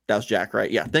 That was Jack,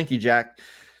 right? Yeah. Thank you, Jack.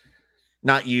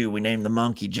 Not you. We named the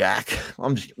monkey Jack.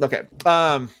 I'm just okay.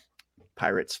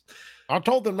 Pirates. I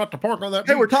told them not to park on that.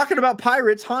 Hey, we're talking about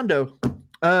pirates. Hondo.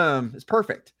 It's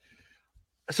perfect.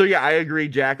 So yeah, I agree,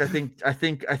 Jack. I think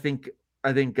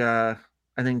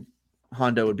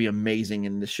Hondo would be amazing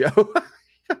in the show.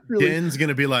 Really. Din's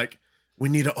gonna be like, we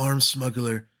need an arms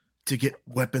smuggler to get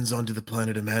weapons onto the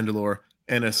planet of Mandalore.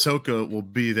 And Ahsoka will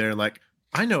be there like,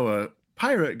 I know a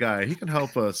pirate guy. He can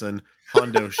help us. And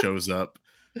Hondo shows up.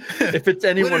 If it's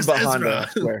anyone but Hondo, I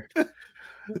swear.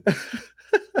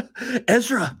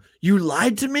 Ezra, you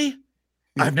lied to me?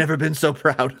 I've never been so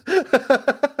proud.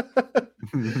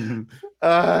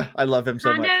 I love him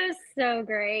so much. Hondo's so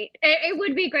great. It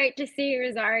would be great to see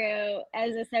Rosario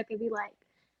as Ahsoka be like,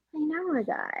 I know a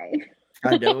guy.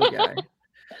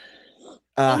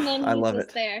 And then I love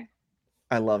it. There.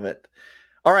 I love it.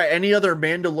 All right. Any other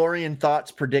Mandalorian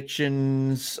thoughts,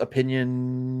 predictions,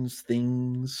 opinions,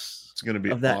 things? It's going to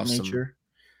be of that awesome. Nature.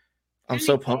 I'm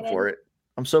so pumped for it.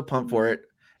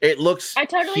 It looks. I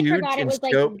totally forgot it was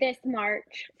like this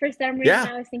March. For some reason,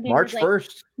 I was thinking March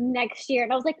 1st next year,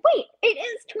 and I was like, wait, it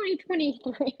is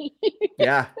 2023.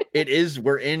 Yeah, it is.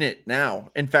 We're in it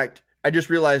now. In fact, I just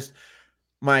realized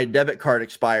my debit card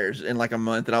expires in like a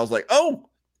month, and I was like, oh,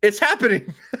 it's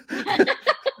happening.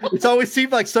 It's always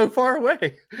seemed like so far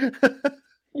away.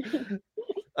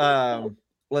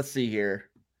 Let's see here.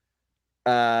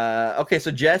 Okay, so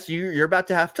Jess, you're about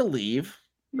to have to leave,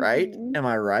 right? Mm-hmm. Am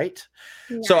I right?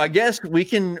 Yeah. So I guess we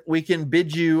can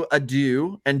bid you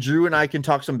adieu, and Drew and I can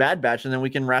talk some Bad Batch, and then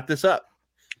we can wrap this up.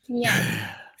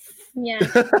 Yeah.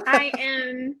 I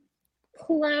am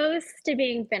close to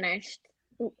being finished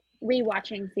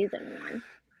rewatching season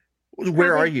 1.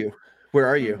 Where are you?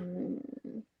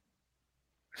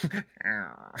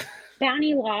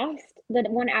 Bounty Lost, the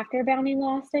one after Bounty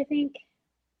Lost, I think.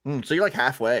 So you're like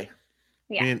halfway.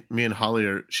 Yeah. Me and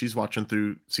Holly she's watching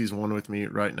through season 1 with me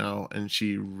right now, and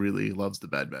she really loves the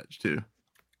Bad Batch too.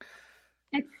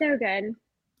 It's so good. She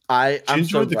I'm enjoyed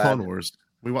so the glad. Clone Wars.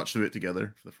 We watched it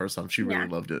together for the first time. She really Yeah.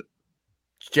 loved it.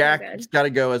 Jack's got to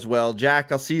go as well.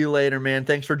 Jack, I'll see you later, man.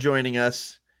 Thanks for joining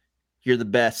us. You're the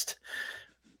best.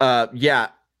 Yeah,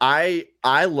 I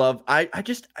don't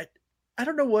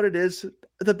know what it is.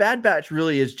 The Bad Batch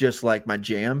really is just like my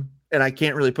jam, and I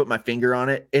can't really put my finger on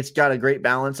it. It's got a great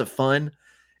balance of fun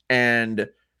and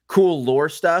cool lore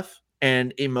stuff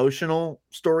and emotional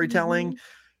storytelling,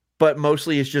 but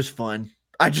mostly it's just fun.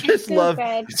 I just love good.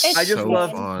 I just so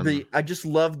love fun.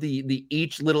 the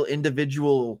each little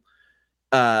individual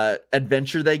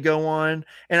adventure they go on.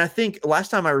 And I think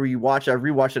last time I've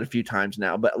rewatched it a few times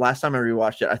now, but last time I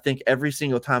rewatched it, I think every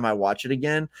single time I watch it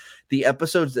again, the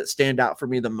episodes that stand out for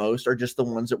me the most are just the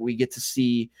ones that we get to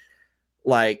see,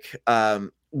 like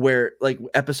where like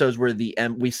episodes where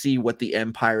we see what the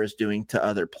Empire is doing to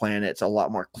other planets a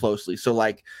lot more closely. So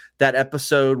like that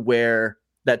episode where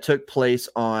that took place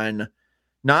on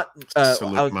not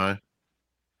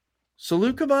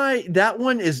Saleucami, that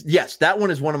one is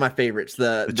one of my favorites.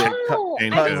 I watched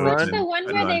the one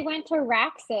where they went to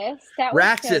Raxus. That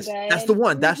was so good. That's the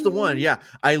one. That's the one. Yeah,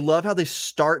 I love how they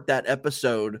start that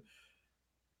episode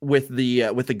with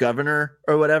the governor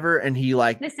or whatever, and he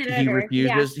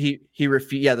refuses.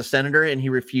 Yeah. The senator, and he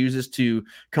refuses to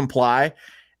comply,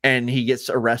 and he gets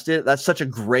arrested. That's such a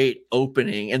great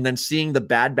opening, and then seeing the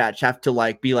Bad Batch have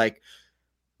to be like,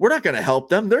 we're not going to help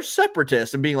them. They're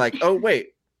separatists, and being like, oh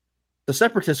wait. The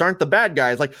separatists aren't the bad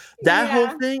guys. Like that whole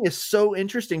thing is so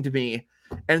interesting to me.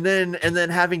 And then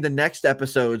having the next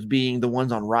episodes being the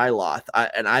ones on Ryloth.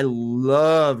 I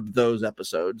loved those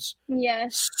episodes.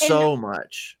 Yes. So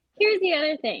much. Here's the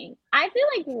other thing. I feel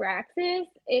like Raxus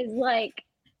is like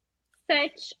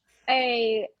such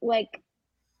a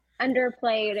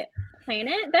underplayed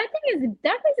planet. That place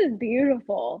is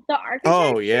beautiful. The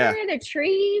architecture, the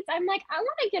trees. I'm like, I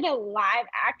want to get a live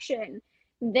action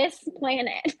this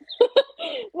planet.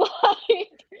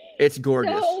 It's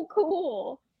gorgeous. So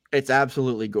cool. It's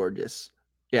absolutely gorgeous.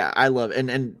 Yeah, I love it.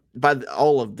 And by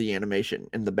all of the animation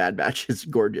in the Bad Batch is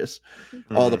gorgeous.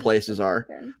 All the places are.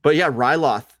 But yeah,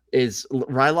 Ryloth,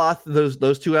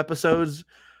 those 2 episodes,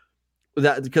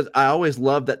 that because I always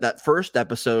loved that first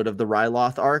episode of the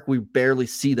Ryloth arc, we barely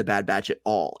see the Bad Batch at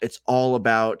all. It's all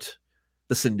about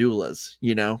the Syndulas,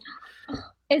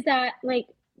 Is that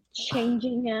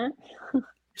changing up?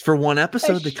 For one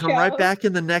episode, they come right back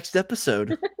in the next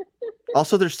episode.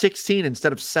 Also, there's 16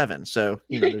 instead of 7, so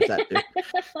there's that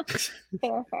too.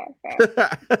 Fair.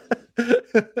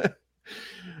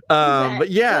 But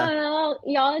yeah, well,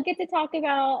 y'all get to talk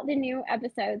about the new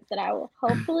episodes that I will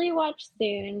hopefully watch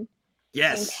soon.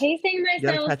 Yes, I'm pacing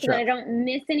myself so that I don't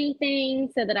miss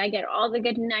anything, so that I get all the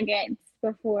good nuggets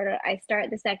before I start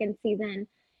the second season.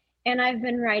 And I've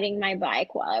been riding my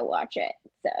bike while I watch it,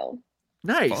 so.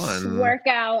 Nice.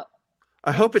 Workout.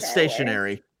 I hope it's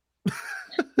stationary.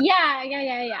 Yeah.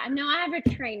 No, I have a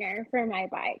trainer for my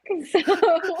bike. So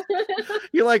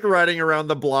you like riding around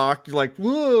the block. You're like,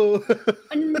 whoa.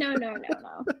 No.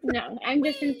 I'm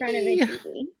just in front of a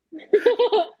TV.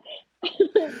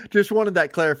 Just wanted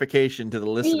that clarification to the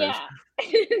listeners.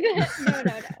 Yeah.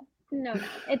 No.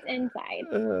 It's inside.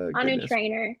 On a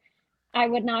trainer. I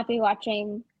would not be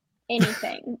watching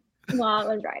anything while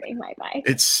I was riding my bike.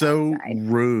 It's so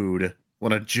rude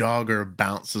when a jogger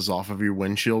bounces off of your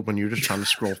windshield when you're just trying to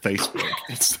scroll Facebook.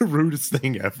 It's the rudest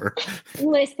thing ever.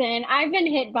 Listen, I've been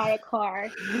hit by a car.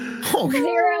 0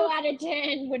 out of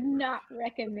 10 would not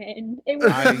recommend. It was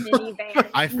a minivan.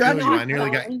 I feel you.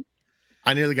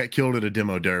 I nearly got killed at a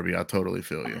demo derby. I totally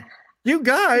feel you. You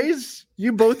guys,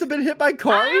 you both have been hit by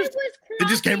cars? It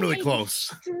just came really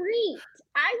close. Street.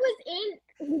 I was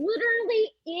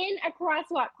literally in a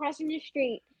crosswalk crossing the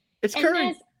street. It's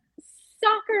current. This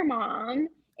soccer mom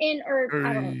I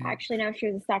don't actually know if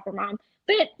she was a soccer mom,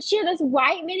 but she had this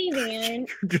white minivan.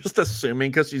 Just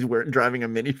assuming because she's driving a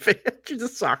minivan. She's a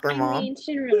soccer mom. I mean,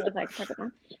 she didn't really look like a soccer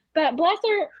mom. But bless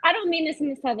her, I don't mean this in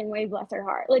the Southern way, bless her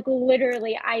heart.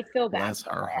 Literally, I feel bad bless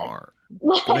for her her. Heart.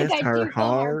 I do feel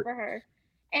hard for her.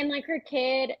 And her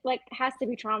kid has to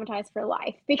be traumatized for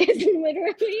life because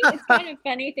literally it's kind of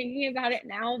funny thinking about it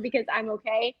now because I'm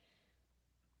okay.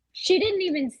 She didn't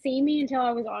even see me until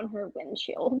I was on her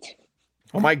windshield.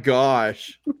 Oh my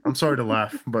gosh. I'm sorry to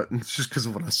laugh, but it's just because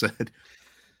of what I said.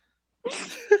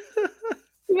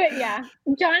 But yeah,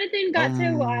 Jonathan got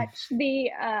to watch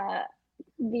the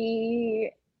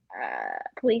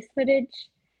police footage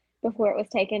before it was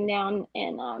taken down,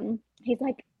 and he's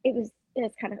like, it was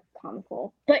kind of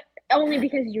comical, but only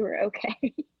because you were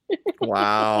okay.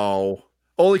 Wow.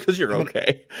 Only because you're I'm gonna-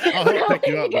 okay. I'll help pick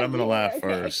you up, but I'm Because gonna laugh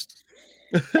you're okay. first.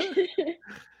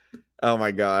 Oh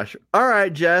my gosh. All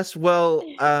right, Jess. Well,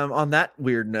 on that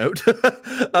weird note,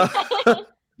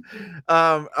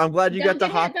 I'm glad you got Don't to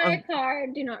get hop hit by on. a car.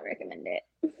 Do not recommend it.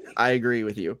 I agree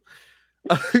with you.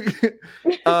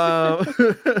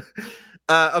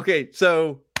 Okay,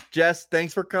 so Jess,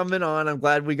 thanks for coming on. I'm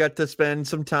glad we got to spend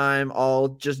some time all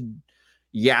just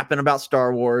yapping about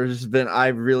Star Wars. I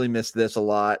really missed this a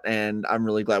lot, and I'm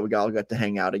really glad we all got to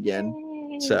hang out again.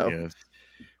 Yay. So Yes.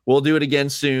 we'll do it again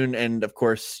soon, and of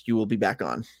course, you will be back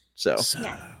on. So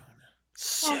Yeah.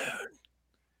 soon.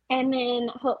 And then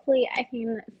hopefully I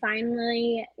can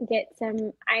finally get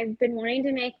some. I've been wanting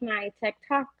to make my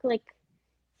TikTok like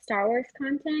Star Wars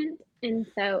content, and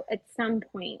so at some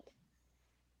point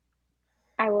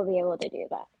I will be able to do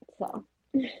that. So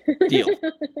Deal.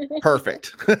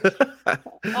 Perfect. All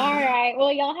right.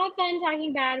 Well, y'all have fun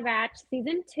talking Bad Batch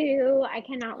season 2. I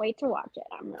cannot wait to watch it.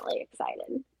 I'm really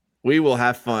excited. We will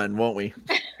have fun, won't we?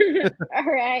 All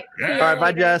right. See All ya right, bye,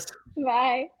 later. Jess.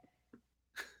 Bye.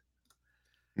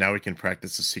 Now we can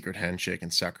practice a secret handshake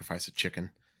and sacrifice a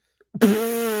chicken.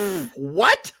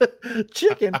 What?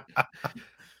 Chicken.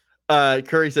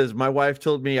 Curry says my wife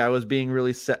told me I was being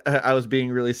really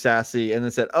sassy, and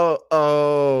then said,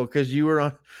 "Oh, because you were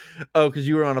on a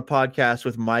podcast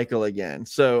with Michael again."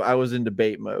 So I was in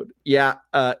debate mode. Yeah,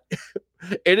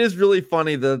 it is really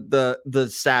funny the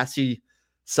sassy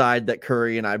side that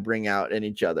Curry and I bring out in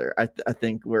each other. I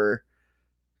think we're.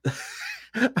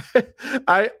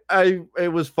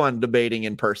 It was fun debating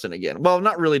in person again. Well,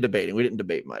 not really debating. We didn't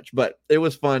debate much, but it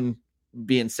was fun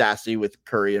being sassy with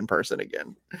Curry in person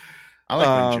again. I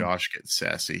like when Josh gets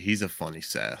sassy. He's a funny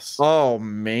sass. Oh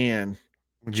man,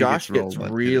 When he Josh gets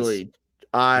rolling, really.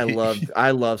 I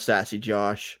love sassy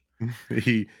Josh.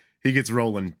 he gets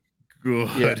rolling good.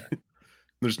 Yeah.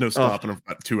 There's no stopping him for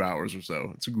about 2 hours or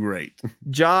so. It's great.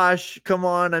 Josh, come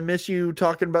on! I miss you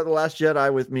talking about The Last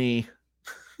Jedi with me.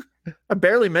 I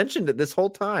barely mentioned it this whole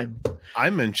time. I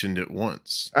mentioned it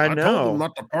once. I told know. him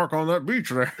not to park on that beach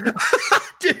there.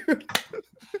 Dude,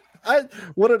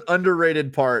 what an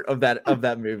underrated part of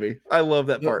that movie. I love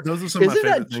that part. Those are some of my Isn't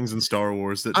favorite that- things in Star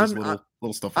Wars. That just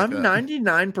little stuff like I'm that.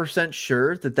 99%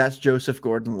 sure that that's Joseph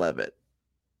Gordon-Levitt.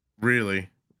 Really?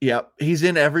 Yep, he's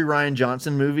in every Rian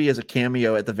Johnson movie as a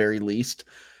cameo at the very least,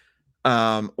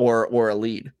 or a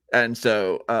lead, and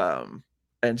so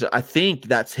I think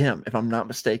that's him, if I'm not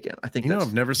mistaken. I think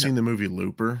I've never seen the movie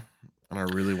Looper, and I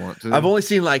really want to. I've only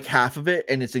seen like half of it,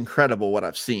 and it's incredible what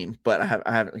I've seen, but I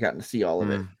haven't gotten to see all of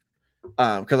it.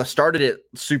 Because I started it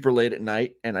super late at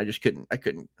night, and I just couldn't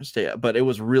stay up. But it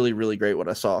was really, really great what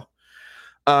I saw.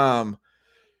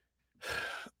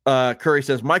 Curry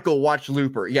says, Michael, watch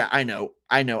Looper. Yeah, I know.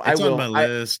 It's on my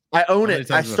list. I own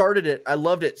it. I started it. I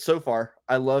loved it so far.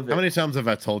 I love it. How many times have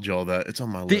I told you all that? It's on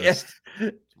my list.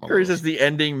 Curry says the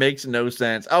ending makes no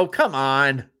sense. Oh, come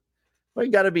on. Well,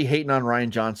 you got to be hating on Rian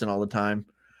Johnson all the time.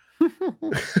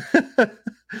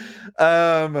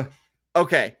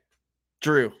 Okay.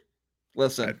 Drew,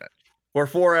 listen. We're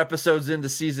 4 episodes into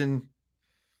season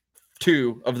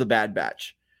 2 of the Bad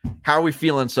Batch. How are we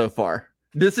feeling so far?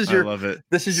 I love it.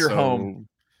 This is your home.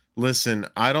 Listen,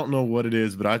 I don't know what it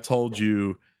is, but I told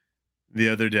you the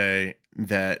other day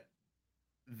that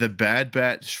the Bad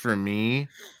Batch for me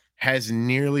has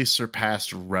nearly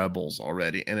surpassed Rebels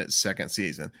already in its 2nd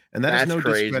season. And that's no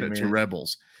discredit to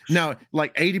Rebels. Now,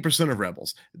 like 80% of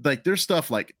Rebels, like there's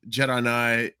stuff like Jedi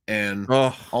Knight and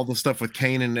all the stuff with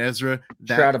Kanan and Ezra.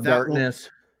 Shroud of Darkness.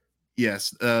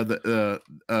 Yes. The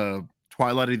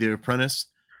Twilight of the Apprentice.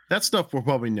 That stuff will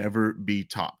probably never be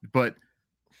topped. But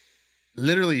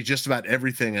literally just about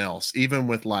everything else, even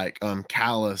with like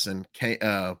Callus and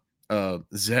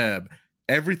Zeb,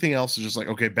 everything else is just like,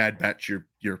 okay, Bad Batch, you're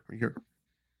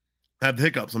I have the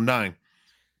hiccups, I'm dying.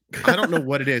 I don't know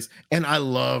what it is. And I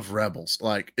love Rebels.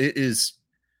 Like it is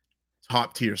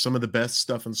top tier. Some of the best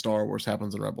stuff in Star Wars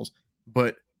happens in Rebels.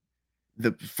 But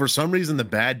for some reason the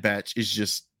Bad Batch is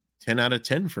just 10 out of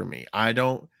 10 for me. I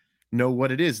don't know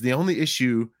what it is. The only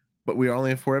issue, but we are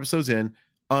only 4 episodes in.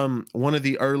 One of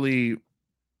the early,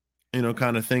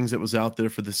 kind of things that was out there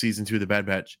for the season 2 of the Bad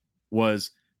Batch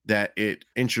was that it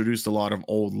introduced a lot of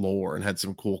old lore and had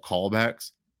some cool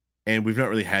callbacks. And we've not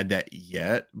really had that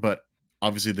yet, but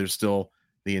obviously there's still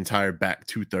the entire back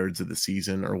 2/3 of the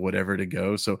season or whatever to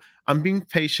go. So I'm being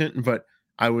patient, but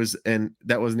and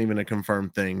that wasn't even a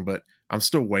confirmed thing, but I'm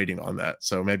still waiting on that.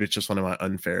 So maybe it's just one of my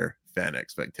unfair fan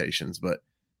expectations, but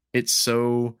it's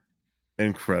so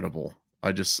incredible.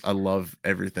 I love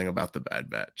everything about the Bad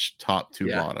Batch, top to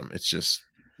bottom. It's just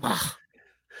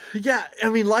Yeah, I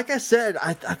mean, like I said,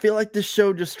 I feel like this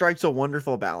show just strikes a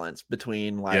wonderful balance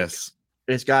between like Yes.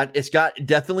 it's got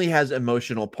definitely has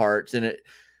emotional parts in it.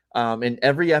 In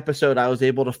every episode, I was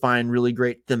able to find really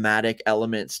great thematic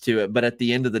elements to it, but at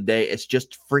the end of the day, it's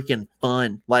just freaking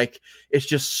fun. Like it's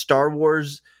just Star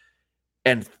Wars,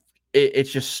 and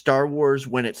it's just Star Wars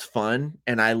when it's fun,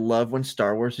 and I love when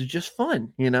Star Wars is just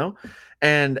fun, you know.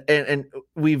 And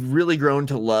we've really grown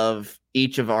to love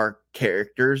each of our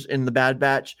characters in the Bad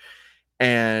Batch,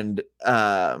 and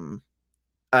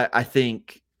I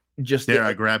think just Dare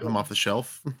I grab him off the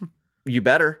shelf? you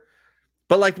better.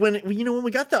 But like when when we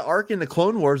got the arc in the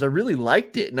Clone Wars, I really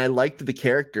liked it, and I liked the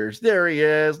characters. There he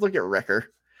is. Look at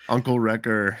Wrecker, Uncle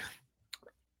Wrecker.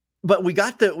 But we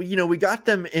got we got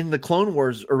them in the Clone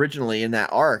Wars originally in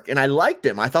that arc, and I liked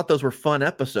them. I thought those were fun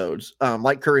episodes.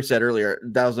 Like Curry said earlier,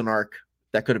 that was an arc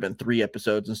that could have been 3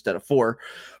 episodes instead of 4.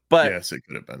 But yes, it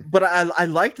could have been. But I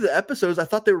liked the episodes. I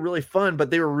thought they were really fun, but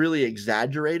they were really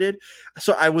exaggerated.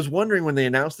 So I was wondering when they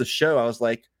announced the show, I was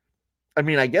like, I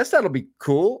mean, I guess that'll be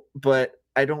cool, but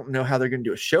I don't know how they're going to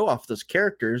do a show off those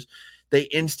characters. They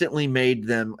instantly made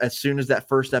them, as soon as that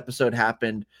first episode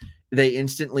happened, they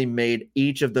instantly made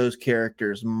each of those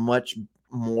characters much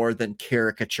more than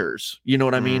caricatures. You know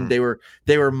what I mean? They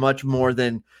were much more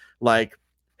than like,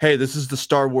 hey, this is the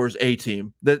Star Wars A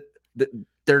team. That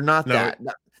they're not that.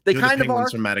 They kind of are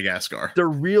from Madagascar. They're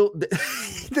real.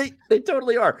 They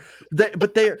totally are.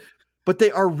 But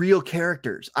they are real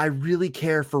characters. I really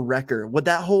care for Wrecker. With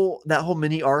that whole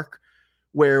mini arc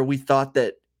where we thought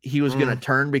that he was going to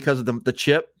turn because of the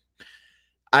chip,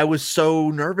 I was so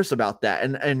nervous about that.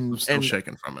 And I'm still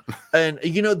shaking from it. And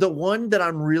the one that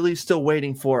I'm really still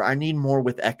waiting for, I need more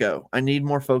with Echo. I need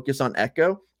more focus on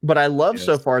Echo. But I love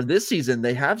so far this season,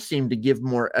 they have seemed to give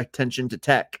more attention to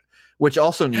Tech, which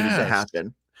also needed to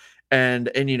happen.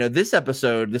 And this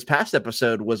past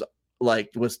episode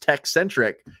was tech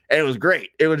centric, and it was great.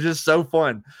 It was just so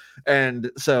fun. And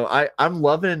so I'm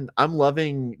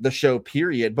loving the show,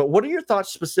 period. But what are your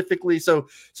thoughts specifically? So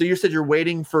you said you're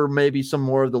waiting for maybe some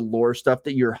more of the lore stuff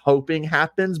that you're hoping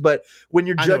happens, but when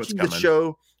you're judging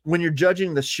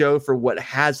the show for what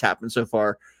has happened so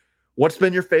far, what's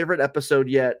been your favorite episode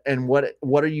yet? And what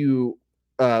are you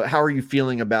how are you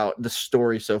feeling about the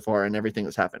story so far and everything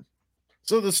that's happened?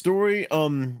 So the story,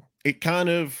 it kind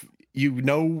of,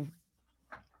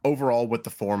 overall what the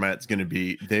format's going to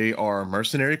be. They are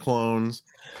mercenary clones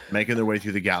making their way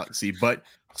through the galaxy, but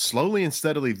slowly and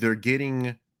steadily they're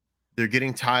getting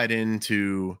tied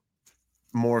into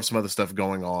more of some other stuff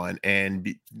going on,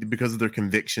 and because of their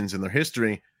convictions and their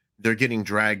history, they're getting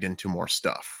dragged into more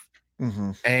stuff.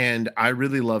 And I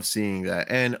really love seeing that.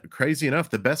 And crazy enough,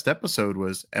 the best episode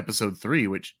was episode 3,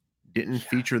 which didn't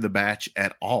feature the Batch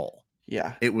at all.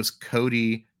 Yeah, it was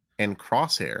Cody and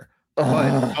Crosshair.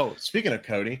 But, speaking of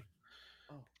Cody,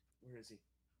 where is he?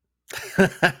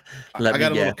 I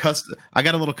got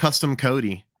a little custom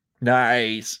Cody.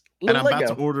 Nice. And I'm about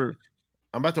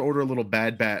to order a little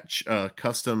Bad Batch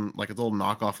custom, like a little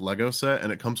knockoff Lego set,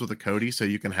 and it comes with a Cody, so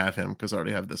you can have him because I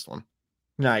already have this one.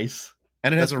 Nice.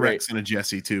 And it has a Rex and a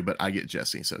Jesse too, but I get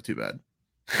Jesse, so too bad.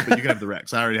 But you can have the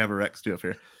Rex. I already have a Rex too up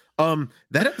here.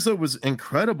 That episode was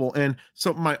incredible. And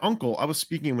so my uncle, I was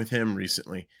speaking with him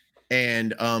recently,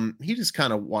 and he just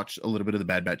kind of watched a little bit of the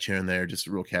Bad Batch here and there, just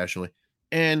real casually.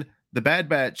 And the Bad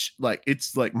Batch,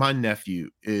 it's like my nephew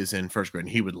is in 1st grade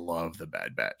and he would love the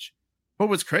Bad Batch. But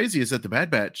what's crazy is that the Bad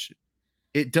Batch,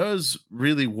 it does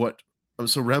really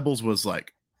so Rebels was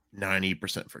like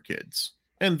 90% for kids,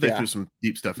 and they threw some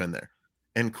deep stuff in there.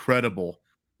 Incredible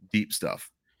deep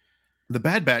stuff. The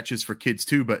Bad Batch is for kids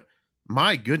too, but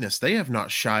my goodness, they have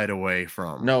not shied away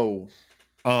from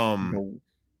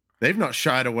they've not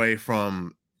shied away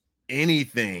from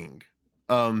anything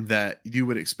that you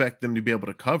would expect them to be able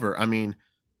to cover. I mean,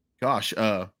 gosh,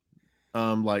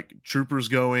 like troopers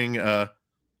going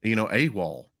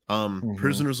AWOL,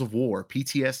 prisoners of war,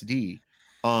 PTSD,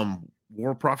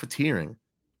 war profiteering.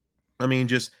 I mean,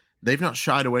 just they've not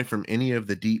shied away from any of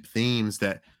the deep themes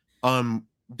that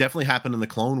definitely happened in the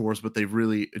Clone Wars, but they've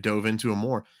really dove into them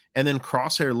more. And then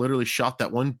Crosshair literally shot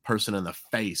that one person in the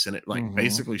face, and it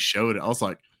basically showed it. I was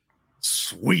like,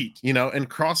 sweet, and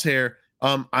Crosshair,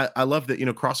 I love that,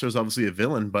 Crosshair is obviously a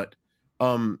villain, but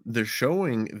they're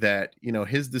showing that,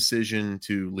 his decision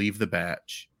to leave the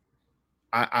Batch,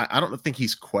 I don't think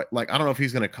he's quite I don't know if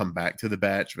he's going to come back to the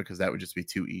Batch, because that would just be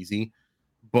too easy,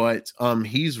 but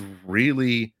he's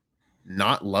really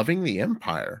not loving the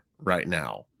Empire right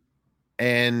now.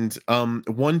 And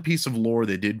one piece of lore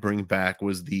they did bring back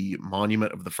was the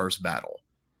monument of the first battle,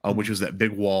 which was that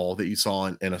big wall that you saw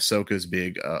in Ahsoka's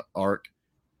big arc.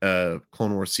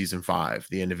 Clone Wars season 5,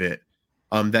 the end of it,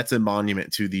 that's a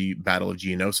monument to the Battle of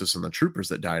Geonosis and the troopers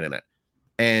that died in it.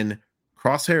 And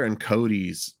Crosshair and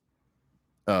Cody's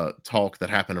talk that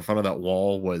happened in front of that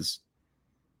wall was,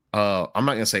 I'm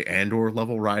not gonna say Andor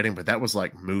level writing, but that was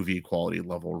like movie quality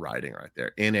level writing right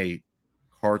there in a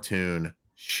cartoon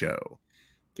show.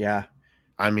 Yeah,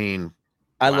 I mean,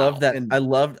 I wow. love that. And I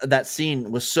loved that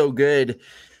scene was so good.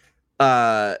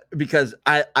 Because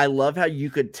I love how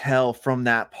you could tell from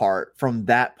that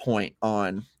point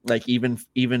on, like even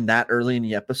that early in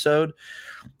the episode,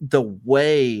 the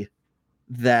way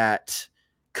that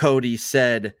Cody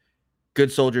said,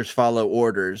 "Good soldiers follow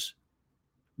orders."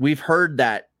 We've heard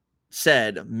that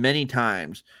said many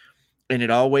times, and it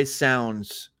always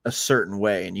sounds a certain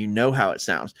way, and you know how it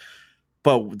sounds.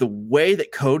 But the way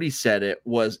that Cody said it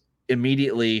was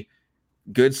immediately,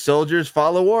 "Good soldiers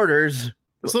follow orders."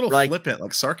 it's a little like, flippant,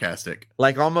 like sarcastic.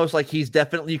 Like almost like he's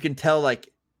definitely, you can tell like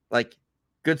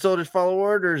good soldiers follow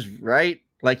orders, right?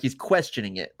 Like he's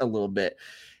questioning it a little bit.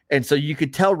 And so you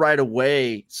could tell right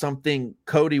away something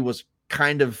Cody was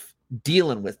kind of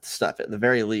dealing with stuff at the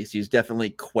very least. He's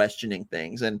definitely questioning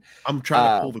things. And I'm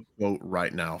trying to pull the quote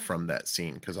right now from that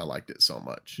scene because I liked it so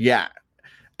much. Yeah.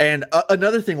 And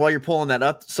another thing while you're pulling that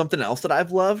up, something else that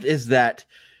I've loved is that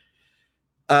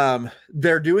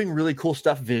they're doing really cool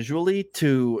stuff visually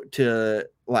to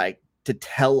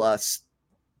tell us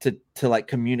to like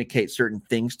communicate certain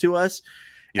things to us.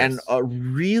 Yes. And a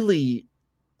really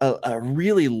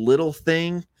little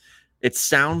thing, it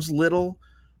sounds little,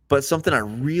 but something I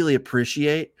really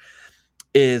appreciate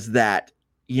is that,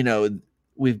 you know,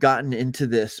 we've gotten into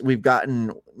this, we're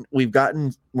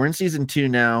in season 2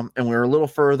 now, and we're a little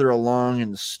further along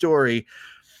in the story,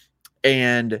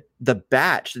 and the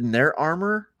Batch and their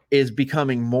armor is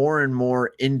becoming more and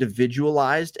more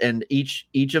individualized, and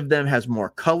each of them has more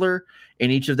color,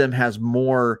 and each of them has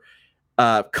more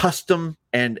custom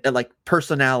and like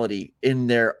personality in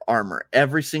their armor.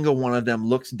 Every single one of them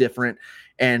looks different,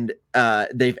 and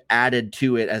they've added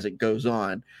to it as it goes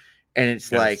on. And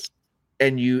it's like,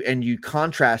 and you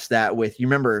contrast that with, you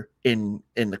remember in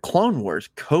the Clone Wars,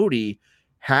 Cody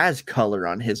has color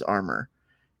on his armor,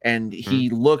 and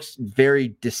he looks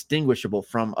very distinguishable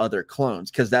from other clones,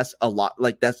 because that's a lot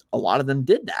of them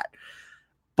did that.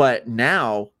 But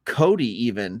now Cody,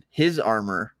 even his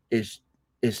armor is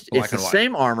it's the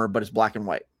same armor, but it's black and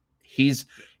white. He's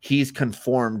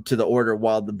conformed to the order,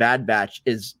 while the Bad Batch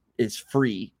is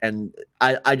free. And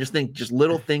I just think just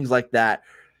little things like that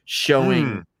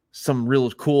showing some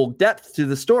real cool depth to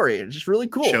the story. It's just really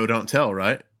cool. Show don't tell,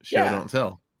 right? Show don't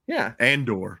tell. Yeah.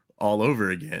 Andor all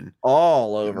over again.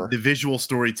 All over. The visual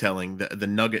storytelling, the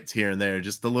nuggets here and there,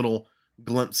 just the little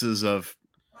glimpses of,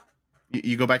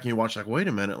 you go back and you watch, like, wait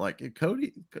a minute, like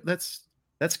Cody,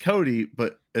 that's Cody,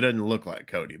 but it doesn't look like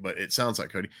Cody, but it sounds like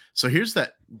Cody. So here's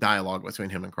that dialogue between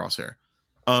him and Crosshair.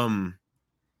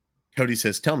 Cody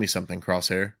says, "Tell me something,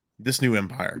 Crosshair. This new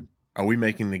empire, are we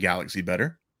making the galaxy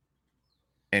better?"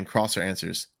 And Crosshair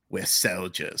answers, "We're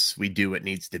soldiers. We do what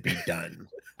needs to be done."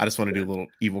 I just want to do a little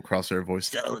evil Crosshair voice.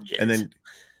 Soldiers. And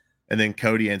then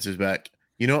Cody answers back,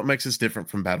 "You know what makes us different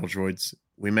from battle droids?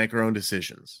 We make our own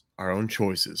decisions, our own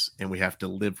choices, and we have to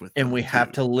live with them. And we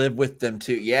have to live with them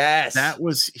too." Yes. That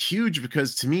was huge,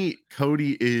 because to me,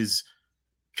 Cody is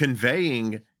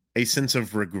conveying a sense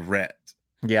of regret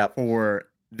for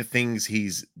the things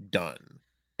he's done.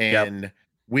 And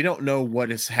we don't know what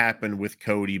has happened with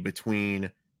Cody between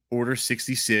Order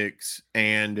 66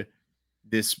 and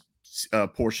this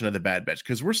portion of the Bad Batch,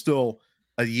 because we're still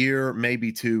a year,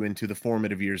 maybe 2 into the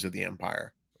formative years of the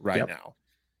Empire right now.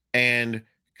 And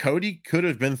Cody could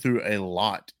have been through a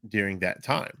lot during that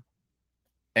time.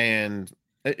 And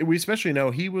we especially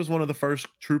know he was one of the first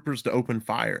troopers to open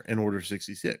fire in Order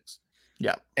 66.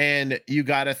 Yeah. And you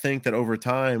got to think that over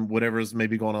time, whatever's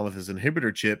maybe going on with his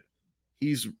inhibitor chip,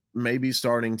 he's maybe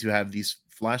starting to have these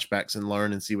flashbacks and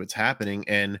learn and see what's happening.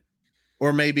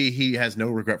 Or maybe he has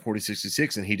no regret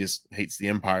 4066 and he just hates the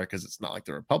Empire because it's not like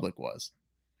the Republic was.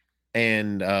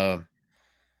 And I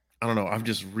don't know. I'm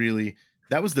just really,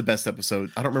 that was the best episode.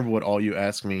 I don't remember what all you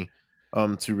asked me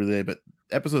to relay, but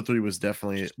episode 3 was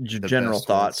definitely the general best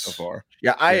thoughts so far.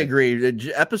 Yeah, I agree.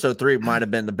 Episode 3 might have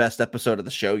been the best episode of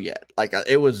the show yet. Like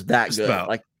it was that just good.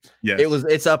 Like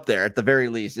it's up there at the very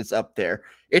least. It's up there.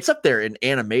 It's up there in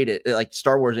animated, like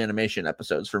Star Wars animation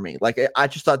episodes for me. Like I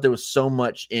just thought there was so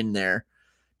much in there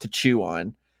to chew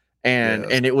on,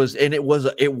 and it was,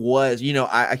 you know,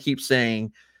 I keep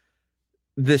saying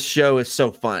this show is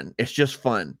so fun. It's just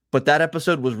fun, but that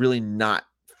episode was really not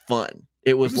fun.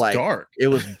 It was like dark. It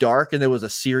was dark, and there was a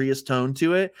serious tone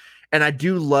to it. And I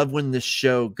do love when this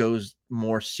show goes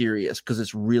more serious because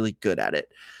it's really good at it.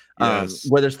 Yes.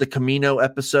 Whether it's the Camino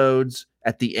episodes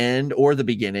at the end or the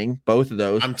beginning, both of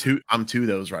those. I'm two of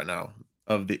those right now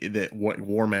of the what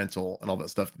War Mantle and all that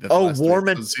stuff. War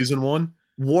Mantle season 1.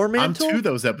 War Mantle. I'm two of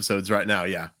those episodes right now.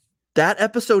 Yeah. That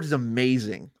episode is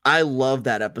amazing. I love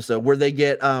that episode where they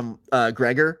get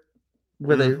Gregor,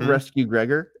 where they rescue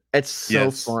Gregor. It's so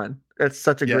fun. It's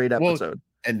such a great episode.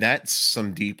 And that's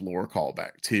some deep lore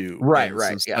callback too. Right.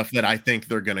 Some stuff that I think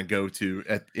they're gonna go to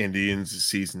at Indians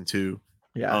season 2.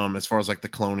 Yeah. As far as like the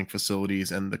cloning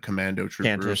facilities and the commando troopers.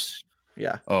 Cantus.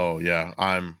 Yeah. Oh yeah.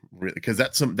 I'm really, because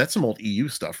that's some old EU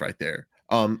stuff right there.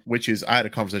 Which is, I had a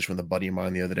conversation with a buddy of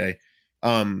mine the other day.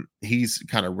 He's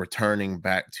kind of returning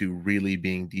back to really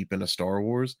being deep into Star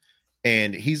Wars,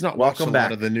 and he's not watched a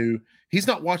lot of the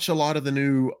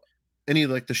new any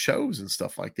like the shows and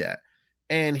stuff like that.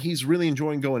 And he's really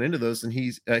enjoying going into those. And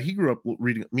he grew up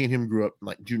reading, me and him grew up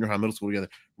like junior high, middle school together,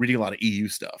 reading a lot of EU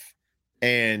stuff.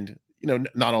 And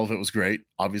not all of it was great.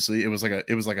 Obviously, it was like a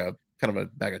kind of a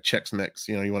bag of Chex Mix.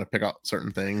 You want to pick out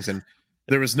certain things, and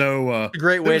there was no a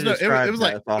great way to describe it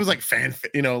was like fan,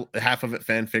 half of it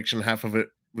fan fiction, half of it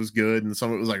was good, and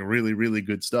some of it was like really, really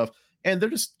good stuff. And they're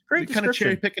just kind of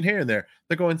cherry picking here and there.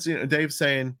 They're going, Dave's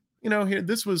saying, here,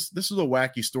 this was a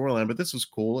wacky storyline, but this was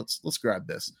cool. Let's grab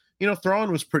this.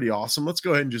 Thrawn was pretty awesome. Let's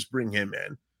go ahead and just bring him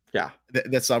in. Yeah.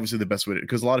 That's obviously the best way to,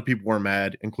 because a lot of people were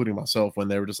mad, including myself, when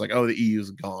they were just like, oh, the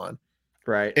EU's gone.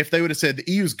 Right. If they would have said the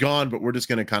EU's gone, but we're just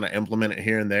going to kind of implement it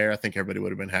here and there, I think everybody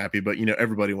would have been happy. But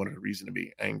everybody wanted a reason to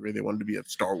be angry. They wanted to be a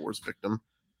Star Wars victim.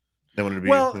 They wanted to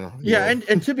be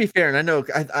and to be fair, and I know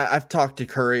I've talked to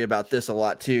Curry about this a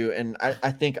lot too, and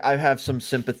I think I have some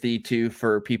sympathy too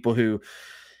for people who,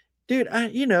 dude,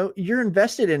 you're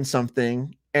invested in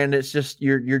something, and it's just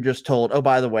you're just told, oh,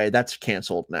 by the way, that's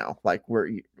canceled now. Like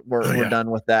we're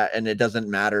done with that, and it doesn't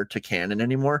matter to canon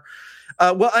anymore.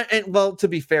 To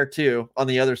be fair too, on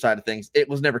the other side of things, it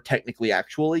was never technically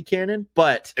actually canon,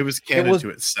 but it was canon to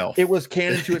itself. It was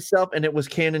canon to itself, and it was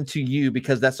canon to you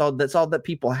because that's all that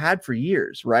people had for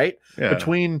years, right? Yeah.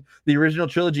 Between the original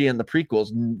trilogy and the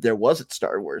prequels, there wasn't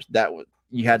Star Wars.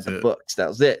 You had the books. That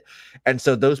was it. And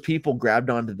so those people grabbed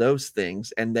onto those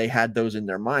things, and they had those in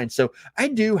their mind. So I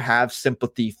do have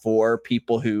sympathy for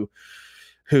people who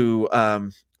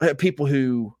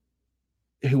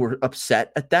were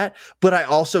upset at that, but I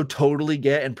also totally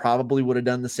get, and probably would have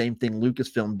done the same thing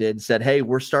Lucasfilm did, said, hey,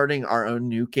 we're starting our own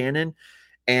new canon,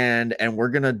 and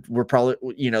we're probably,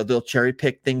 they'll cherry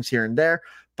pick things here and there,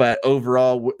 but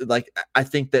overall, like, I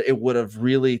think that it would have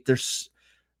really,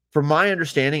 from my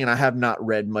understanding, and I have not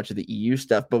read much of the EU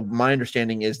stuff, but my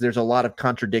understanding is there's a lot of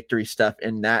contradictory stuff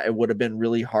in that. It would have been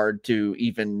really hard to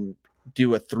even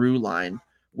do a through line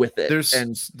with it.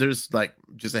 There's like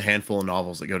just a handful of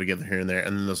novels that go together here and there,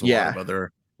 and then there's a lot of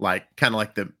other, like, kind of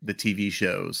like the TV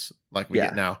shows like we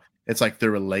get now. It's like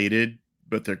they're related,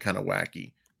 but they're kind of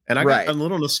wacky. And I got a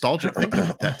little nostalgic thinking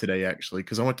about that today, actually,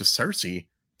 because I went to Cersei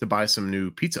to buy some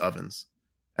new pizza ovens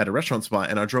at a restaurant spot,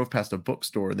 and I drove past a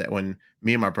bookstore that when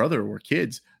me and my brother were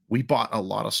kids, we bought a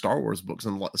lot of Star Wars books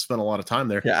and spent a lot of time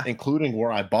there, including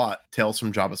where I bought Tales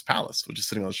from Jabba's Palace, which is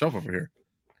sitting on the shelf over here.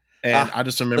 And I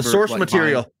just remember the source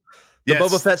material, the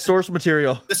Boba Fett source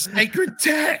material, the sacred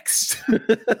text.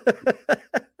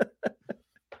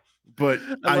 But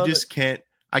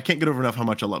I can't get over enough how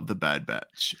much I love the Bad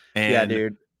Batch. And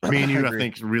dude, me and you, I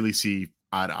think, really see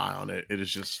eye to eye on it. It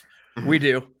is just we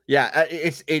do. Yeah,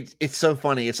 it's so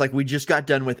funny. It's like we just got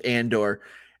done with Andor,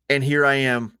 and here I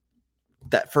am.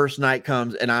 That first night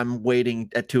comes, and I'm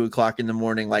waiting at 2:00 in the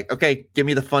morning. Like, okay, give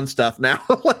me the fun stuff now.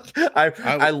 Like,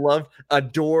 I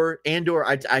adore Andor.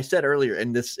 I said earlier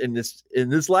in this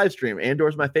live stream, Andor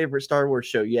is my favorite Star Wars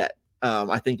show yet.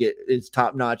 I think it is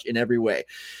top notch in every way.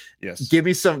 Yes. Give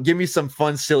me some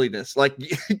fun silliness. Like,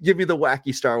 give me the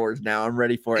wacky Star Wars now. I'm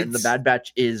ready for it. And the Bad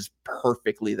Batch is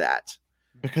perfectly that.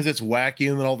 Because it's wacky,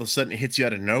 and then all of a sudden it hits you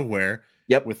out of nowhere.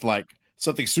 Yep. With like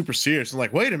something super serious. I'm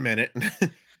like, wait a minute.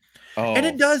 Oh. And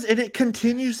it does, and it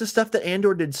continues the stuff that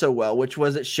Andor did so well, which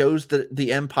was it shows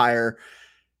the Empire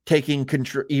taking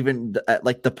control, even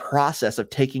like the process of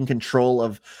taking control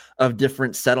of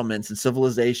different settlements and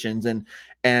civilizations,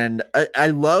 and I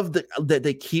love that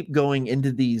they keep going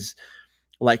into these,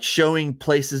 like, showing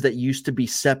places that used to be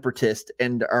separatist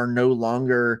and are no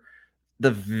longer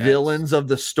the villains of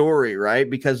the story, right?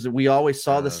 Because we always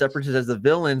saw the separatists as the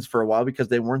villains for a while because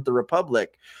they weren't the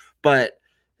Republic, but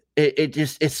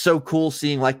it's so cool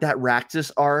seeing like that Raxus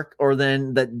arc, or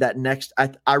then that next.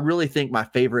 I really think my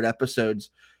favorite episodes,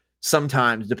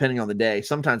 sometimes depending on the day,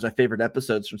 sometimes my favorite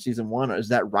episodes from season 1 is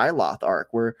that Ryloth arc,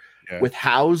 where with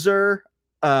Hauser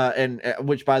and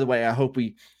which, by the way, I hope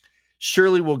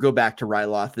surely we'll go back to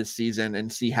Ryloth this season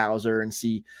and see Hauser and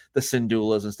see the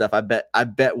Syndulas and stuff. I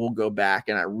bet we'll go back,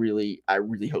 and I really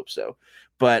hope so.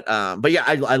 But yeah,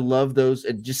 I love those,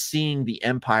 and just seeing the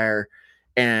Empire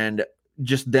and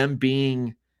just them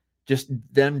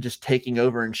taking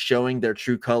over and showing their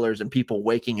true colors and people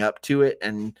waking up to it.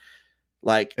 And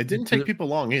like, it didn't take people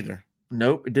long either.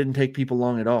 Nope, it didn't take people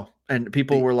long at all. And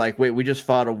people were like, wait, we just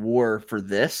fought a war for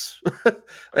this?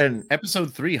 And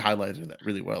episode 3 highlighted that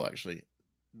really well, actually.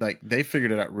 Like, they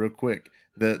figured it out real quick.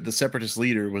 The separatist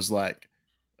leader was like,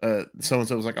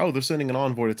 so-and-so was like, oh, they're sending an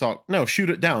envoy to talk. No, shoot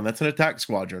it down. That's an attack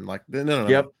squadron. Like, no.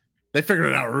 Yep. They figured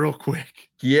it out real quick.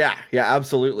 Yeah,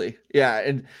 absolutely.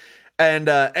 Yeah, and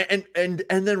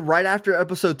then right after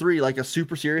episode 3, like a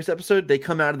super serious episode, they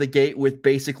come out of the gate with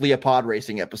basically a pod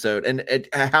racing episode. And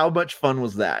how much fun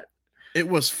was that? It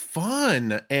was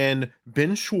fun. And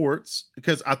Ben Schwartz,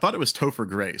 because I thought it was Topher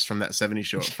Grace from that 70s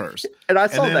show at first. And I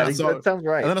saw that. That sounds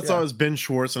right. And then I saw it was Ben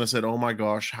Schwartz, and I said, oh my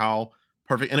gosh, how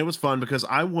perfect. And it was fun because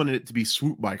I wanted it to be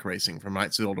swoop bike racing from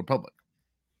Knights of the Old Republic.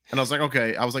 And I was like,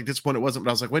 okay. I was like, disappointed it wasn't,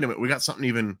 but I was like, wait a minute, we got something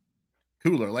even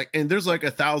cooler. Like, and there's like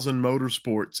 1,000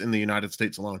 motorsports in the United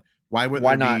States alone. Why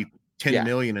wouldn't there be 10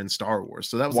 million in Star Wars?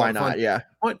 So that was why not? Fun. Yeah.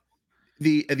 But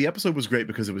the episode was great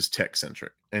because it was tech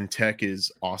centric, and tech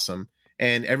is awesome.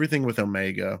 And everything with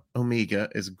Omega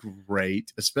is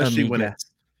great, especially when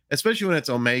it's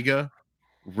Omega,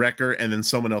 Wrecker, and then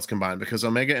someone else combined, because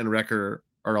Omega and Wrecker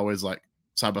are always like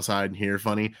side by side and here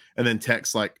funny, and then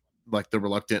Tech's like the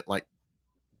reluctant like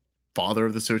father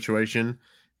of the situation.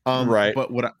 Right.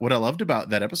 But what I loved about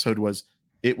that episode was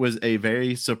it was a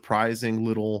very surprising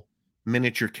little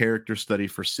miniature character study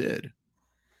for Sid.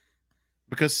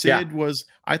 Because Sid was,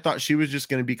 I thought she was just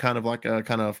going to be kind of like a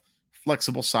kind of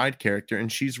flexible side character,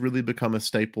 and she's really become a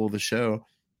staple of the show.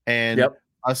 And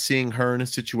us seeing her in a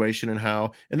situation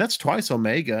and that's twice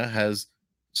Omega has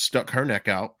stuck her neck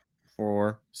out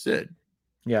for Sid.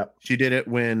 Yeah. She did it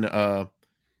when the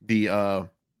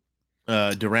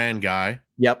Duran guy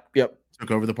took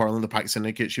over the Parliament, the Pike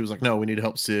Syndicate. She was like, no, we need to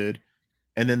help Sid.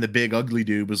 And then the big ugly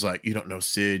dude was like, you don't know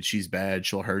Sid, she's bad,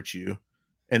 she'll hurt you.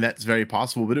 And that's very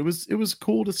possible, but it was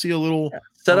cool to see a little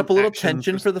set up a little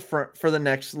tension for the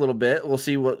next little bit. We'll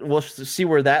see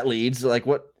where that leads. Like,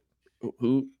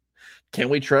 who can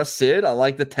we trust Sid? I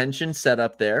like the tension set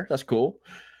up there. That's cool.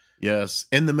 Yes,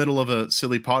 in the middle of a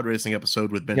silly pod racing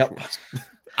episode with Ben Schwartz.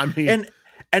 I mean,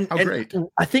 and great.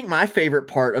 I think my favorite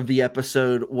part of the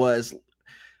episode was,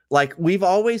 like, we've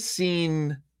always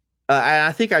seen.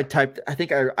 I think I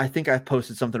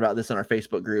posted something about this in our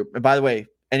Facebook group. And by the way,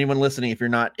 anyone listening, if you're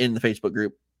not in the Facebook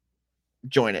group,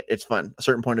 join it. It's fun. A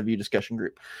certain point of view discussion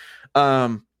group.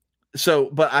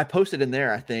 But I posted in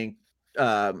there, I think,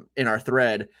 in our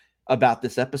thread about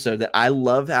this episode, that I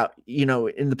love how,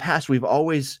 in the past, we've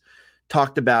always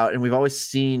talked about, and we've always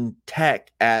seen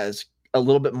Tech as a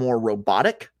little bit more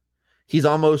robotic. He's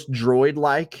almost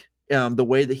droid-like, the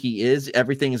way that he is.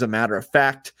 Everything is a matter of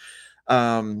fact.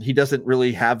 He doesn't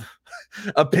really have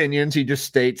opinions. He just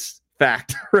states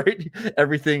fact, right?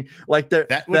 Everything like that.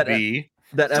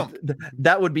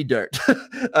 That would be dirt.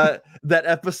 That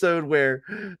episode where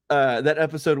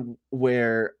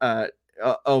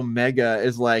Omega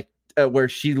is like, where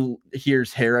she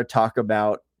hears Hera talk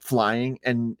about flying,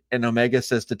 and Omega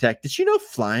says to Tech, "Did you know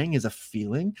flying is a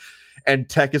feeling?" And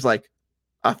Tech is like,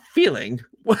 "A feeling?"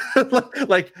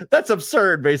 Like, that's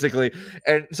absurd, basically.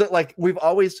 And so, like, we've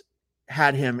always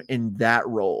had him in that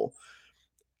role.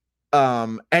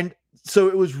 And so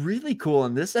it was really cool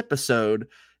in this episode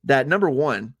that, number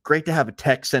one, great to have a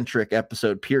tech-centric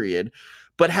episode, period.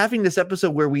 But having this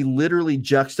episode where we literally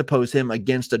juxtapose him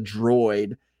against a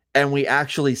droid, and we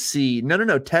actually see,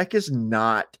 no, Tech is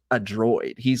not a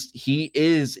droid. He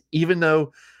is, even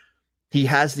though he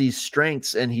has these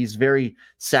strengths and he's very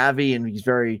savvy and he's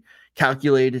very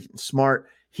calculated and smart,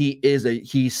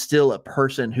 he's still a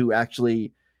person who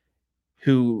actually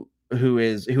who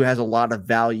has a lot of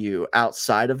value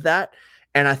outside of that.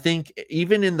 And I think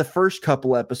even in the first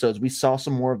couple episodes, we saw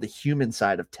some more of the human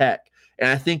side of Tech. And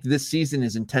I think this season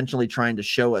is intentionally trying to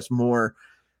show us more,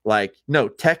 like, no,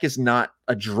 Tech is not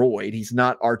a droid. He's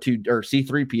not R2 or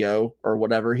C3PO or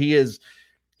whatever. He's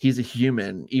a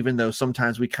human, even though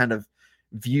sometimes we kind of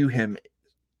view him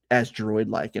as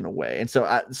droid-like in a way. And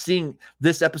so seeing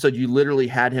this episode, you literally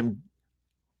had him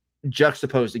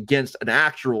juxtaposed against an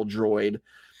actual droid,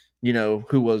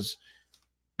 who was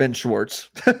Ben Schwartz.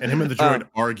 And him and the droid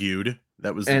argued.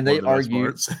 That was, and they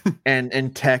argued,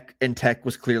 and Tech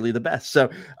was clearly the best. So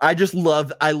I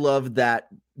love that.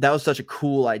 That was such a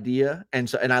cool idea,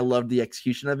 and I loved the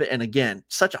execution of it. And again,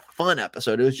 such a fun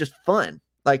episode. It was just fun.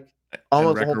 like And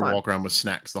almost the Wrecker whole time. walk around with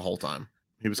snacks the whole time.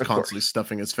 He was Of constantly course.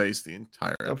 stuffing his face the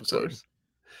entire Of episode. course.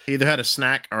 He either had a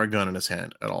snack or a gun in his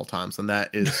hand at all times, and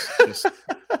that is just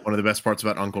one of the best parts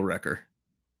about Uncle Wrecker.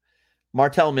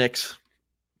 Martell mix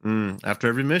After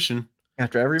every mission.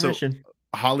 after every mission.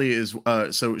 Holly is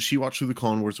so she watched through the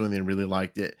Clone Wars when they really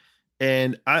liked it,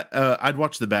 and I'd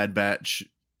watched the Bad Batch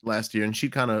last year, and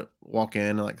she'd kind of walk in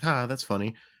and like, that's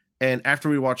funny. And after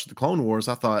we watched the Clone Wars,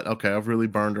 I thought, okay, I've really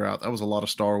burned her out. That was a lot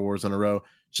of Star Wars in a row.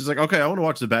 She's like, okay, I want to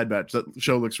watch the Bad Batch. That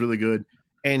show looks really good,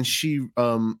 and she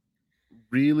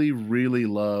really, really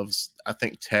loves, I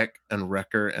think, Tech and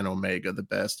Wrecker and Omega the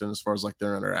best, and as far as like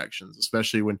their interactions,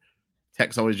 especially when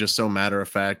Tech's always just so matter of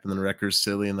fact, and then Wrecker's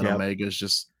silly, and then Omega's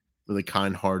just really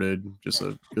kind-hearted, just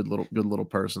a good little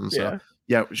person. So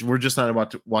yeah, we're just not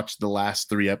about to watch the last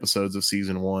 3 episodes of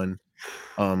season 1,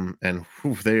 and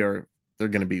they're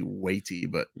going to be weighty,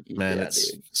 but man,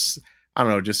 it's I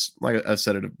don't know, just like I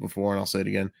said it before, and I'll say it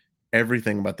again,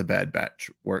 everything about the Bad Batch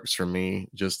works for me.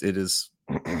 Just it is,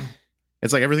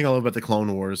 it's like everything I love about the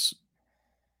Clone Wars,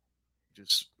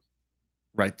 just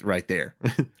right there.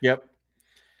 Yep.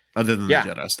 Other than the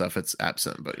Jedi stuff, it's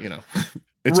absent, but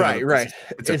it's right.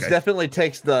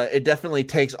 It definitely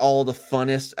takes all the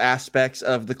funnest aspects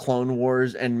of the Clone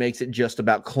Wars and makes it just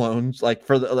about clones.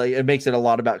 It makes it a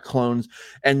lot about clones,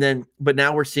 but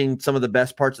now we're seeing some of the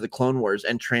best parts of the Clone Wars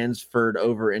and transferred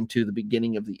over into the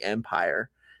beginning of the Empire,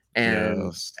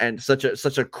 and such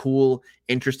a cool,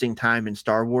 interesting time in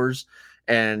Star Wars.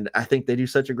 And I think they do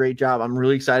such a great job. I'm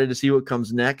really excited to see what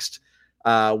comes next.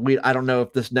 I don't know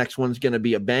if this next one's going to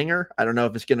be a banger. I don't know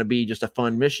if it's going to be just a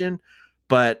fun mission,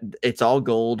 but it's all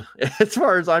gold as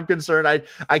far as I'm concerned.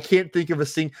 I can't think of a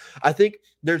scene. I think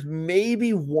there's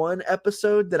maybe one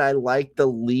episode that I like the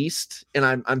least, and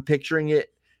I'm picturing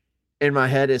it in my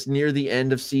head. It's near the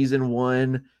end of season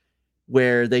 1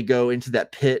 where they go into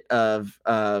that pit of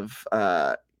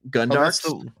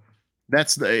Gundarks.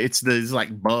 It's these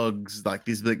like bugs, like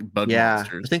these big bug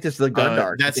monsters. I think it's the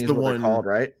Gundarks. That's the one called,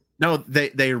 right? No,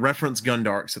 they reference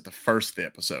Gundarks at the first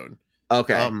episode.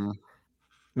 Okay.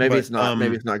 Maybe it's not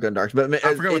Gundarks, but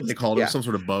I forgot what they called it. Some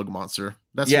sort of bug monster.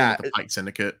 That's the Pike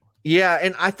Syndicate. Yeah,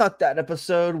 and I thought that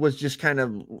episode was just kind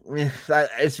of.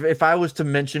 If I was to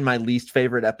mention my least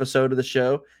favorite episode of the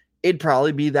show, it'd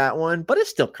probably be that one. But it's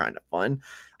still kind of fun.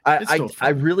 I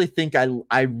really think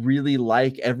I really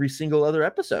like every single other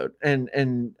episode, and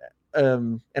I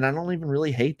don't even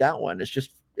really hate that one.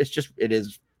 It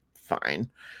is fine.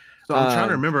 So I'm trying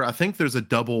to remember. I think there's a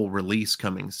double release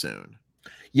coming soon.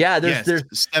 Yeah, there's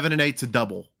 7 and 8's a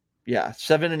double. Yeah,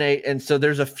 7 and 8, and so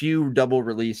there's a few double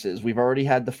releases. We've already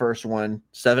had the first one,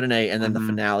 7 and 8, and then the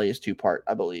finale is 2-part,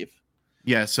 I believe.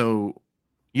 Yeah. So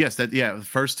yes, the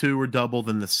first 2 were double.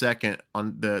 Then the second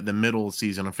on the middle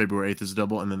season on February 8th is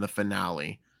double, and then the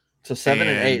finale. So 7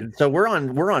 and 8. So we're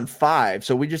on 5.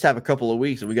 So we just have a couple of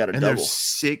weeks, and we got a double. There's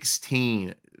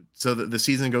 16. So the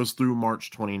season goes through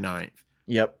March 29th.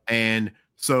 Yep. And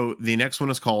so the next one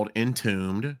is called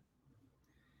Entombed,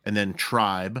 and then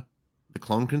Tribe, The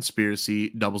Clone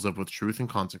Conspiracy doubles up with Truth and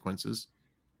Consequences,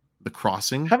 The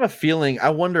Crossing. I have a feeling.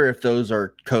 I wonder if those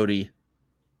are Cody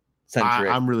centric.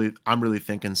 I'm really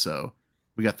thinking so.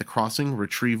 We got The Crossing,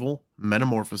 Retrieval,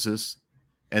 Metamorphosis,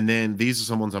 and then these are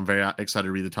some ones I'm very excited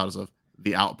to read the titles of: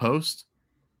 The Outpost,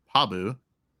 Pabu,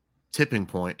 Tipping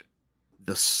Point,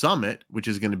 The Summit, which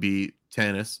is going to be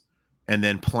Tanis, and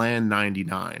then Plan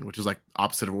 99, which is like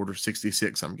opposite of Order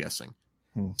 66, I'm guessing.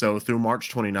 So through March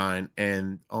 29,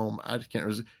 and I just can't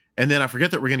resist. And then I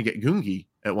forget that we're going to get Gungi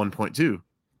at one point too.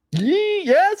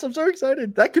 Yes, I'm so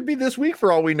excited. That could be this week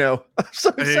for all we know. I'm so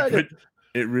excited.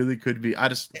 It really could be.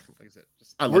 Like I said,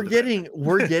 we're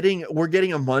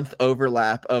getting a month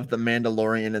overlap of the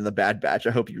Mandalorian and the Bad Batch.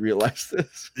 I hope you realize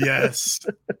this. Yes,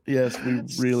 we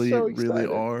really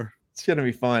are. It's gonna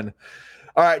be fun.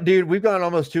 All right, dude, we've gone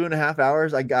almost 2.5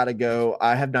 hours. I gotta go.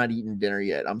 I have not eaten dinner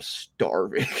yet. I'm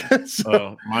starving.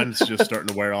 Mine's just starting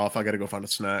to wear off. I gotta go find a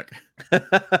snack.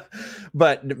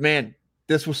 But man,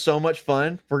 this was so much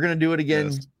fun. We're gonna do it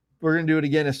again. Yes. We're gonna do it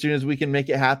again as soon as we can make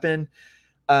it happen.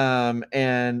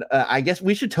 I guess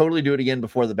we should totally do it again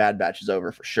before the Bad Batch is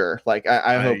over for sure. Like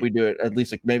I hope we do it at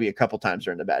least like maybe a couple times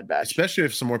during the Bad Batch, especially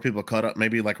if some more people caught up.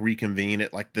 Maybe like reconvene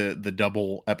at like the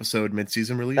double episode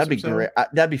mid-season release. That'd be great.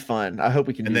 That'd be fun. I hope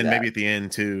we can. And do then that. Maybe at the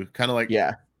end too, kind of like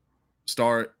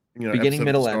start beginning,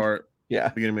 middle, end. Yeah,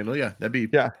 beginning, middle. Yeah, that'd be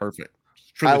perfect.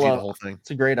 Trilogy, the whole thing.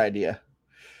 It's a great idea.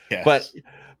 Yeah, But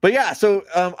yeah, so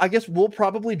I guess we'll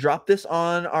probably drop this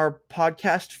on our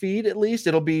podcast feed. At least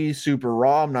it'll be super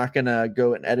raw. I'm not gonna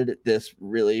go and edit this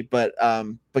really, but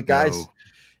guys,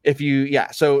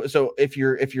 So if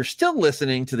you're still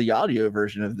listening to the audio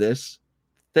version of this,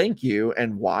 thank you.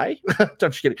 And why? I'm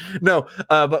just kidding. No,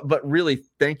 but really,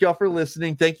 thank y'all for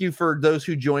listening. Thank you for those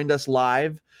who joined us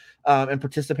live and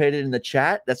participated in the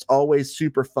chat. That's always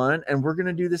super fun. And we're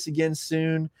gonna do this again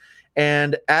soon.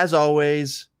 And as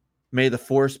always, may the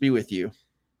force be with you.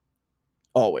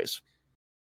 Always.